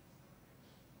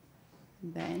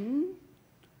 Then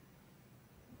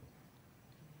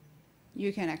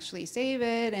you can actually save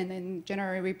it and then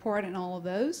generate a report and all of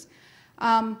those.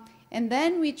 And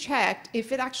then we checked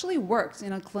if it actually works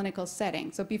in a clinical setting.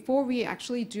 So before we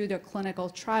actually do the clinical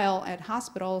trial at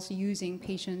hospitals using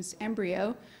patients'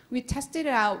 embryo, we tested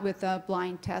it out with a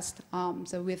blind test,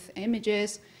 so with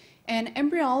images. And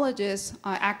embryologist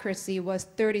accuracy was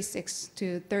 36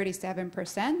 to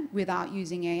 37% without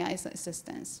using AI's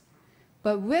assistance.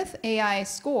 But with AI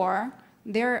score,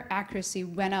 their accuracy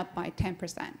went up by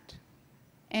 10%.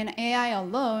 And AI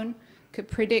alone could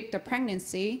predict the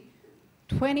pregnancy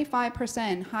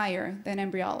 25% higher than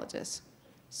embryologists.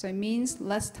 So it means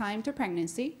less time to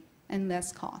pregnancy and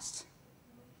less cost.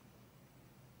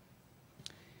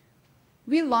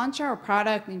 We launched our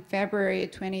product in February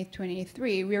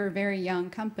 2023. We were a very young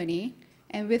company.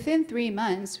 And within 3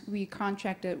 months, we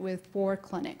contracted with 4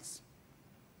 clinics.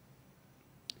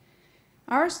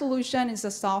 Our solution is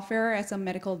a software as a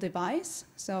medical device.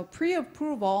 So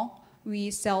pre-approval,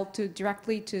 we sell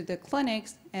directly to the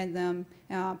clinics and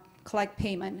collect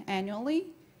payment annually.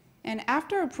 And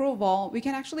after approval, we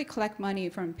can actually collect money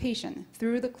from patient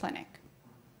through the clinic.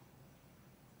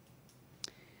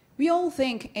 We all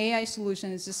think AI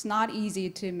solution is just not easy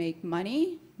to make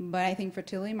money, but I think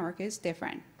fertility market is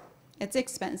different. It's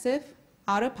expensive,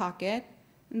 out of pocket,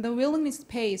 and the willingness to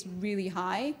pay is really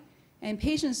high, and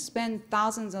patients spend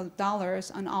thousands of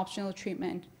dollars on optional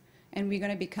treatment, and we're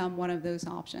going to become one of those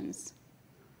options.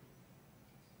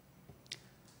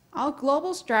 Our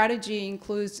global strategy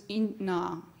includes in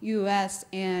US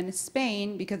and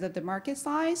Spain because of the market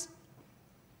size.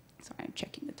 Sorry, I'm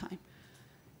checking the time.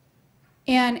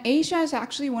 And Asia is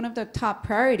actually one of the top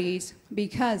priorities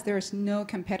because there's no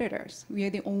competitors. We are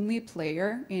the only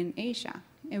player in Asia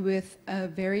and with a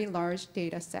very large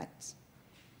data set.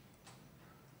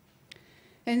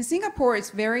 And Singapore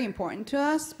is very important to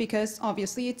us because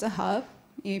obviously it's a hub.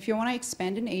 If you want to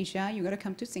expand in Asia, you got to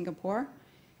come to Singapore.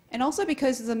 And also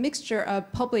because it's a mixture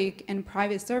of public and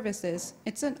private services,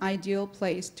 it's an ideal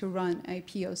place to run a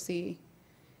POC.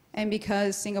 And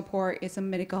because Singapore is a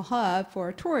medical hub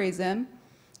for tourism,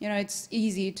 it's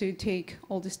easy to take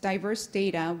all this diverse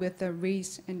data with the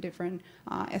race and different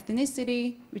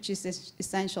ethnicity, which is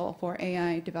essential for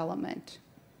AI development.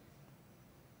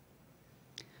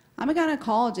 I'm a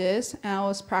gynecologist, and I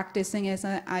was practicing as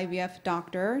an IVF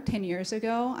doctor 10 years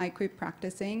ago. I quit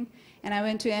practicing, and I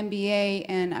went to MBA,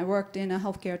 and I worked in a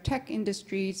healthcare tech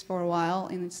industries for a while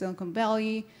in Silicon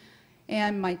Valley.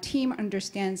 And my team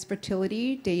understands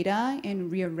fertility data,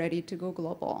 and we are ready to go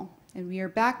global. And we are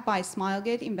backed by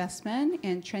SmileGate Investment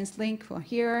and TransLink for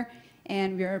here,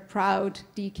 and we are a proud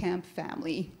DCamp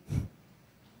family.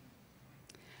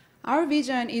 Our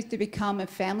vision is to become a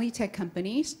family tech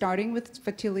company, starting with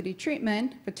fertility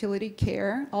treatment, fertility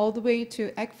care, all the way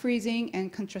to egg freezing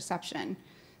and contraception.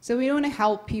 So we want to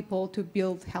help people to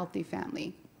build healthy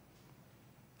family.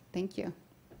 Thank you.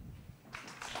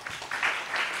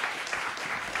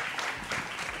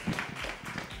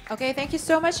 Okay, thank you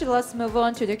so much. Let's move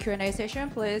on to the Q&A session.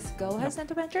 Please go ahead,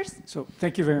 Center Ventures. So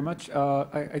thank you very much.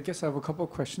 I guess I have a couple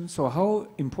of questions. So how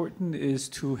important is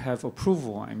to have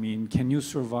approval? I mean, can you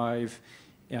survive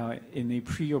in a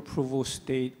pre-approval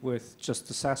state with just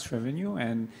the SaaS revenue?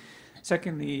 And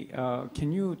secondly,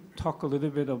 can you talk a little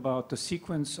bit about the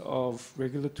sequence of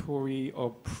regulatory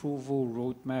approval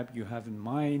roadmap you have in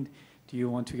mind? Do you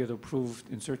want to get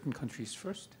approved in certain countries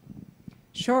first?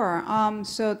 Sure.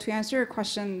 So to answer your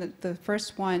question, the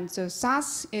first one, so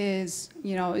SaaS is,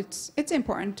 it's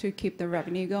important to keep the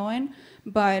revenue going,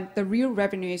 but the real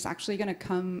revenue is actually going to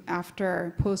come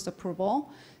after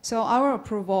post-approval. So our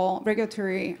approval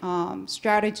regulatory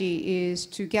strategy is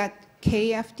to get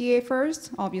KFDA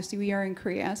first. Obviously, we are in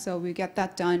Korea, so we get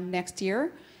that done next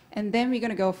year. And then we're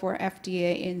going to go for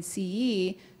FDA and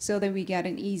CE so that we get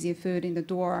an easy foot in the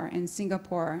door in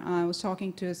Singapore. I was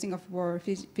talking to Singapore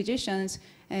physicians,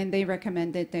 and they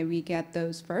recommended that we get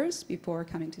those first before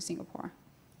coming to Singapore.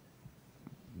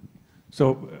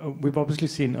 So we've obviously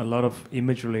seen a lot of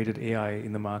image-related AI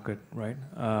in the market, right?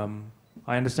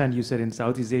 I understand you said in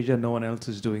Southeast Asia, no one else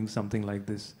is doing something like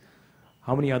this.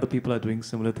 How many other people are doing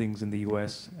similar things in the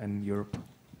US and Europe?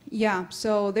 Yeah,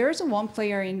 so there's one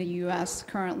player in the US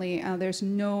currently. There's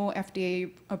no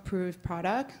FDA-approved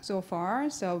product so far,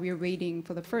 so we're waiting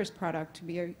for the first product to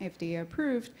be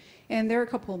FDA-approved. And there are a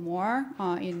couple more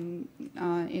in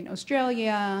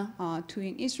Australia, two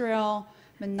in Israel,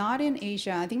 but not in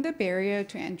Asia. I think the barrier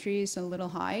to entry is a little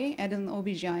high. As an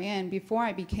OBGYN, before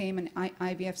I became an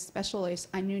IVF specialist,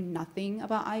 I knew nothing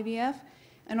about IVF.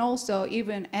 And also,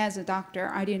 even as a doctor,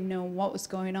 I didn't know what was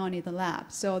going on in the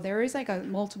lab. So there is like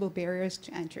multiple barriers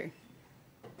to entry.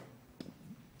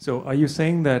 So are you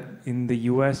saying that in the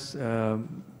US,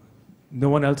 no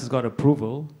one else has got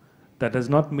approval? That does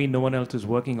not mean no one else is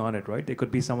working on it, right? There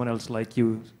could be someone else like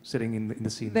you sitting in the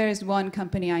scene. There's one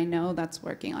company I know that's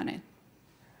working on it.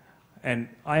 And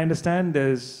I understand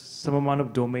there's some amount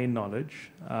of domain knowledge.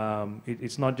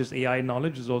 It's not just AI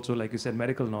knowledge, it's also, like you said,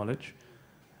 medical knowledge.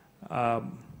 But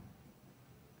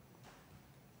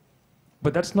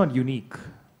that's not unique.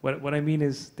 What I mean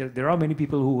is there are many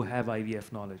people who have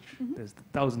IVF knowledge. Mm-hmm. There's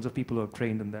thousands of people who have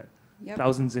trained in that. Yep.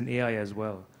 Thousands in AI as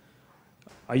well.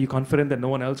 Are you confident that no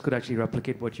one else could actually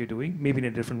replicate what you're doing, maybe in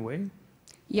a different way?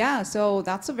 Yeah, so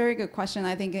that's a very good question.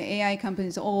 I think AI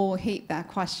companies all hate that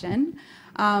question.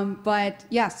 But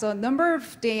yeah, so number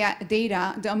of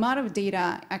data, the amount of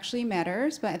data actually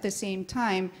matters, but at the same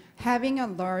time, having a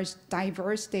large,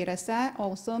 diverse data set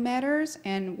also matters.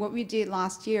 And what we did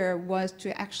last year was to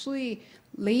actually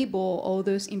label all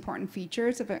those important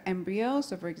features of an embryo.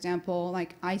 So for example,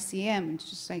 like ICM, it's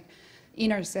just like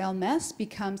inner cell mass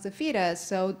becomes the fetus.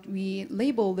 So we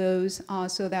label those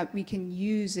so that we can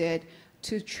use it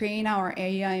to train our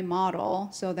AI model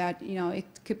so that it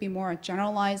could be more a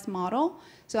generalized model.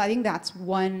 So I think that's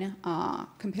one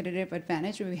competitive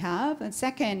advantage we have. And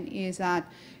second is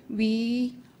that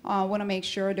we want to make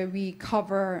sure that we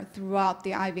cover throughout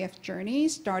the IVF journey,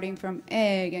 starting from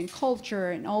egg and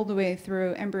culture and all the way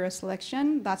through embryo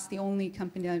selection. That's the only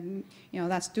company that,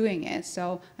 that's doing it.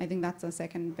 So I think that's a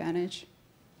second advantage.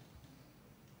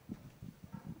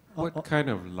 What kind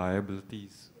of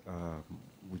liabilities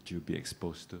would you be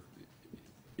exposed to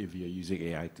if you're using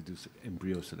AI to do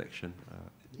embryo selection?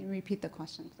 Can you repeat the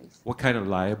question, please? What kind of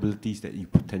liabilities that you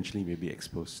potentially may be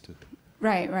exposed to?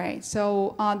 Right.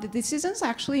 So the decisions are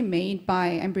actually made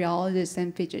by embryologists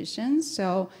and physicians.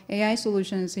 So AI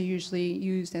solutions are usually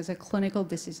used as a clinical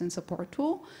decision support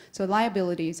tool. So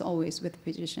liability is always with the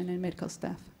physician and medical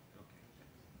staff.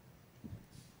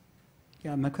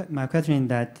 Yeah, my question is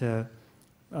that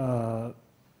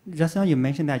just now you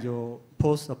mentioned that your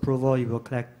post-approval, you will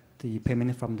collect the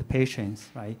payment from the patients,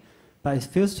 right? But it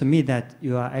feels to me that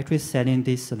you are actually selling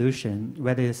this solution,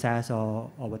 whether it's SaaS or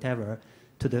whatever,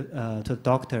 to the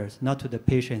doctors, not to the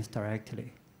patients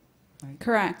directly. Right?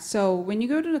 Correct. So when you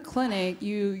go to the clinic,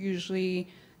 you usually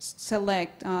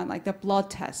select like the blood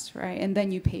test, right? And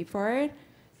then you pay for it.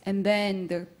 And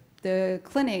then the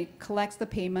clinic collects the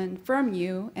payment from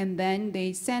you, and then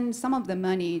they send some of the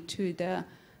money to the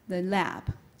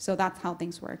lab. So that's how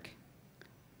things work.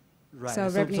 Right. So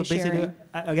revenue basically, sharing.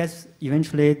 I guess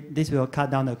eventually this will cut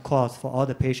down the cost for all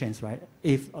the patients, right?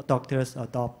 If doctors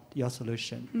adopt your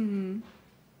solution. Mm-hmm.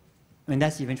 And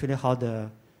that's eventually how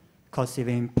the cost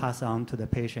saving pass on to the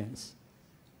patients.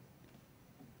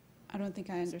 I don't think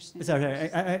I understand.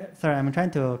 Sorry, I'm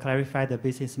trying to clarify the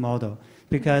business model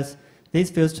because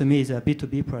this feels to me is a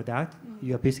B2B product. Mm-hmm.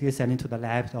 You're basically selling to the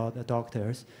labs or the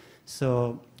doctors.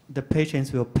 So the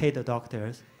patients will pay the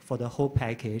doctors for the whole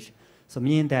package. So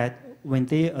meaning that when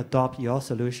they adopt your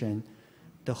solution,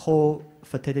 the whole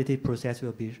fertility process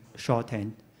will be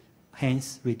shortened,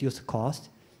 hence reduced cost.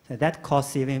 So that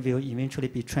cost saving will eventually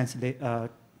be translated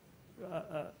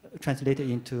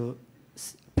into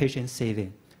patient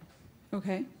saving.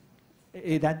 Okay.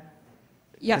 Is that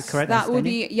yes, the correct that would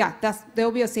understanding? be there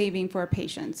will be a saving for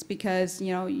patients because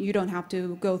you don't have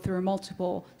to go through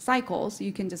multiple cycles.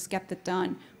 You can just get it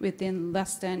done within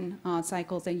less than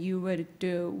cycles that you would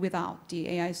do without the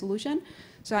AI solution.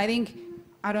 So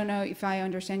I don't know if I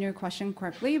understand your question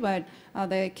correctly, but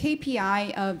the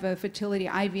KPI of a fertility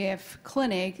IVF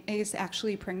clinic is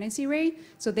actually pregnancy rate.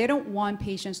 So they don't want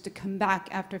patients to come back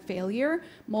after failure.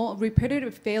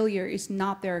 Repetitive failure is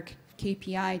not their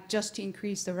KPI just to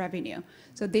increase the revenue.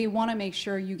 So they want to make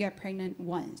sure you get pregnant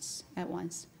at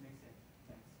once.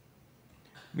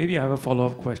 Maybe I have a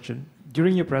follow-up question.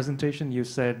 During your presentation, you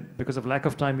said because of lack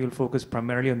of time, you'll focus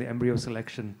primarily on the embryo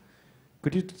selection.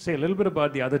 Could you say a little bit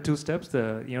about the other two steps,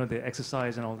 the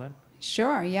exercise and all that?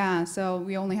 Sure, yeah. So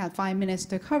we only had 5 minutes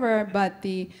to cover, but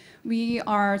we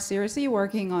are seriously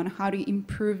working on how to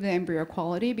improve the embryo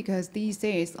quality because these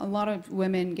days a lot of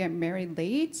women get married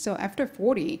late. So after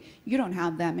 40, you don't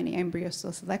have that many embryos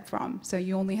to select from. So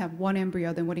you only have one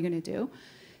embryo, then what are you going to do?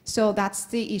 So that's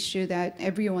the issue that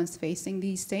everyone's facing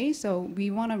these days. So we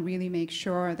want to really make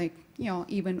sure that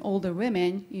even older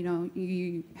women,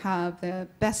 you have the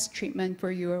best treatment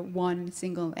for your one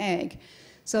single egg.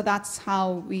 So that's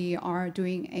how we are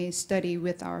doing a study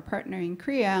with our partner in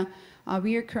Korea.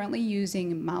 We are currently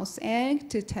using mouse egg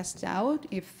to test out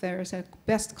if there's a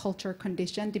best culture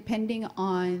condition depending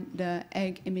on the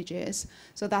egg images.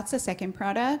 So that's the second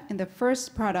product. And the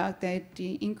first product, that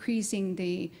increasing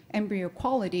the embryo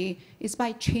quality, is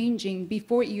by changing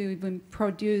before you even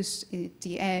produce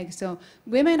the egg. So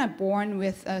women are born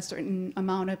with a certain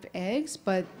amount of eggs,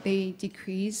 but they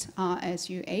decrease as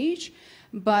you age.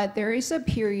 But there is a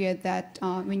period that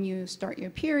when you start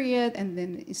your period and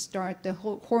then you start the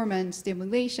hormone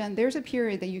stimulation, there's a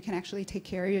period that you can actually take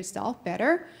care of yourself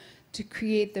better to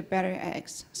create the better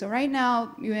eggs. So right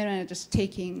now, women are just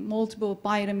taking multiple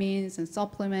vitamins and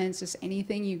supplements, just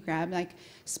anything you grab, like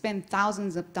spend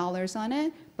thousands of dollars on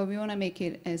it. But we want to make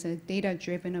it as a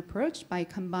data-driven approach by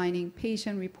combining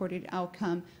patient-reported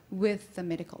outcome with the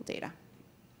medical data.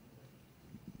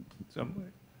 So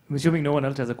I'm assuming no one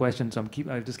else has a question, so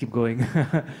I'll just keep going.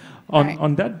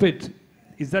 On that bit,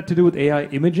 is that to do with AI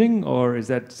imaging, or is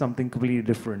that something completely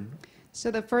different?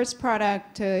 So the first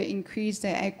product to increase the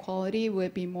egg quality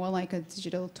would be more like a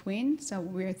digital twin. So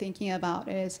what we're thinking about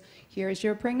is, here's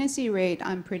your pregnancy rate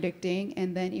I'm predicting,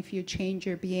 and then if you change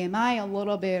your BMI a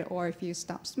little bit, or if you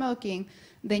stop smoking,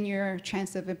 then your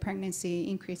chance of a pregnancy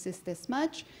increases this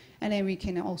much. And then we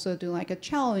can also do like a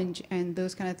challenge and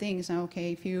those kind of things.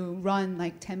 Okay, if you run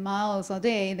like 10 miles a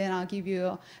day, then I'll give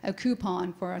you a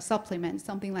coupon for a supplement,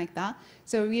 something like that.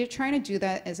 So we are trying to do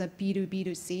that as a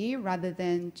B2B2C rather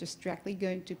than just directly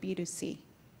going to B2C.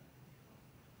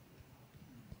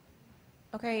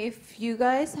 Okay, if you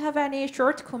guys have any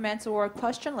short comments or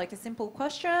question, like a simple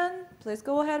question, please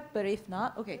go ahead. But if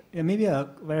not, okay. Yeah, maybe a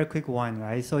very quick one,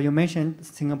 right? So you mentioned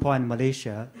Singapore and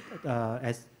Malaysia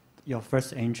as your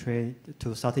first entry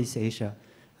to Southeast Asia.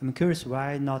 I'm curious,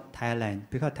 why not Thailand?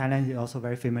 Because Thailand is also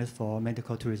very famous for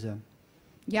medical tourism.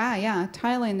 Yeah.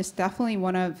 Thailand is definitely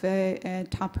one of the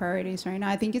top priorities right now.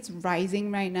 I think it's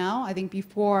rising right now. I think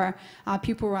before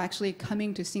people were actually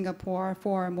coming to Singapore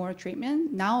for more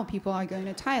treatment. Now people are going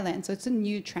to Thailand. So it's a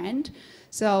new trend.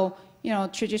 So,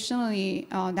 traditionally,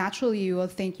 naturally, you will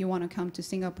think you want to come to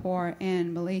Singapore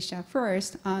and Malaysia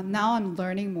first. Now I'm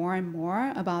learning more and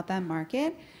more about that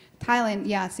market. Thailand,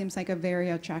 yeah, seems like a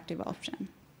very attractive option.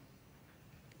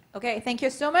 Okay, thank you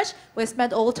so much. We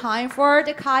spent all time for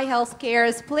the Kai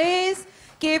Healthcares. Please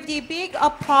give the big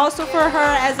applause for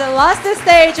her as the last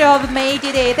stage of May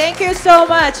Day. Thank you so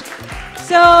much.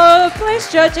 So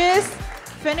please, judges,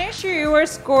 finish your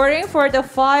scoring for the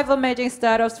 5 amazing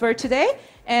startups for today.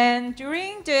 And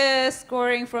during the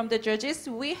scoring from the judges,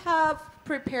 we have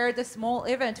prepared a small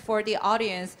event for the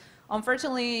audience.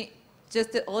 Unfortunately,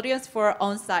 just the audience for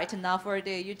on-site, not for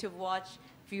the YouTube Watch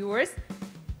viewers.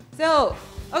 So,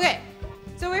 okay.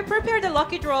 So we prepared the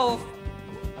lucky draw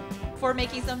for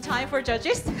making some time for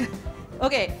judges.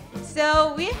 Okay,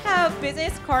 so we have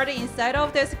business card inside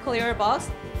of this clear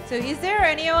box. So is there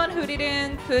anyone who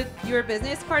didn't put your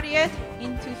business card yet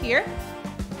into here?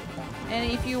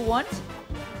 And if you want,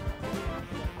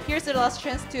 here's the last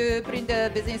chance to put in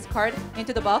the business card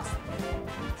into the box.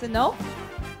 So no?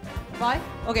 Why?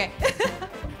 Okay.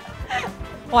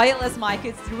 Wireless mic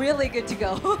is really good to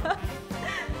go.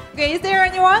 Okay, is there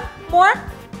anyone more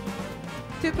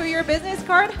to put your business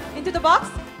card into the box?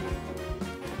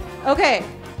 Okay,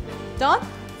 done.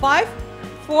 5,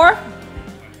 4,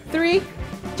 3,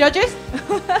 judges.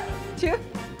 2.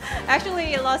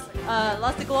 Actually, last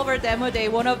Global Demo Day,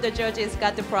 one of the judges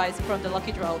got the prize from the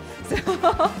lucky draw. So,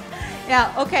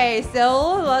 yeah. Okay,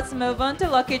 so let's move on to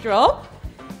lucky draw.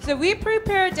 So we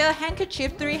prepared the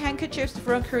handkerchief, 3 handkerchiefs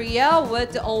from Korea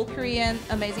with the all Korean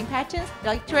amazing patterns,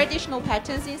 like traditional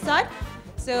patterns inside.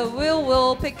 So we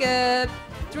will pick up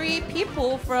 3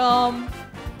 people from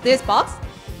this box.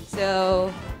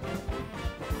 So,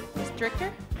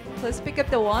 instructor, please pick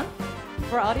up the one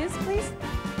for audience, please.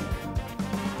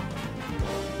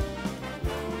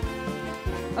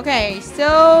 Okay,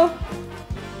 so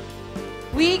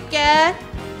we get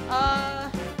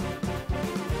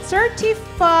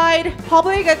certified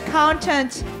public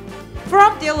accountant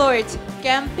from Deloitte,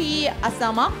 Gampi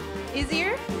Asama. Is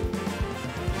here?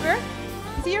 Where?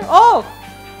 Is here? Oh!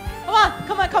 Come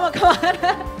on.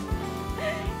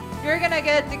 You're gonna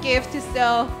get the gift,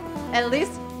 so at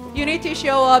least you need to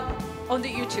show up on the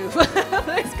YouTube.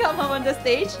 Please come up on the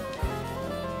stage.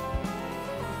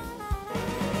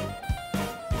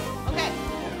 Okay.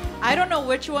 I don't know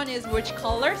which one is which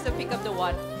color, so pick up the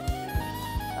one.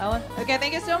 That one? Okay,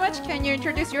 thank you so much. Can you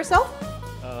introduce yourself?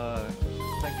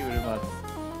 Thank you very much.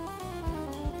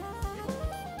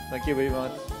 Thank you very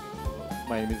much.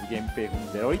 My name is Genpei from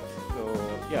Deloitte. So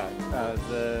yeah,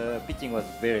 the pitching was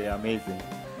very amazing.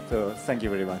 So thank you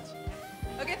very much.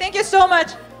 Okay, thank you so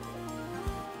much.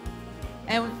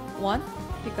 And one,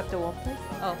 pick up the one first.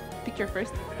 Oh, picture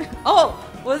first. Oh,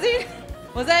 was it?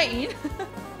 Was I in?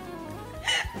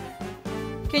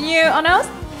 Can you announce?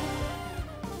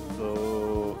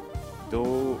 So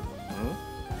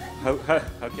how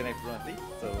can I pronounce it?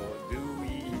 So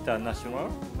Dewey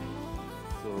International.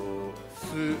 So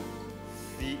Su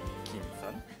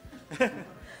Si-kin-san.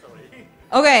 Sorry.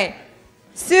 Okay,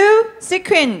 Sue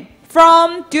Sequin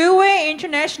from Dewey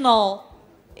International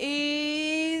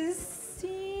is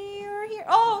here.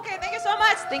 Oh, okay, thank you so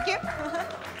much. Thank you.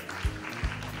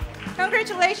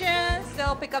 Congratulations.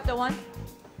 So pick up the one.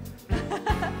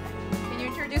 Can you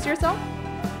introduce yourself?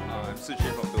 I'm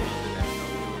Suchi from Dewey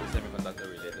International, semiconductor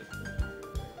related,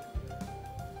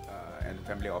 and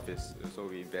family office. So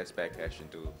we invest back cash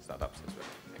into startups as well.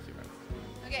 Thank you very much.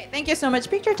 Okay, thank you so much.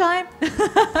 Picture time.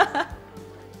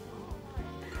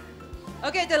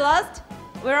 Okay, the last.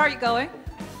 Where are you going?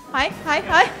 Hi, hi,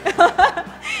 hi.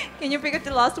 Can you pick up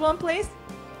the last one, please?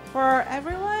 For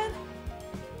everyone?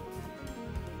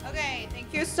 Okay,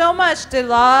 thank you so much. The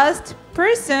last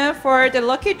person for the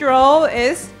lucky draw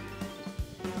is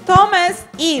Thomas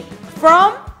Ip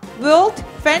from Wilt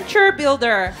Venture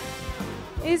Builder.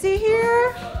 Is he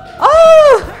here?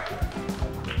 Oh!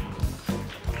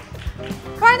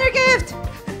 Final gift!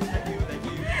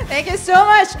 Thank you so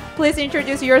much. Please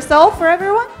introduce yourself for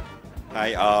everyone.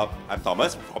 Hi, I'm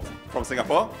Thomas from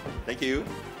Singapore. Thank you.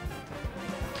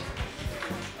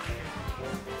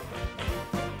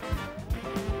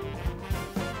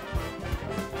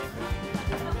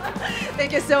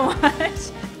 Thank you so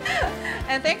much.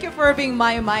 And thank you for being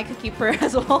my mic keeper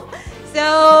as well.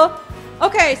 So,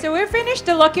 okay, so we finished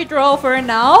the lucky draw for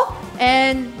now.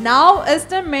 And now is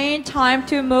the main time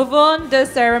to move on the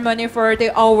ceremony for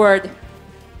the award.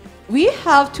 We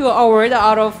have 2 awards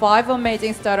out of 5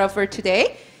 amazing startups for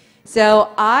today. So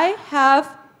I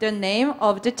have the name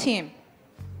of the team.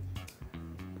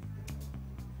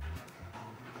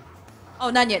 Oh,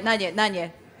 not yet, not yet, not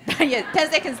yet. Not yet.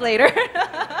 10 seconds later.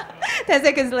 10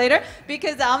 seconds later,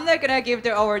 because I'm not gonna give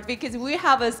the award because we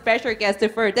have a special guest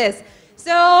for this.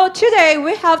 So today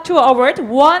we have 2 awards.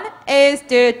 One is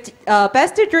the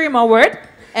Best Dream Award,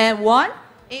 and one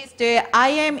is the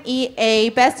IMEA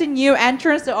Best New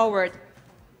Entrance Award.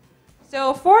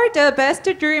 So for the Best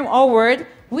Dream Award,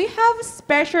 we have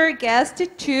special guest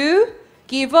to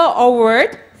give an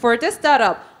award for the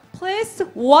startup. Please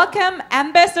welcome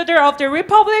Ambassador of the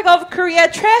Republic of Korea,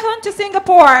 Choi-hun, to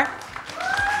Singapore.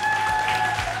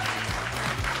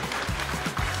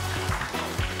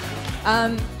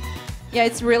 Yeah,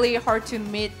 it's really hard to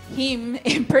meet him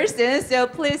in person, so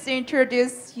please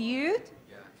introduce you.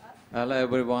 Hello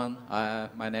everyone,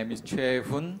 my name is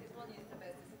Choi-hun.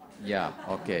 Yeah,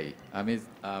 okay.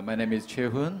 My name is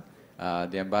Choi-hun,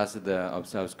 the ambassador of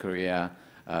South Korea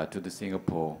to the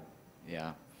Singapore.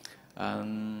 Yeah.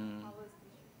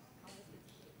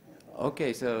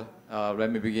 Okay, so let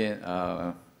me begin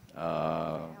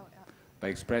by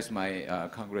express my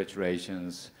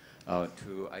congratulations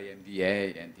to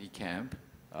IMDA and DCamp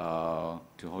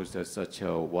to host such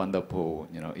a wonderful,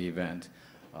 event.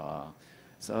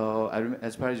 So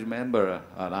as far as I remember,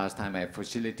 last time I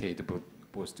facilitated both,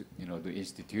 the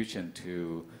institution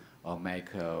to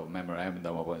make a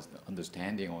memorandum of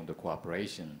understanding on the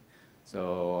cooperation.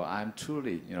 So I'm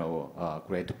truly,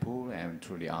 grateful and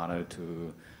truly honored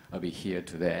to be here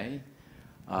today.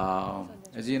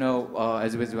 As you know,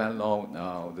 as is well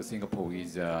known, the Singapore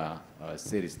is a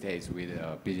city-state with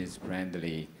a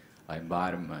business-friendly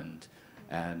environment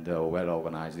and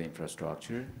well-organized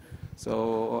infrastructure.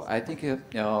 So I think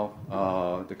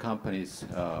the companies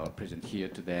present here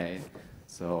today,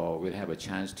 so we'll have a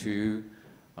chance to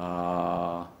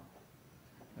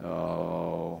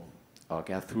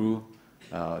get through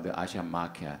the Asian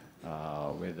market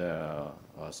with the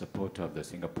support of the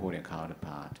Singaporean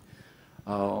counterpart.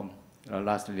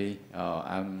 Lastly,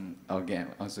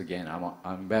 once again,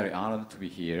 I'm very honored to be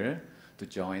here to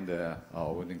join the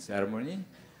awarding ceremony.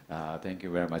 Thank you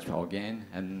very much again.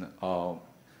 And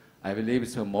I believe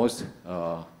so most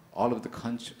all of the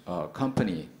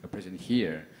company present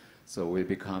here, so will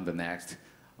become the next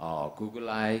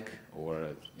Google-like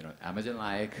or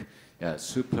Amazon-like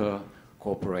super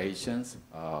corporations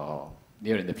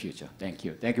near in the future. Thank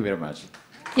you. Thank you very much.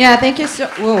 Yeah, thank you so.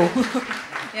 Whoa.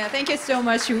 Yeah, thank you so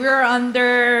much. We're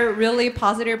under really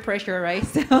positive pressure, right?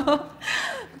 So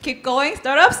keep going,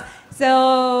 startups.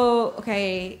 So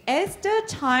okay, it's the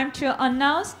time to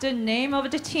announce the name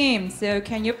of the team. So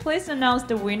can you please announce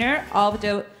the winner of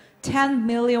the 10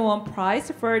 million won prize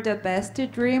for the Best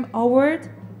Dream Award?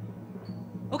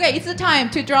 Okay, it's the time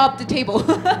to drop the table.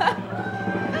 As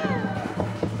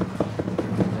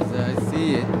I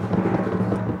see it,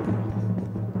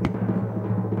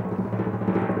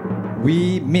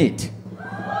 we meet.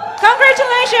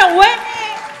 Congratulations, winning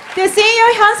the CEO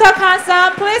Hyun-Suk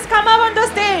Han-san. Please come up on the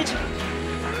stage.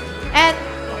 And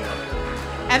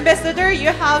Ambassador, you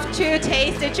have to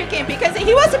taste the chicken because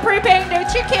he was preparing the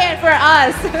chicken for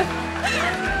us.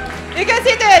 You can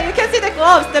see the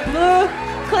gloves, the blue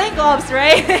clean gloves,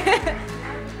 right?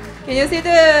 Can you see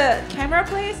the camera,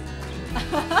 please?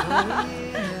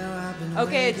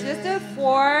 Okay, just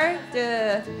for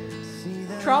the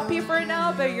trophy for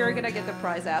now, but you're gonna get the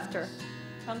prize after.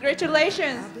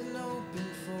 Congratulations!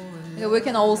 We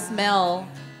can all smell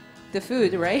the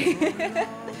food, right?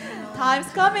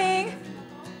 Time's coming.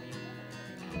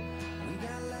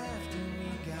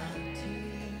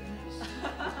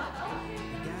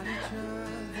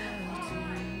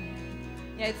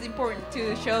 Yeah, it's important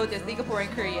to show the Singapore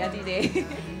and Korea today.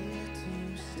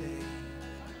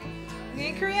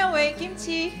 In Korean way,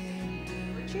 kimchi,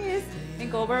 cheese, in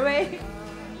Gober way.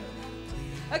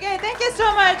 Okay, thank you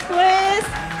so much. Please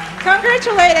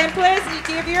congratulate and please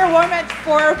give your warm hand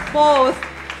for both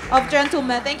of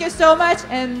gentlemen. Thank you so much,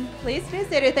 and please be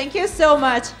seated. Thank you so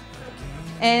much.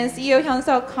 And CEO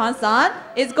Hyun-Suk Han-san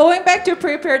is going back to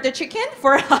prepare the chicken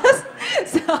for us.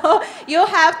 So you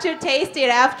have to taste it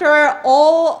after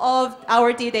all of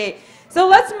our D-Day. So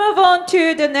let's move on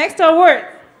to the next award.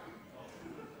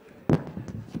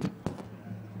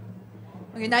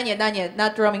 Okay, not yet,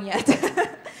 not drumming yet.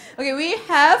 Okay, we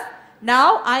have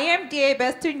now IMDA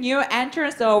Best New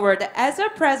Entrance Award. As a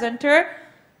presenter,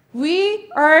 we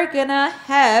are gonna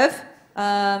have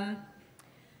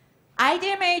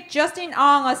IDMA Justin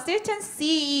Ong, Assistant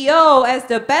CEO, as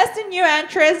the Best New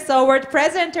Entrance Award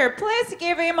presenter. Please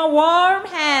give him a warm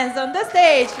hands on the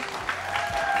stage.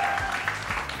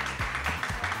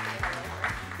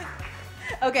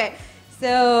 Okay,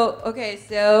 so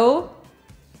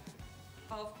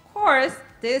of course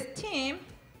this team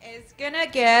is gonna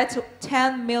get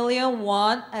 10 million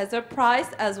won as a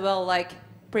prize as well, like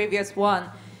previous one.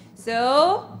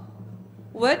 So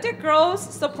what the gross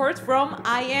support from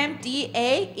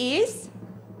IMDA is?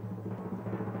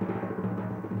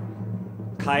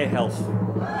 Kai Health.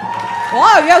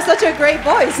 Wow, you have such a great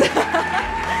voice.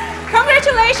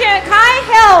 Congratulations, Kai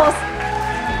Health.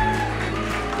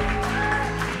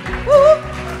 Woo.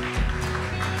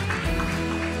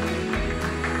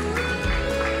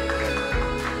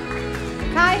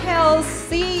 Kai Health,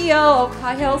 CEO of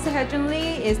Kai Health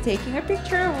Heavenly, is taking a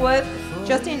picture with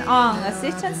Justin Ong,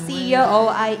 Assistant CEO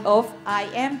of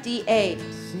IMDA.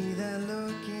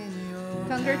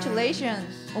 Congratulations.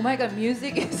 Oh my god,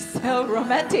 music is so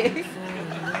romantic.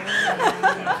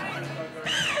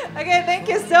 Okay, thank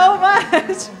you so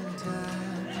much.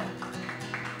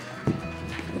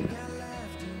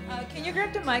 Can you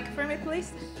grab the mic for me,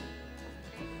 please?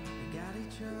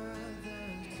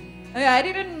 Okay, I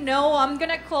didn't know I'm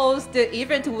gonna close the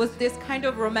event with this kind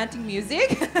of romantic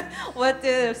music with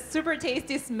the super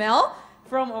tasty smell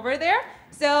from over there.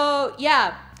 So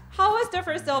yeah, how was the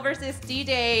first overseas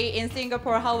D-Day in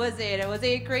Singapore? How was it? Was it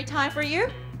a great time for you?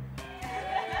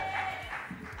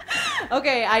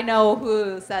 Okay, I know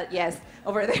who said yes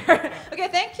over there. Okay,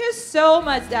 thank you so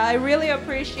much. I really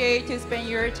appreciate to spend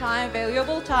your time,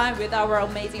 valuable time with our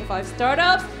amazing 5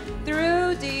 startups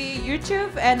through the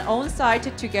YouTube and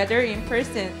on-site together in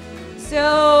person.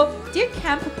 So the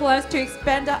camp plans to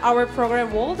expand our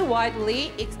program worldwide,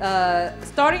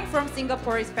 starting from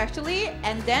Singapore especially,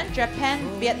 and then Japan,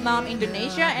 Vietnam,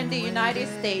 Indonesia, and the United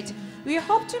States. We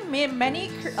hope to meet many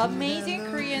amazing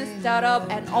Korean startups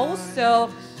and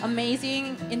also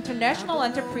amazing international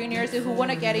entrepreneurs who want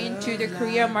to get into the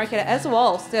Korean market as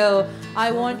well. So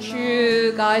I want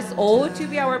you guys all to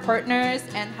be our partners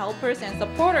and helpers and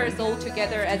supporters all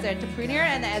together as an entrepreneur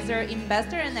and as an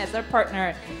investor and as a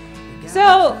partner.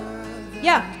 So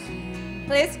yeah,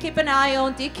 please keep an eye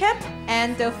on DCamp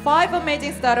and the 5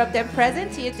 amazing startups that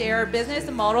presented their business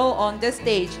model on the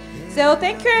stage. So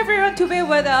thank you everyone to be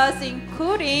with us,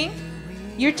 including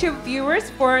YouTube viewers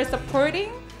for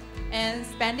supporting and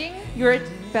spending your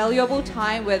valuable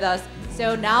time with us.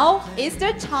 So now is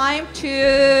the time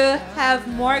to have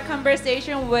more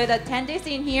conversation with attendees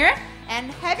in here and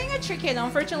having a chicken,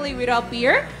 unfortunately without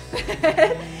beer.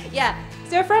 Yeah,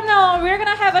 so from now on we're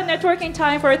gonna have a networking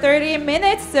time for 30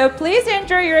 minutes. So please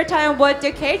enjoy your time with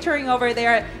the catering over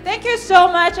there. Thank you so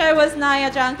much. I was Naya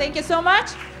Jang. Thank you so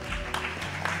much.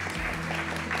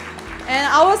 And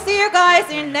I will see you guys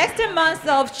in next month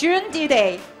of June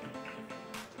D-Day.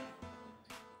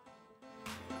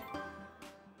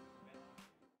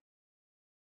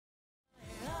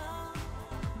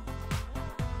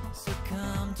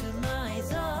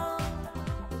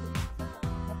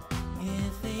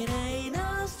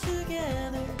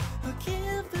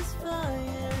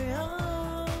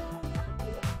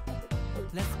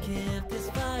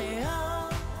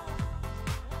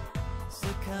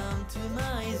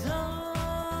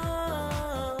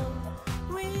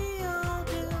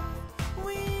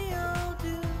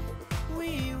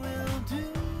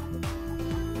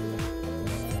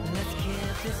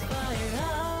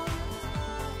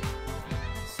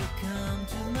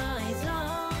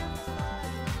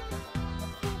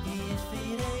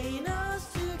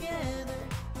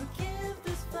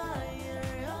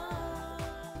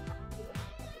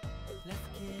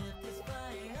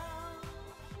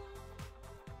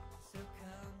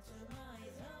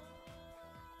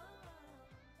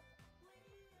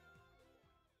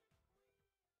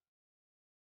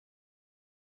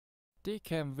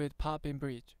 DCAM with Popping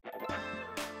Bridge.